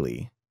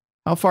really?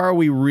 How far are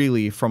we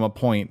really from a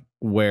point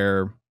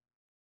where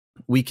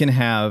we can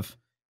have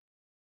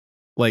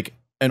like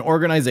an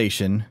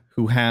organization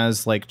who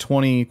has like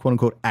 20 quote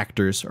unquote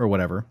actors or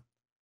whatever,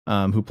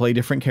 who play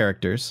different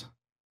characters,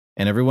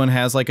 and everyone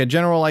has like a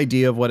general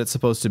idea of what it's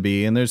supposed to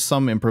be. And there's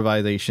some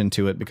improvisation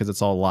to it because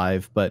it's all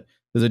live, but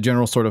there's a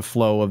general sort of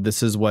flow of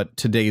this is what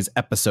today's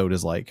episode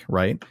is like,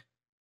 right?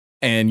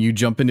 And you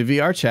jump into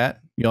VR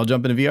chat, you all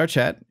jump into VR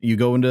chat, you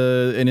go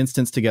into an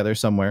instance together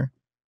somewhere,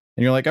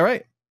 and you're like, all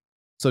right,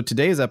 so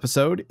today's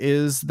episode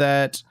is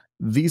that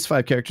these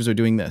 5 characters are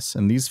doing this,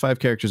 and these 5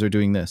 characters are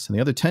doing this, and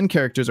the other 10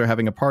 characters are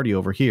having a party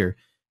over here,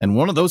 and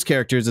one of those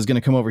characters is going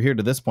to come over here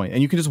to this point,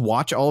 and you can just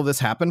watch all of this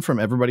happen from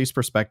everybody's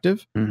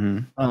perspective.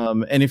 And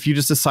if you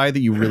just decide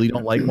that you really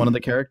don't like one of the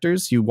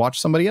characters, you watch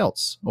somebody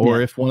else,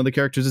 or if one of the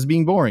characters is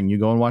being boring, you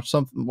go and watch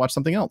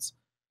something else.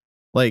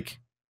 Like,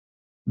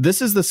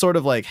 this is the sort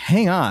of like,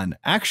 hang on,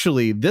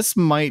 actually, this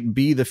might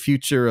be the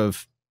future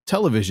of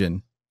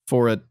television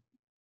for a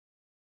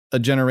a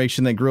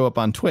generation that grew up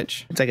on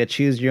Twitch. It's like a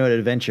choose your own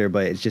adventure,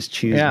 but it's just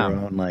choose your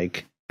own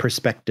like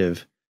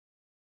perspective.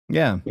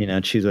 Yeah. You know,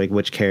 choose like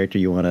which character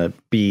you want to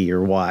be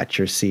or watch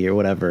or see or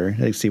whatever.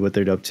 Like see what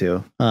they're up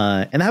to.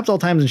 And that happens all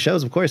times in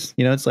shows, of course.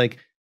 You know, it's like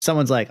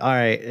someone's like, all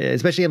right,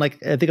 especially in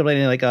like, I think of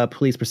like a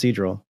police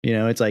procedural, you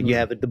know, it's like you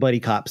have the buddy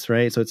cops,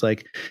 right? So it's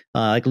like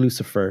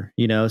Lucifer,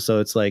 you know, so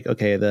it's like,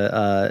 okay,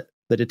 the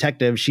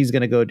detective, she's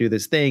going to go do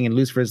this thing. And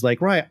Lucifer's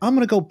like, right, I'm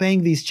going to go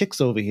bang these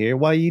chicks over here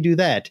while you do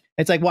that.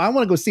 It's like, well, I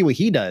want to go see what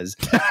he does.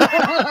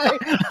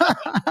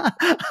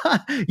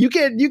 You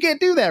can't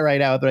do that right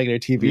now with regular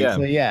TV. Yeah.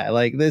 So yeah,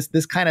 like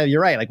this kind of,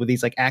 you're right. Like with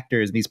these like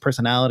actors, these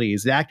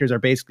personalities, the actors are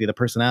basically the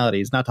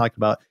personalities, not talking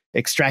about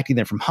extracting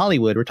them from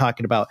Hollywood. We're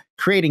talking about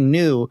creating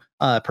new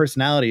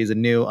personalities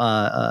and new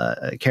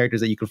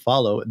characters that you can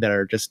follow that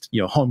are just,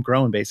 you know,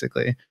 homegrown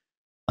basically.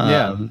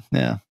 Yeah.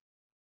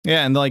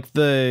 And like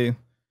the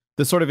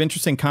sort of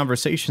interesting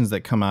conversations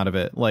that come out of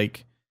it.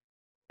 Like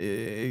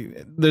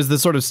there's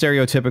this sort of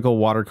stereotypical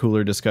water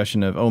cooler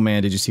discussion of, oh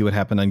man, did you see what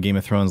happened on Game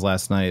of Thrones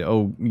last night?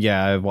 Oh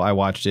yeah, I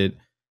watched it.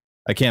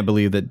 I can't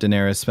believe that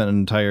Daenerys spent an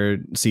entire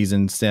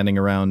season standing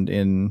around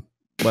in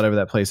whatever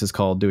that place is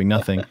called doing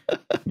nothing.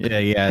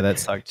 yeah, that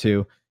sucked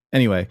too.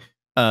 Anyway,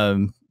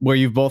 where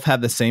you've both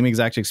had the same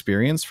exact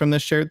experience from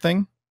this shared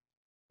thing.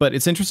 But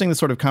it's interesting the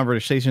sort of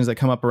conversations that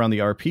come up around the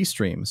RP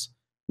streams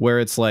where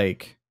it's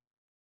like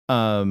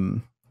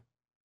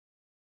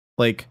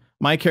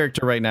my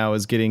character right now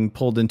is getting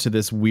pulled into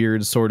this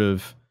weird sort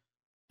of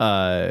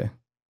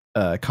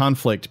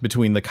conflict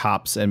between the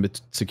cops and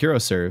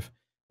SecuroServe,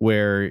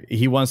 where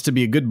he wants to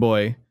be a good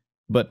boy,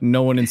 but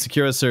no one in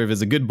SecuroServe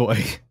is a good boy.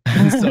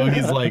 And so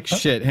he's like,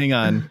 shit, hang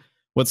on,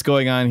 what's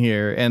going on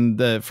here?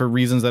 And for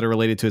reasons that are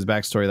related to his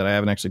backstory that I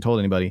haven't actually told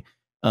anybody,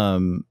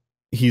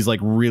 he's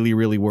like really,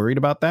 really worried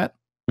about that.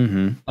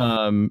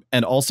 Mm-hmm.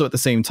 And also at the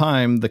same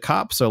time, the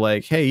cops are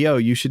like, hey, yo,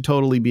 you should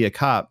totally be a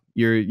cop.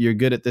 You're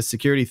good at this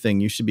security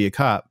thing. You should be a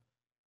cop.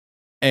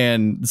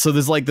 And so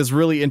there's like this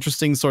really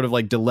interesting sort of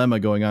like dilemma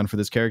going on for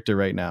this character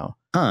right now.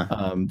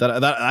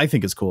 That I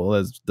think is cool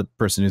as the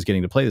person who's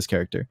getting to play this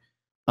character.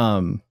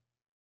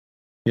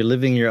 You're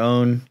living your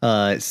own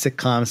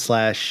sitcom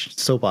 /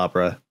 soap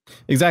opera.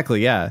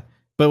 Exactly. Yeah.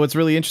 But what's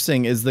really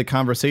interesting is the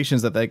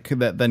conversations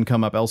that then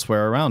come up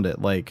elsewhere around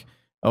it. Like,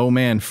 oh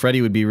man,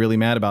 Freddy would be really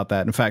mad about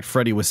that. In fact,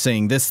 Freddy was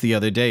saying this the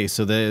other day.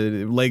 So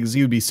the Legs,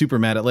 you'd be super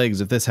mad at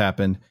Legs if this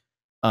happened.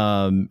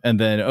 And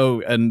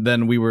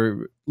then we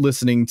were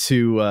listening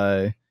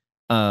to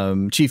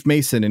Chief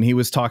Mason, and he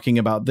was talking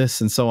about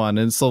this and so on.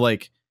 And so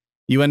like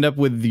you end up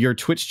with your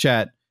Twitch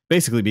chat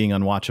basically being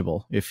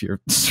unwatchable if you're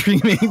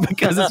streaming,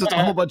 because it's just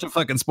a whole bunch of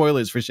fucking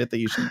spoilers for shit that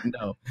you shouldn't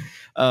know.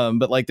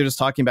 But like they're just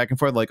talking back and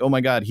forth like, oh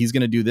my God, he's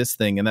going to do this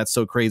thing. And that's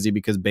so crazy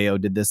because Bayo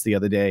did this the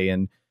other day.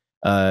 And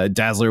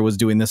Dazzler was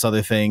doing this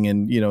other thing,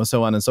 and you know,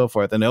 so on and so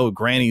forth. And oh,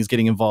 Granny's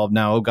getting involved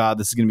now. Oh God,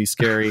 this is gonna be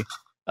scary.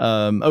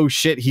 Oh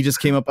shit, he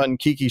just came up on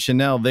Kiki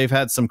Chanel. They've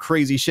had some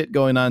crazy shit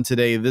going on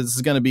today. This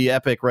is gonna be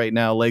epic right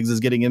now. Legs is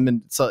getting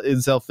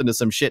himself into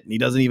some shit and he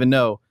doesn't even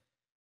know.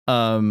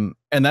 And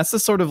that's the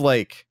sort of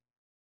like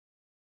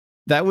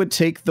that would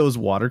take those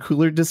water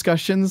cooler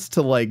discussions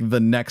to like the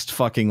next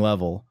fucking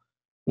level,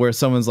 where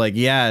someone's like,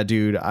 yeah,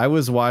 dude, I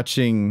was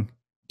watching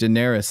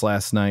Daenerys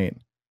last night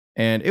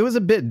and it was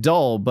a bit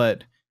dull,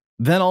 but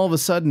then all of a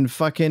sudden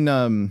fucking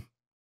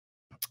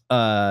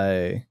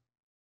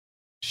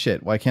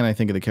shit, why can't I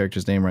think of the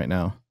character's name right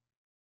now?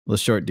 The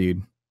short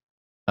dude.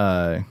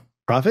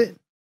 Prophet?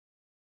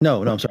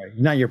 No, I'm sorry.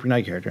 Not your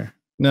character.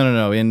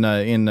 No.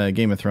 In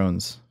Game of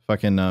Thrones.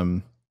 Fucking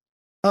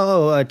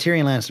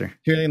Tyrion Lannister.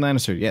 Tyrion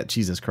Lannister. Yeah,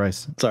 Jesus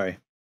Christ. Sorry.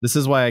 This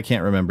is why I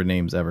can't remember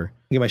names ever.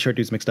 I get my short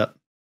dudes mixed up.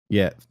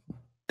 Yeah.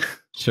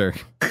 Sure.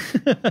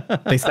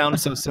 They sound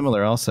so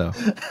similar also.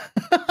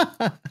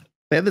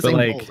 They have the same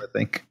goals, I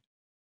think.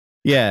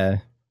 Yeah.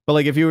 But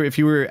like if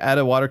you were at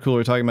a water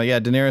cooler talking about, yeah,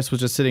 Daenerys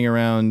was just sitting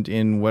around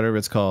in whatever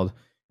it's called,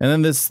 and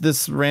then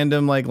this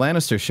random like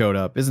Lannister showed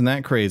up. Isn't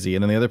that crazy?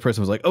 And then the other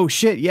person was like, oh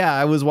shit, yeah,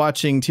 I was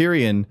watching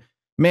Tyrion.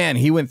 Man,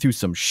 he went through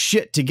some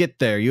shit to get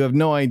there. You have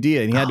no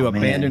idea. And he had to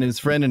abandon his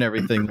friend and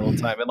everything the whole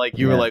time. And like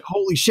you were like,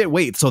 holy shit,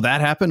 wait, so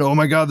that happened? Oh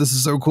my God, this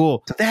is so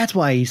cool. So that's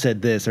why he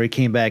said this, or he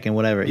came back and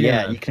whatever.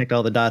 Yeah, you connect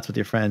all the dots with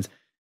your friends.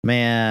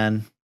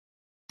 Man,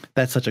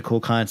 that's such a cool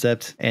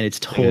concept, and it's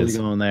totally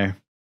going there.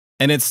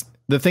 And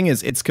the thing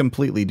is, it's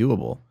completely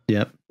doable.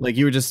 Yep. Like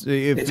you were just,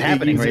 it's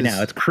happening right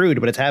now. It's crude,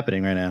 but it's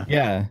happening right now.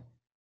 Yeah.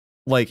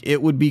 Like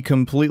it would be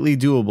completely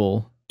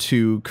doable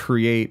to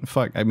create,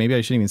 maybe I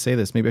shouldn't even say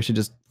this. Maybe I should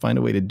just find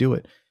a way to do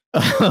it.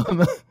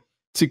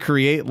 To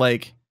create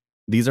like,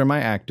 these are my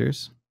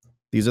actors.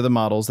 These are the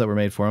models that were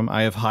made for them.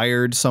 I have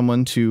hired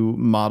someone to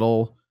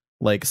model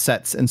like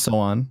sets and so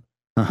on.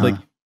 Like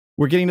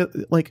we're getting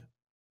to like,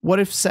 what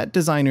if set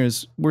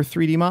designers were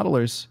 3D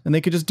modelers and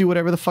they could just do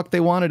whatever the fuck they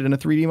wanted in a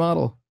 3D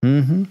model?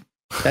 Mm-hmm.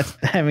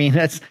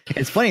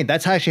 It's funny.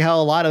 That's actually how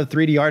a lot of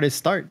 3D artists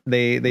start.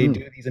 They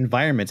do these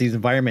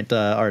environment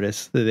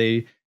artists.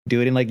 They do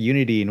it in like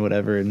Unity and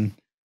whatever. And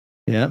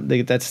yeah,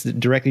 that's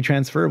directly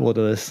transferable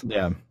to this.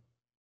 Yeah.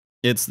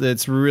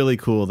 It's really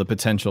cool, the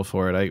potential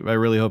for it. I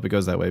really hope it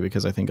goes that way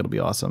because I think it'll be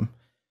awesome.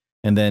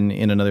 And then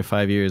in another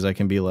 5 years, I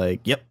can be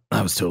like, yep,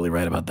 I was totally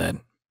right about that.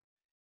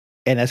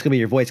 And that's gonna be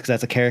your voice because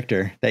that's a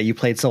character that you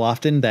played so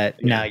often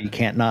that now you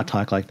can't not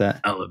talk like that.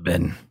 I'll have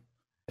been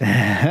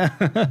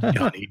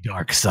Johnny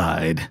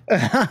Darkside,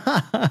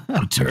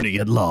 attorney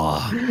at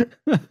law.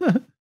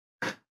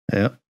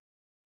 Yep.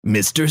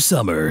 Mr.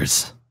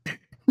 Summers.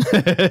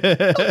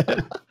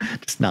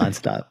 Just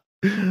nonstop.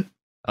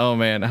 Oh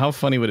man, how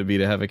funny would it be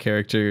to have a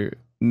character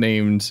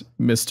named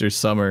Mr.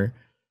 Summer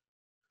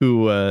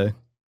who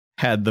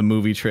had the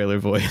movie trailer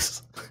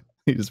voice?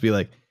 He'd just be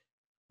like,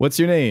 "What's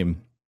your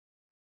name?"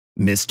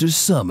 Mr.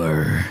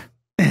 Summer.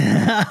 You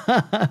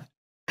have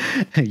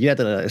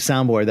the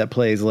soundboard that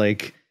plays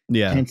like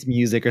tense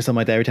music or something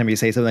like that every time you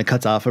say something that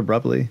cuts off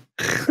abruptly.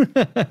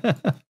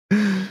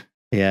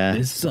 Yeah.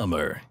 This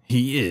summer,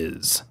 he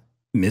is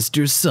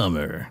Mr.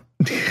 Summer.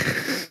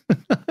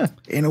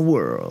 In a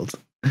world.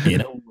 In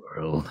a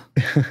world.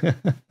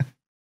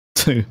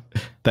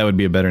 That would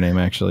be a better name,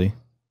 actually.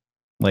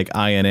 Like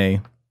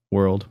INA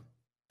World.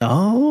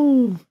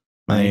 Oh.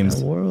 My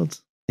name's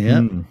World.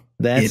 Yep.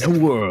 That's in a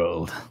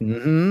world.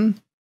 Mm-hmm.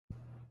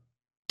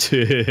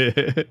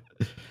 I'm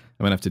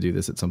gonna have to do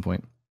this at some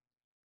point.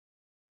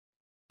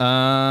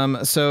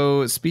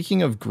 So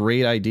speaking of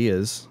great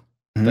ideas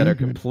that are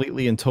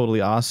completely and totally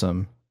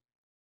awesome,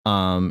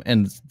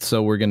 and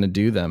so we're gonna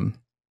do them.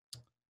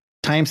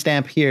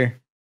 Timestamp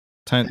here.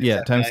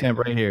 Timestamp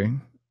right here.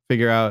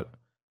 Figure out.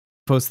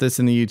 Post this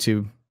in the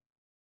YouTube.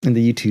 In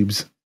the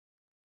YouTubes.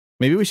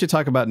 Maybe we should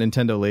talk about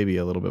Nintendo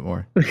Labia a little bit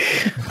more.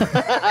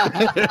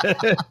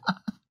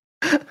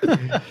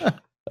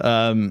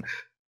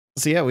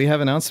 So yeah, we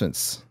have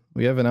announcements.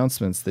 We have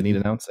announcements that need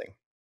announcing.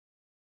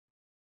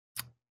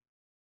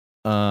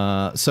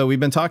 So we've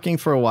been talking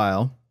for a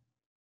while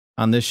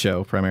on this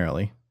show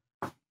primarily,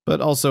 but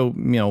also,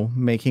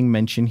 making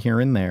mention here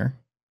and there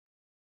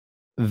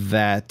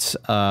that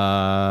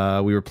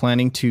we were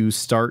planning to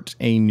start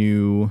a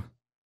new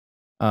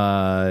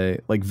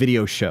like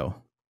video show,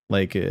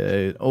 like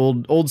a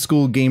old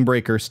school Game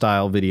Breaker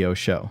style video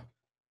show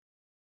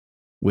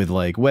with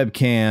like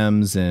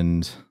webcams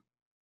and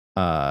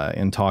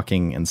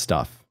talking and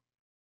stuff.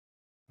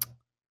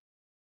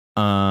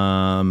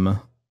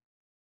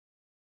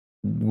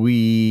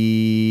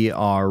 We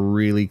are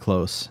really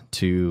close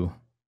to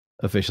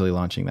officially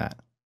launching that.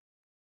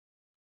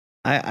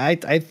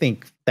 I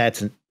think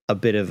that's a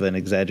bit of an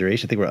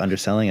exaggeration. I think we're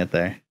underselling it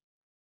there.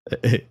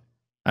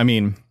 I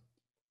mean,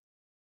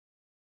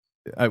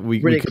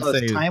 we could close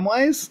say time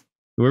wise.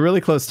 We're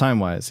really close time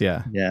wise.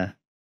 Yeah. Yeah.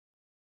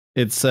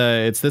 It's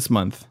this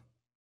month.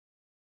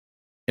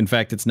 In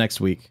fact, it's next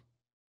week.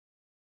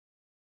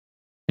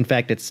 In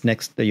fact, it's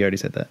next. You already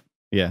said that.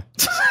 Yeah.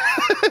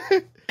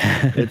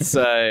 It's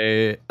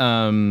the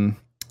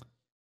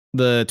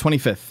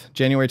 25th,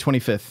 January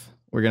 25th.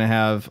 We're gonna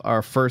have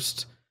our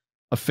first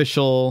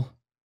official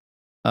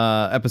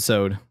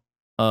episode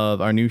of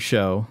our new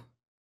show.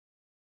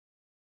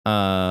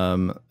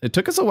 It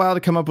took us a while to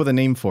come up with a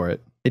name for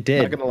it. It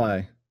did. Not gonna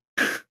lie.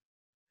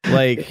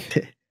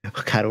 Like,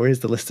 oh God,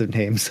 where's the list of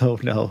names? Oh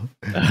no.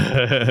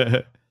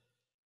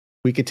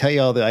 We could tell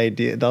you all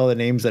the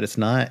names that it's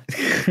not,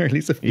 or at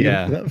least a few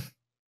of them.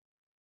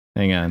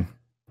 Hang on.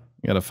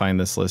 I gotta find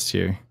this list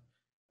here.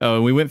 Oh,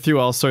 and we went through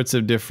all sorts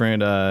of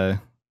different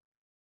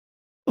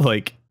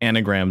like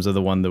anagrams of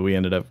the one that we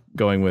ended up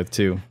going with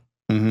too.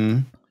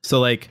 Mm-hmm.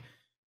 So like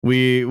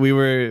we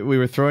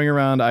were throwing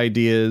around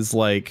ideas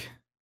like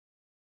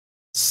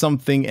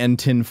something and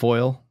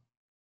tinfoil,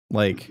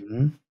 like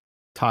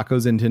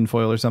tacos in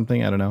tinfoil or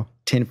something. I don't know.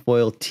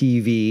 Tinfoil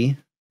TV.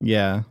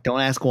 Yeah. Don't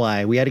ask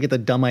why. We had to get the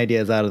dumb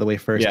ideas out of the way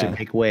first to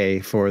make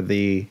way for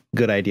the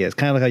good ideas.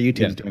 Kind of like how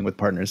YouTube's doing with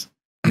partners.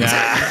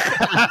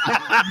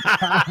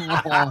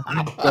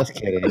 Just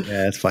kidding.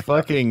 Yeah, it's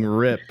fucking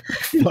rip.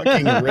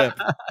 Fucking rip.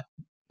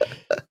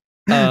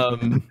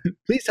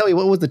 Please tell me,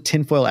 what was the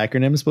tinfoil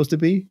acronym supposed to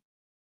be?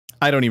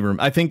 I don't even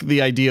remember. I think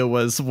the idea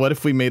was, what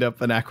if we made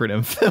up an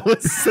acronym that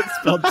was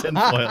spelled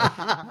tinfoil?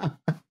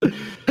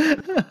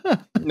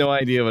 No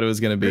idea what it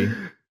was going to be.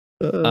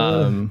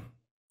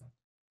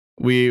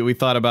 We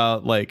thought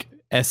about like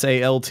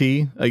SALT.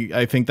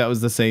 I think that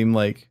was the same.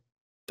 Like,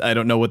 I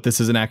don't know what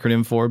this is an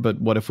acronym for, but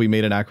what if we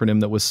made an acronym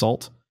that was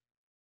SALT?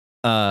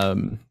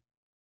 Downtime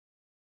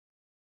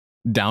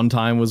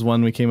was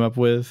one we came up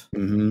with.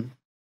 Mm-hmm.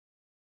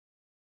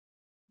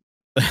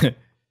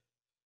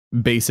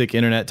 Basic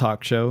internet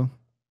talk show.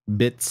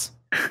 Bits.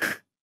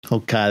 Oh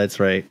God, that's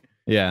right.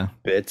 Yeah.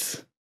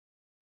 Bits.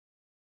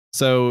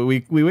 So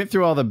we went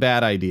through all the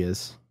bad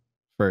ideas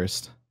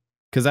first,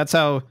 because that's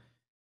how,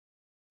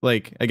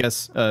 like, I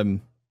guess,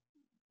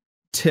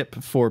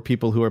 tip for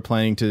people who are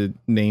planning to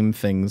name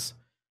things: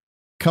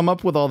 come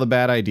up with all the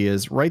bad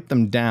ideas, write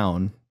them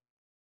down,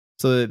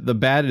 so that the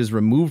bad is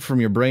removed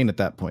from your brain at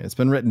that point. It's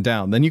been written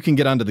down. Then you can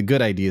get onto the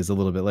good ideas a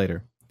little bit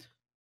later.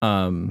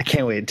 I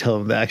can't wait to tell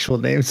them the actual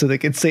name so they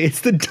can say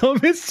it's the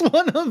dumbest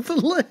one on the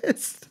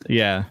list.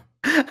 Yeah.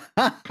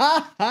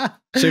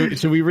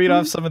 Should we read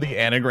off some of the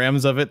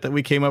anagrams of it that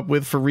we came up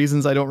with for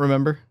reasons I don't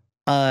remember?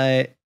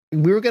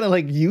 We were gonna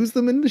like use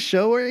them in the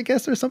show, or I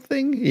guess, or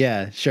something.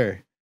 Yeah,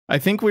 sure. I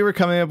think we were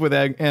coming up with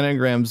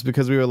anagrams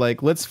because we were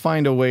like, let's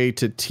find a way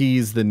to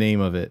tease the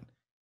name of it,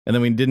 and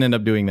then we didn't end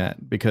up doing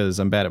that because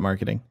I'm bad at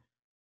marketing.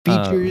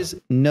 Features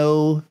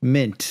no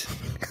mint.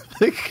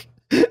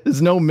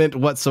 There's no mint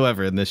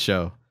whatsoever in this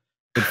show.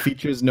 It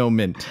features no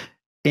mint.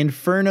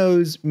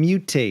 Infernos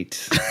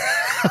mutate.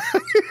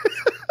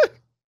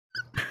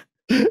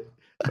 I'm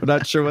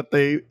not sure what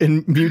they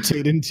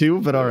mutate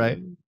into, but all right.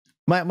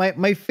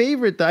 My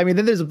favorite, I mean,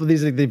 then there's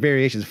these are the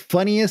variations: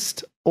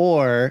 funniest,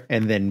 or,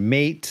 and then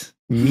mate,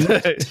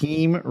 meet,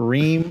 team,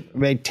 ream,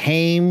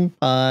 tame.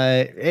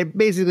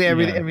 Basically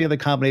every other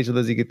combination of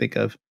those you could think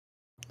of.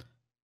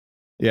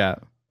 Yeah,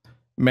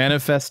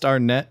 manifest our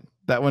net.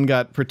 That one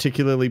got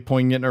particularly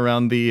poignant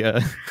around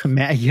the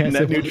net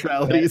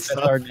neutrality.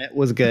 Our net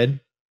was good.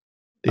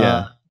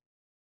 Yeah.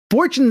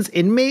 Fortune's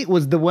inmate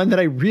was the one that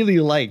I really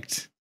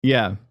liked.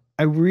 Yeah.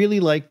 I really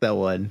liked that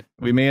one.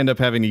 We may end up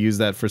having to use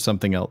that for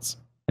something else.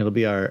 It'll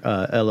be our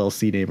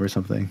LLC name or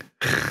something.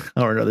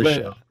 Or another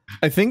show.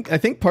 I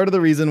think part of the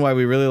reason why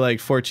we really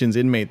liked Fortune's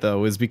inmate,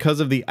 though, is because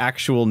of the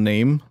actual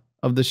name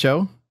of the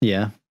show.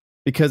 Yeah.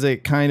 Because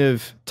it kind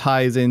of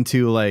ties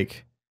into,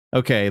 like,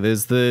 okay,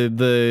 there's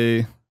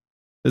the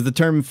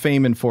term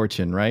fame and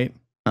fortune, right?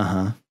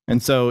 Uh-huh.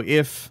 And so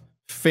if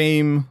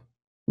fame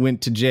went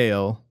to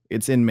jail,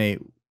 its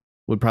inmate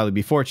would probably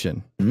be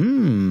Fortune.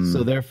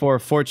 So therefore,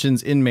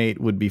 Fortune's inmate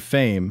would be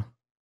Fame.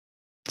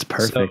 It's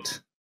perfect. So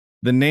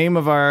the name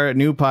of our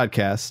new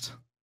podcast,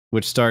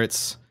 which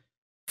starts,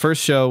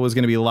 first show was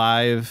going to be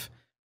live.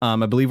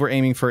 I believe we're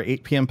aiming for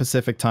 8 p.m.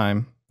 Pacific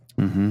time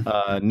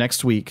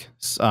next week,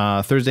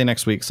 Thursday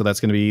next week. So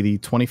that's going to be the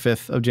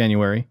 25th of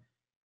January,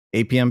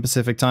 8 p.m.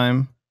 Pacific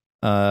time,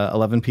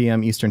 11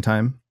 p.m. Eastern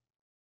time.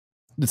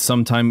 It's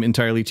sometime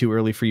entirely too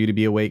early for you to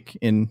be awake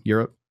in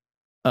Europe.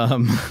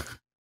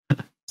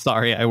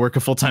 Sorry, I work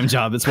a full-time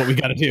job. It's what we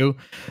got to do.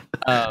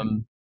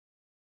 Do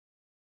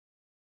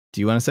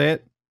you want to say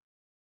it?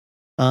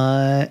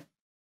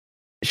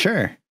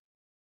 Sure.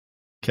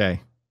 Okay.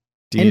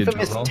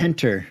 Infamous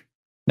Tenter.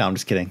 No, I'm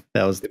just kidding.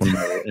 That was one of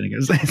my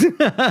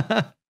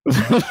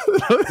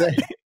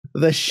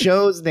the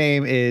show's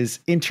name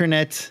is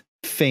Internet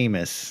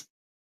Famous.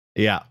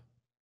 Yeah.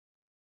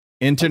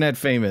 Internet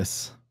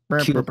Famous.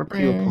 Cue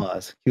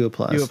applause. Cue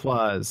applause. Cue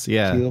applause.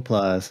 Yeah. Cue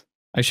applause.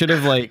 I should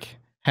have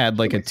had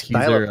like a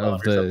teaser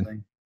of the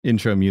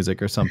intro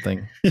music or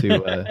something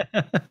to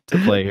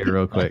play here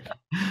real quick.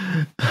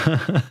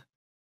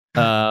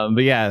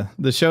 But yeah,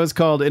 the show is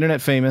called Internet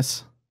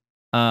Famous.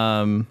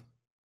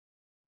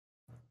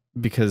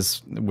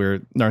 Because we're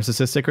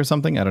narcissistic or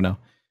something. I don't know.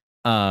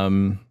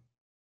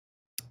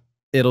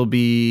 It'll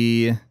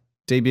be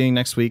debuting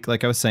next week,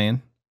 like I was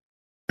saying.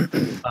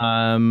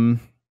 There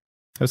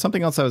was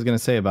something else I was going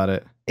to say about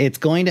it. It's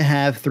going to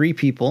have 3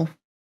 people.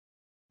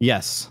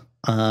 Yes.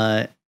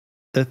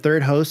 The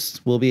third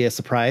host will be a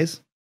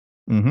surprise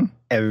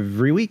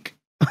every week.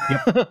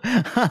 Yep.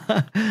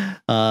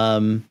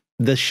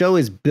 The show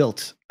is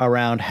built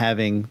around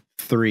having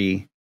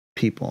 3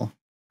 people.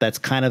 That's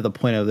kind of the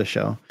point of the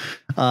show.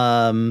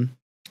 And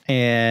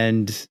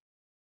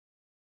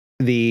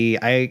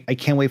I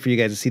can't wait for you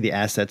guys to see the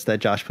assets that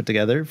Josh put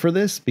together for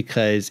this,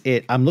 because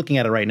I'm looking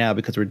at it right now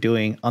because we're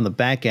doing on the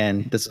back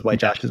end. This is why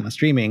Josh is not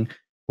streaming.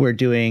 We're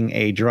doing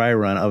a dry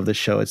run of the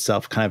show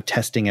itself, kind of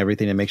testing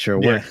everything to make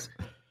sure it works.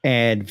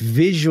 And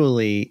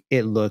visually,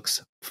 it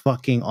looks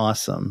fucking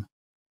awesome.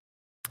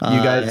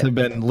 You guys have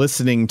been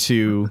listening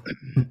to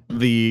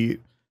the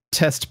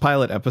test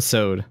pilot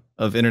episode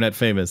of Internet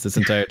Famous this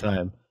entire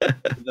time.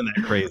 Isn't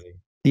that crazy?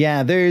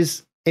 Yeah,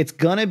 it's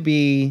gonna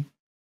be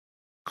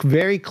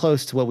very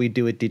close to what we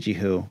do at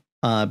DigiWho,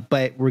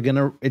 but we're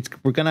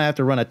gonna have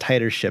to run a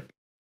tighter ship.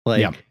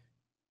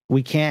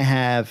 We can't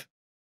have.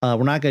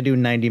 We're not gonna do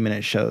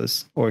 90-minute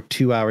shows or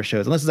 2-hour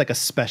shows unless it's like a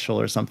special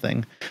or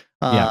something.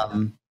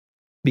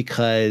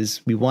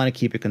 Because we want to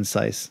keep it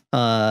concise.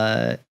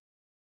 So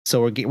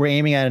we're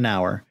aiming at an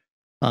hour.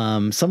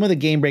 Some of the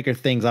game breaker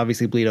things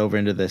obviously bleed over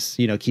into this,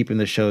 keeping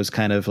the shows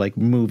kind of like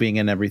moving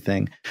and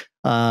everything.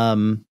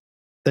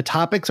 The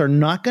topics are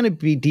not going to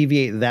be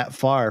deviate that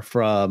far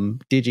from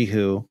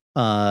DigiWho.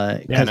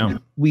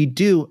 We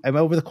do,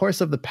 over the course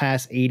of the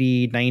past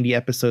 80, 90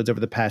 episodes over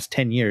the past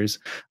 10 years,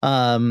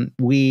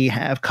 we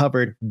have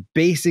covered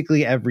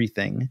basically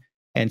everything.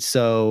 And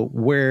so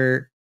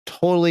we're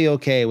totally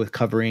okay with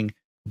covering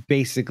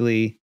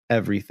basically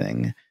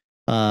everything.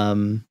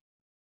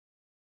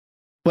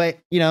 But,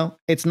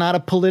 it's not a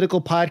political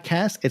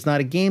podcast. It's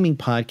not a gaming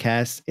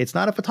podcast. It's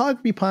not a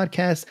photography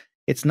podcast.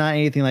 It's not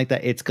anything like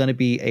that. It's going to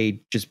be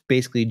a just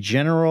basically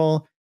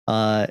general,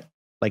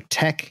 like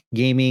tech,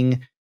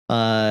 gaming,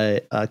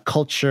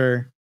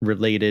 culture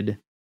related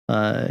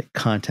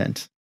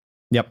content.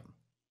 Yep.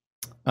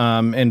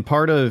 And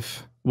part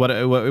of what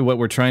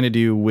we're trying to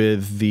do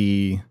with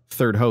the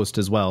third host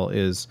as well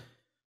is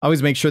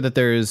always make sure that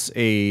there's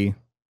a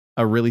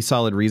really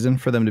solid reason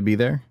for them to be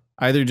there.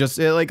 Either just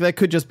like that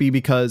could just be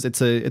because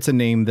it's a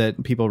name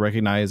that people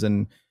recognize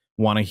and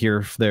want to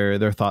hear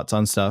their thoughts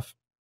on stuff.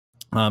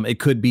 It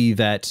could be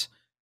that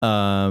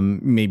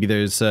maybe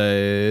there's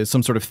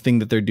some sort of thing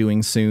that they're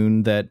doing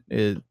soon that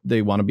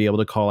they want to be able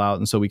to call out,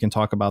 and so we can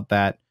talk about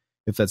that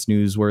if that's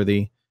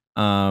newsworthy.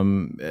 We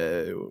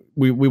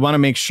want to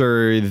make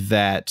sure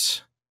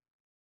that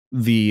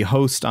the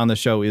host on the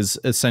show is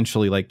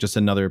essentially like just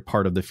another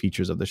part of the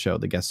features of the show.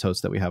 The guest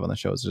host that we have on the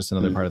show is just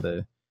another part of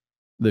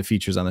the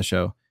features on the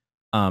show.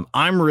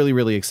 I'm really,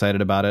 really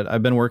excited about it.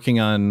 I've been working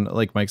on,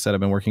 like Mike said, I've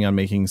been working on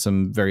making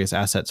some various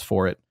assets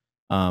for it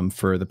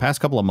for the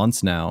past couple of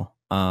months now.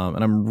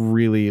 And I'm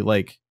really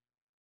like,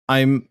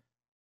 I'm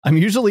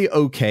usually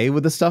okay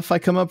with the stuff I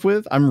come up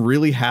with. I'm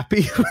really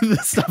happy with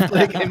the stuff that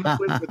I came up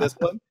with for this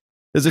one.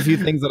 There's a few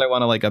things that I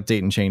want to like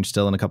update and change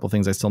still, and a couple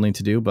things I still need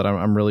to do, but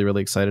I'm really,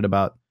 really excited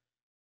about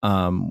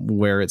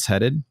where it's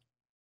headed.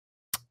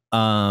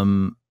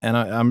 And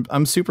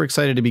I'm super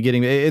excited to be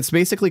getting. It's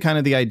basically kind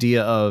of the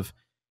idea of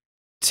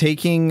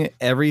taking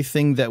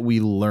everything that we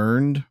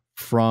learned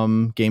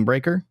from Game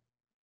Breaker,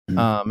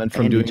 and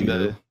from doing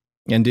the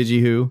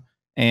DigiWho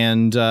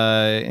and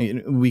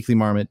Weekly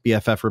Marmot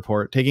BFF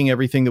report, taking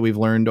everything that we've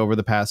learned over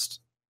the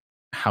past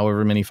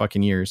however many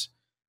fucking years,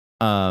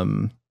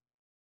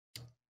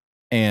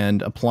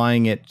 and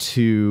applying it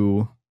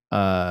to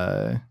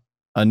a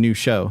new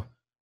show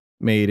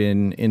made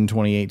in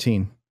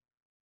 2018,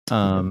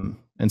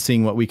 and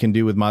seeing what we can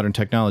do with modern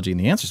technology. And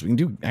the answer is we can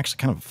do actually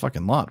kind of a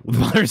fucking lot with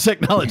modern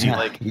technology.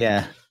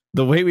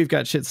 The way we've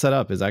got shit set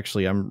up is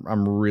actually,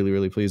 I'm really,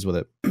 really pleased with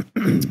it.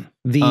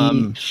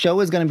 The show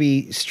is going to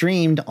be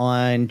streamed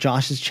on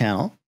Josh's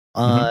channel,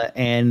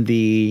 and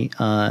the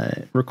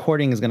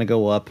recording is going to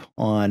go up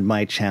on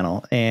my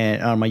channel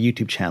and on my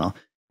YouTube channel.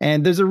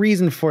 And there's a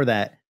reason for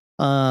that.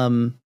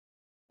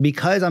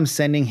 Because I'm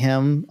sending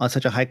him on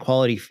such a high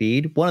quality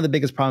feed, one of the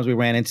biggest problems we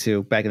ran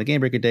into back in the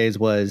Game Breaker days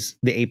was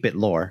the 8-bit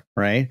lore,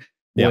 right?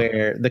 Yeah.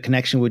 Where the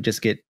connection would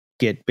just get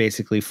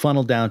basically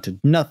funneled down to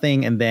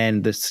nothing, and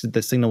then the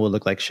signal will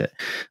look like shit.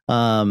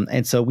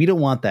 And so we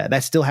don't want that.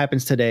 That still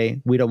happens today.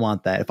 We don't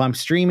want that. If I'm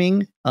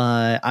streaming,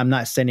 I'm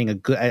not sending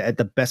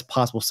the best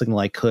possible signal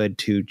I could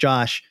to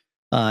Josh,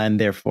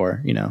 and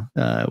therefore,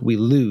 we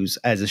lose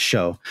as a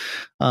show.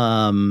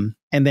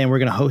 And then we're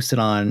going to host it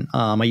on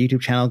my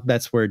YouTube channel.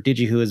 That's where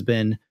DigiWho has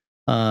been.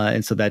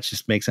 And so that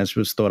just makes sense.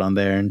 We'll just throw it on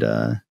there, and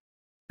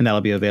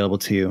that'll be available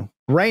to you.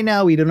 Right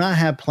now, we do not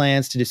have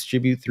plans to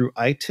distribute through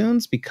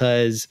iTunes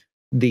because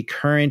the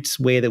current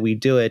way that we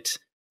do it,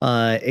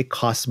 it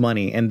costs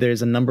money. And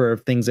there's a number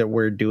of things that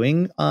we're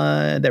doing,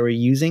 that we're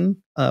using,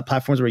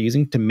 platforms we're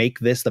using to make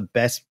this the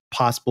best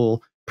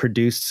possible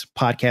produced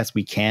podcast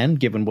we can,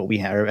 given what we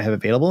have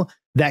available.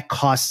 That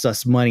costs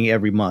us money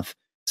every month.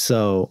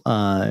 So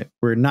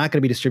we're not going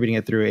to be distributing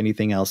it through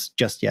anything else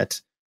just yet.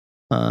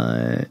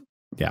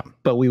 Yeah,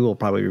 but we will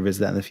probably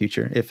revisit that in the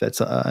future if that's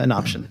an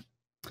option.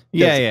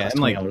 Yeah, and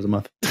like $20 a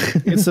month.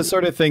 It's the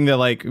sort of thing that,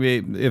 like,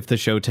 if the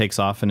show takes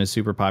off and is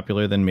super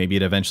popular, then maybe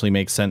it eventually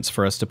makes sense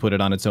for us to put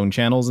it on its own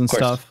channels and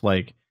stuff.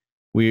 Like,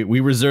 we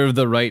reserve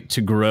the right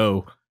to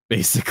grow,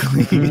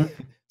 basically.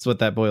 That's what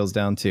that boils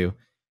down to.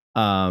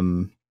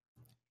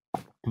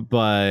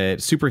 But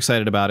super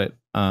excited about it.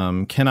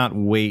 Cannot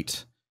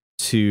wait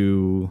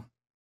to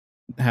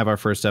have our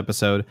first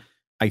episode.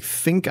 I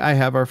think I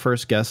have our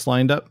first guest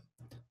lined up.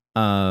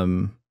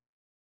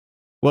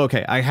 Well,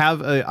 okay, I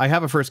have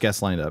a first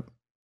guest lined up.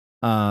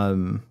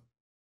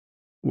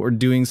 We're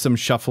doing some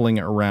shuffling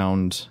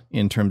around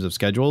in terms of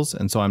schedules,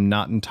 and so I'm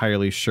not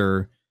entirely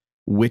sure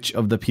which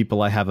of the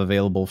people I have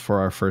available for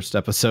our first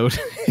episode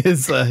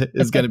is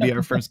going to be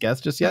our first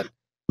guest just yet.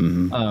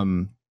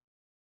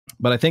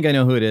 But I think I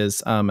know who it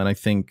is, and I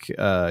think you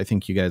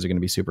guys are going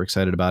to be super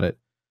excited about it.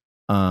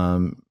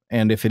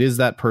 And if it is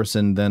that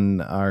person,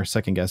 then our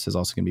second guest is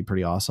also going to be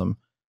pretty awesome.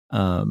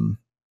 And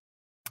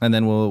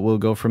then we'll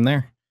go from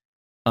there.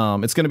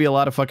 It's going to be a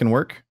lot of fucking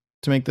work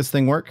to make this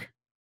thing work.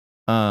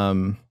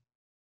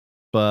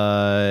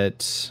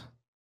 But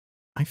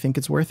I think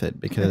it's worth it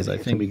because I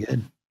think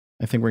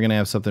we're going to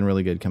have something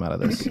really good come out of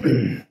this.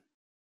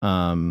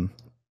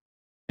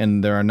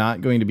 And there are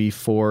not going to be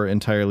 4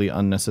 entirely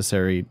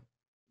unnecessary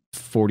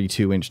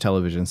 42-inch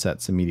television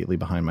sets immediately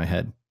behind my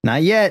head.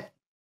 Not yet.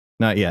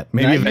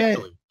 Maybe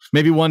eventually. Yet.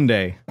 Maybe one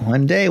day.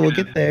 One day we'll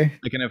get there.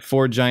 I can have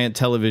 4 giant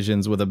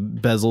televisions with a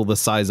bezel the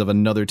size of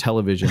another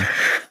television.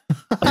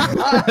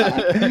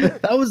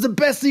 That was the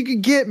best you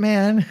could get,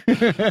 man.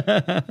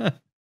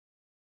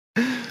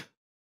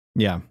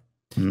 Yeah.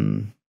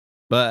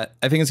 But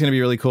I think it's going to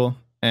be really cool,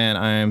 and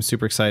I'm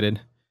super excited.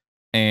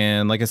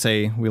 And like I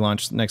say, we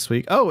launch next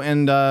week. Oh,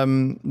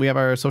 and we have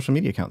our social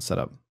media account set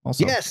up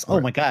also. Yes. Oh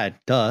my God.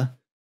 Duh.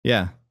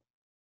 Yeah.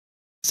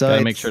 So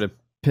gotta make sure to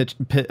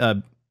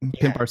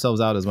pimp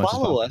ourselves out as much as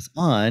possible. Follow us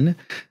on.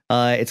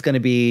 It's going to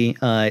be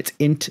it's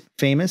int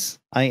famous,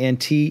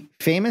 INT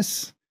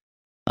famous,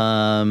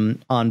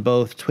 on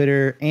both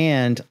Twitter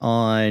and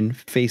on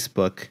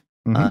Facebook.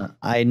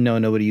 I know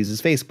nobody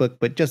uses Facebook,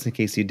 but just in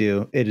case you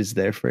do, it is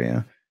there for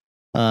you.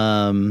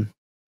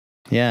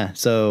 Yeah,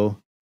 so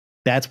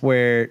that's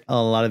where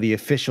a lot of the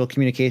official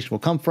communication will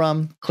come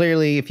from.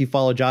 Clearly, if you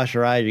follow Josh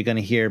or I, you're going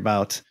to hear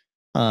about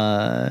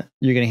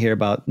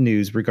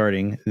news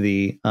regarding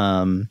the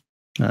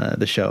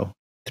show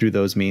through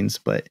those means.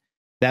 But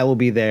that will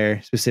be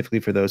there specifically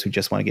for those who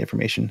just want to get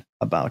information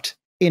about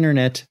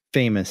internet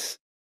famous,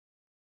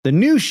 the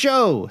new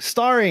show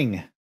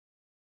starring.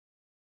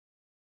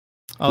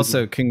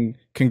 Also,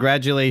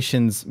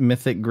 congratulations,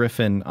 Mythic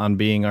Griffin, on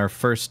being our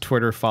first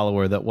Twitter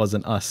follower that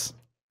wasn't us.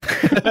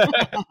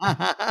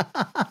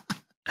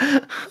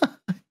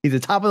 He's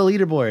at top of the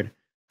leaderboard.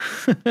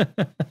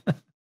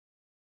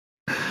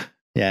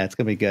 Yeah, it's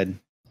gonna be good.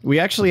 We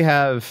actually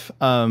have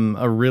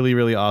a really,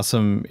 really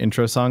awesome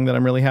intro song that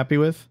I'm really happy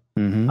with.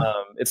 Mm-hmm.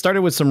 It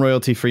started with some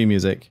royalty-free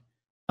music.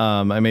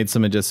 I made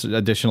some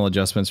additional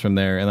adjustments from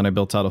there, and then I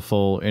built out a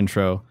full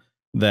intro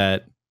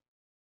that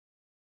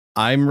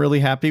I'm really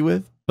happy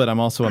with, but I'm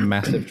also a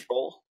massive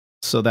troll.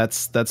 So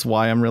that's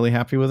why I'm really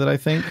happy with it, I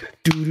think.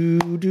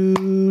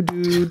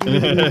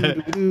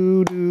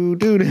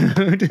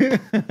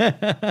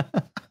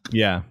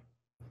 Yeah.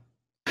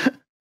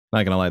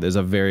 Not gonna lie, there's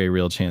a very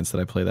real chance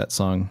that I play that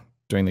song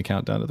during the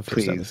countdown to the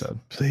first episode.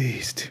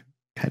 Please.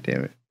 God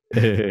damn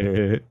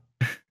it.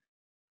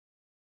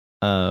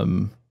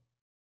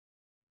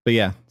 But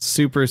yeah,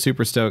 super,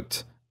 super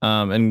stoked.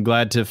 And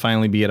glad to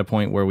finally be at a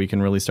point where we can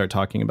really start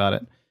talking about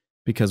it,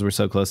 because we're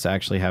so close to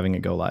actually having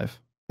it go live.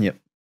 Yep.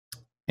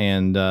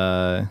 And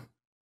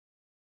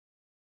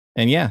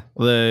yeah,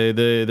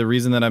 the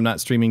reason that I'm not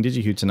streaming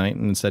DigiHue tonight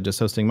and instead just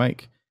hosting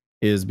Mike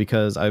is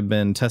because I've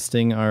been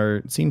testing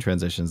our scene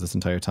transitions this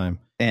entire time.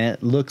 And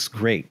it looks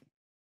great.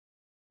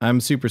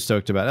 I'm super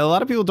stoked about it. A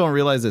lot of people don't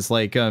realize this.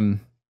 Like,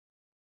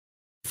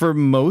 for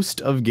most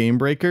of Game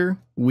Breaker,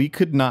 we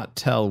could not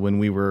tell when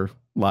we were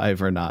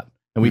live or not.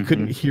 And we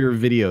couldn't hear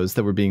videos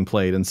that were being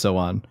played and so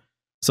on.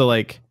 So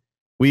like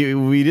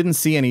we didn't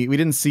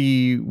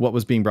see what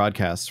was being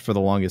broadcast for the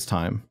longest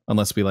time,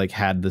 unless we like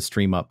had the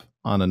stream up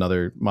on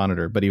another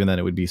monitor. But even then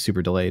it would be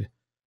super delayed.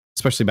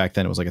 Especially back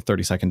then, it was like a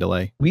 30-second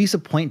delay. We used to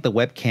point the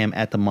webcam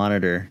at the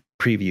monitor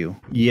preview.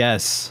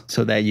 Yes.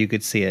 So that you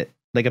could see it.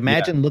 Like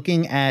imagine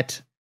looking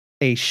at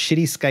a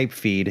shitty Skype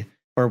feed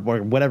or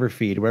whatever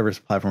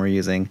platform we're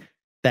using.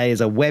 That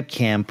is a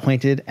webcam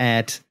pointed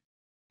at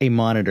a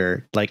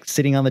monitor, like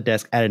sitting on the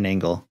desk at an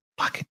angle.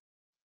 Fuck.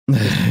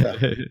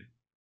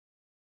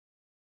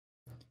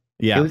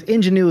 Yeah. It was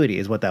ingenuity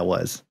is what that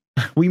was.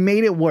 We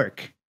made it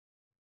work.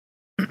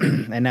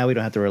 And now we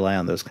don't have to rely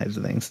on those kinds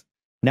of things.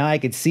 Now I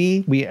could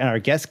see, and our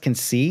guests can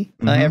see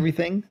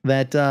everything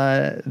that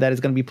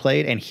is going to be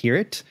played and hear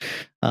it.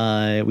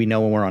 We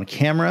know when we're on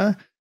camera,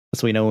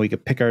 so we know when we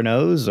could pick our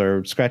nose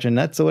or scratch our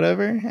nuts or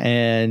whatever.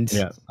 And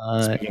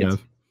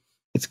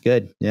it's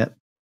good. Yep.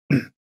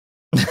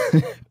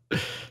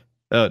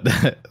 Oh,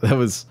 that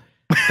was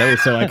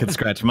so I could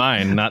scratch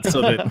mine, not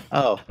so that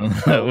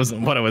that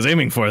wasn't what I was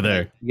aiming for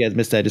there. You guys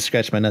missed that. I just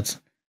scratched my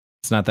nuts.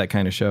 It's not that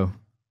kind of show.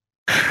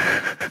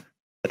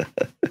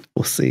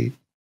 We'll see.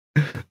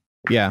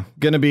 Yeah,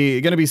 gonna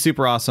be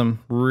super awesome.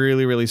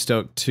 Really, really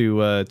stoked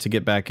to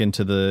get back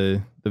into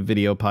the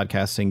video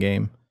podcasting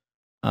game.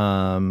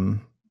 And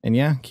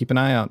yeah, keep an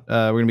eye out.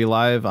 We're gonna be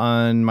live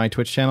on my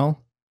Twitch channel,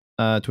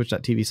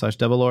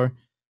 twitch.tv/Devilore,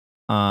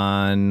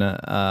 on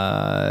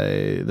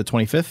the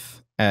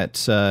 25th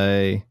at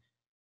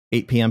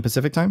 8 p.m.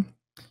 Pacific time.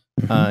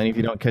 And if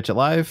you don't catch it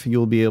live,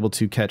 you'll be able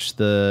to catch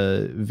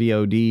the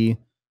VOD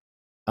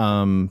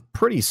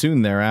pretty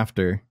soon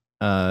thereafter.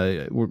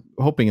 We're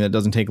hoping that it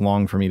doesn't take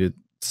long for me to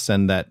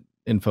send that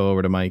info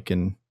over to Mike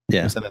and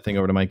send that thing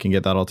over to Mike and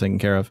get that all taken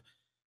care of.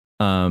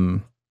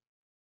 We'll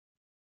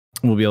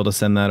be able to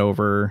send that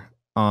over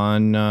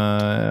on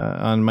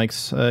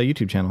Mike's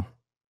YouTube channel,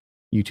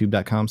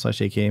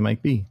 youtube.com/aka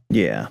Mike B.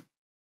 Yeah.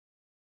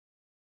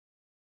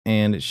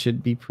 And it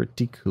should be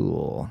pretty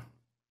cool.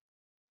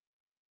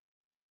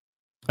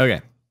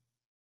 Okay.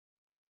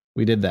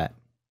 We did that.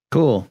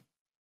 Cool.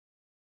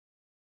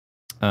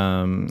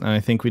 I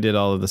think we did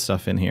all of the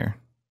stuff in here.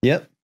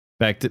 Yep.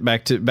 Back to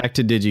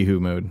DigiHue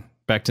mode.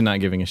 Back to not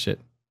giving a shit.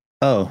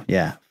 Oh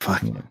yeah.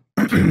 Fuck.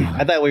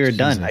 I thought we were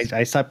done.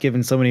 I stopped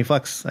giving so many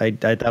fucks. I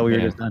thought we were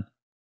just done.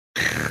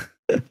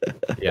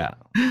 Yeah.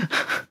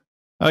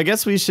 I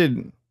guess we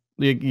should.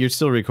 You're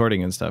still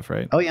recording and stuff,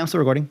 right? Oh yeah, I'm still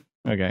recording.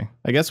 Okay.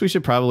 I guess we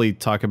should probably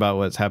talk about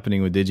what's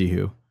happening with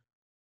DigiHue.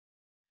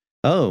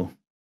 Oh.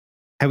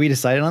 Have we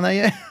decided on that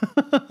yet?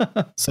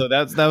 So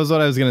that was what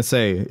I was going to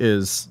say,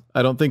 is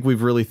I don't think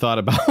we've really thought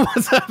about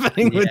what's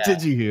happening with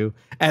DigiHue,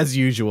 as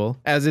usual,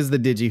 as is the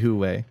DigiHue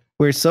way.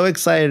 We're so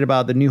excited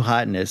about the new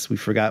hotness, we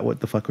forgot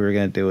what the fuck we were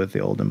going to do with the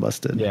old and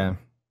busted. Yeah.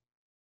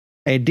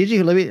 Hey,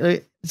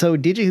 DigiHue, so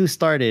DigiHue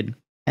started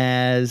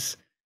as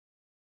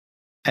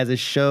a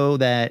show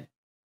that,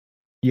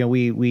 you know,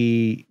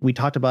 we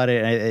talked about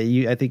it.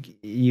 I think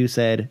you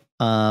said,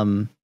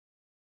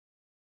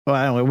 well,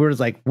 I don't know. We're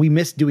just like, we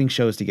miss doing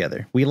shows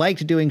together. We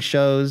liked doing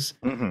shows.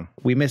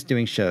 We miss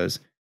doing shows.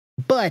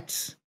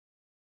 But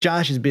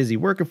Josh is busy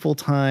working full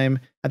time.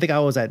 I think I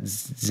was at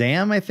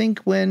ZAM,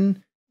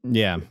 when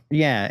Yeah.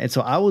 Yeah. And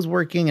so I was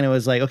working and it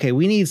was like, okay,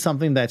 we need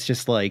something that's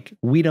just like,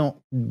 we don't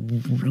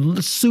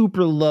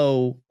super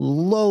low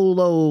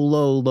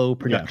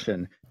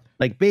production.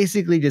 Like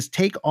basically just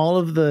take all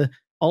of the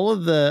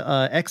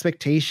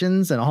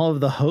expectations and all of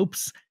the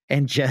hopes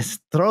and just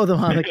throw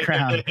them on the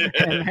ground.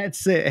 And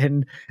that's it.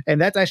 And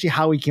that's actually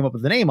how we came up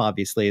with the name,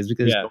 obviously, is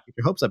because don't get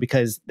your hopes up,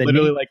 because the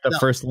literally name like the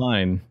first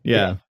line.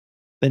 Yeah.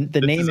 The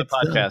this name is a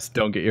itself, podcast.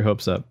 Don't get your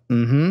hopes up.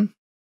 Mm-hmm.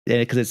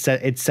 Because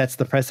it sets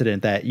the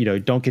precedent that, you know,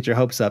 don't get your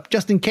hopes up,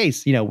 just in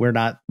case, you know,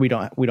 we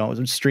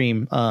don't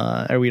stream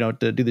or we don't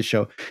do the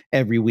show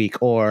every week,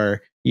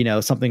 or, you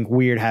know, something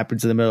weird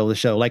happens in the middle of the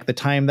show, like the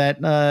time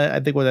that I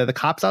think were the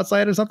cops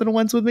outside or something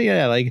once with me.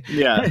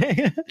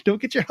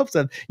 Don't get your hopes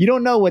up. You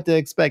don't know what to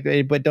expect,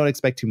 but don't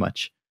expect too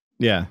much.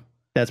 Yeah,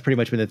 that's pretty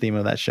much been the theme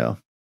of that show.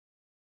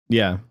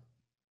 Yeah.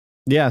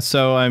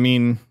 So I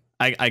mean,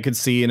 I could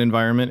see an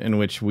environment in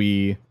which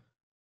we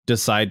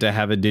decide to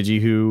have a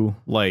Digi-Who,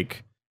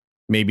 like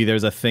maybe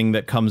there's a thing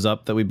that comes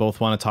up that we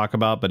both want to talk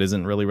about but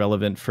isn't really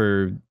relevant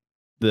for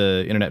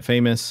the internet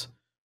famous,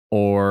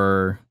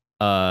 or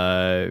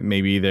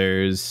maybe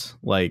there's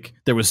like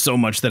there was so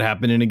much that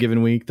happened in a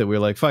given week that we're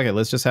like, fuck it,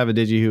 let's just have a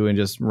Digi-Who and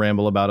just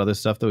ramble about other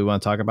stuff that we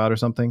want to talk about or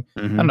something.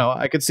 Mm-hmm. I don't know.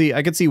 I could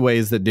see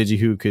ways that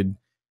Digi-Who could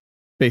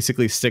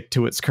basically stick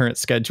to its current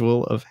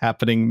schedule of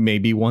happening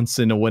maybe once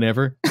in a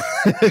whenever.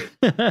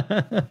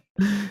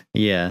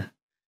 Yeah.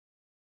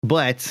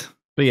 But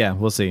yeah,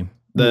 we'll see.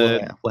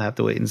 We'll have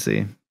to wait and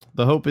see.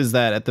 The hope is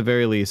that at the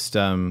very least,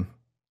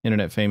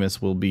 Internet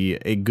Famous will be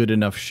a good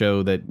enough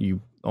show that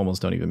you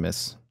almost don't even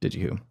miss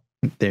Digi-Who.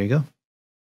 There you go.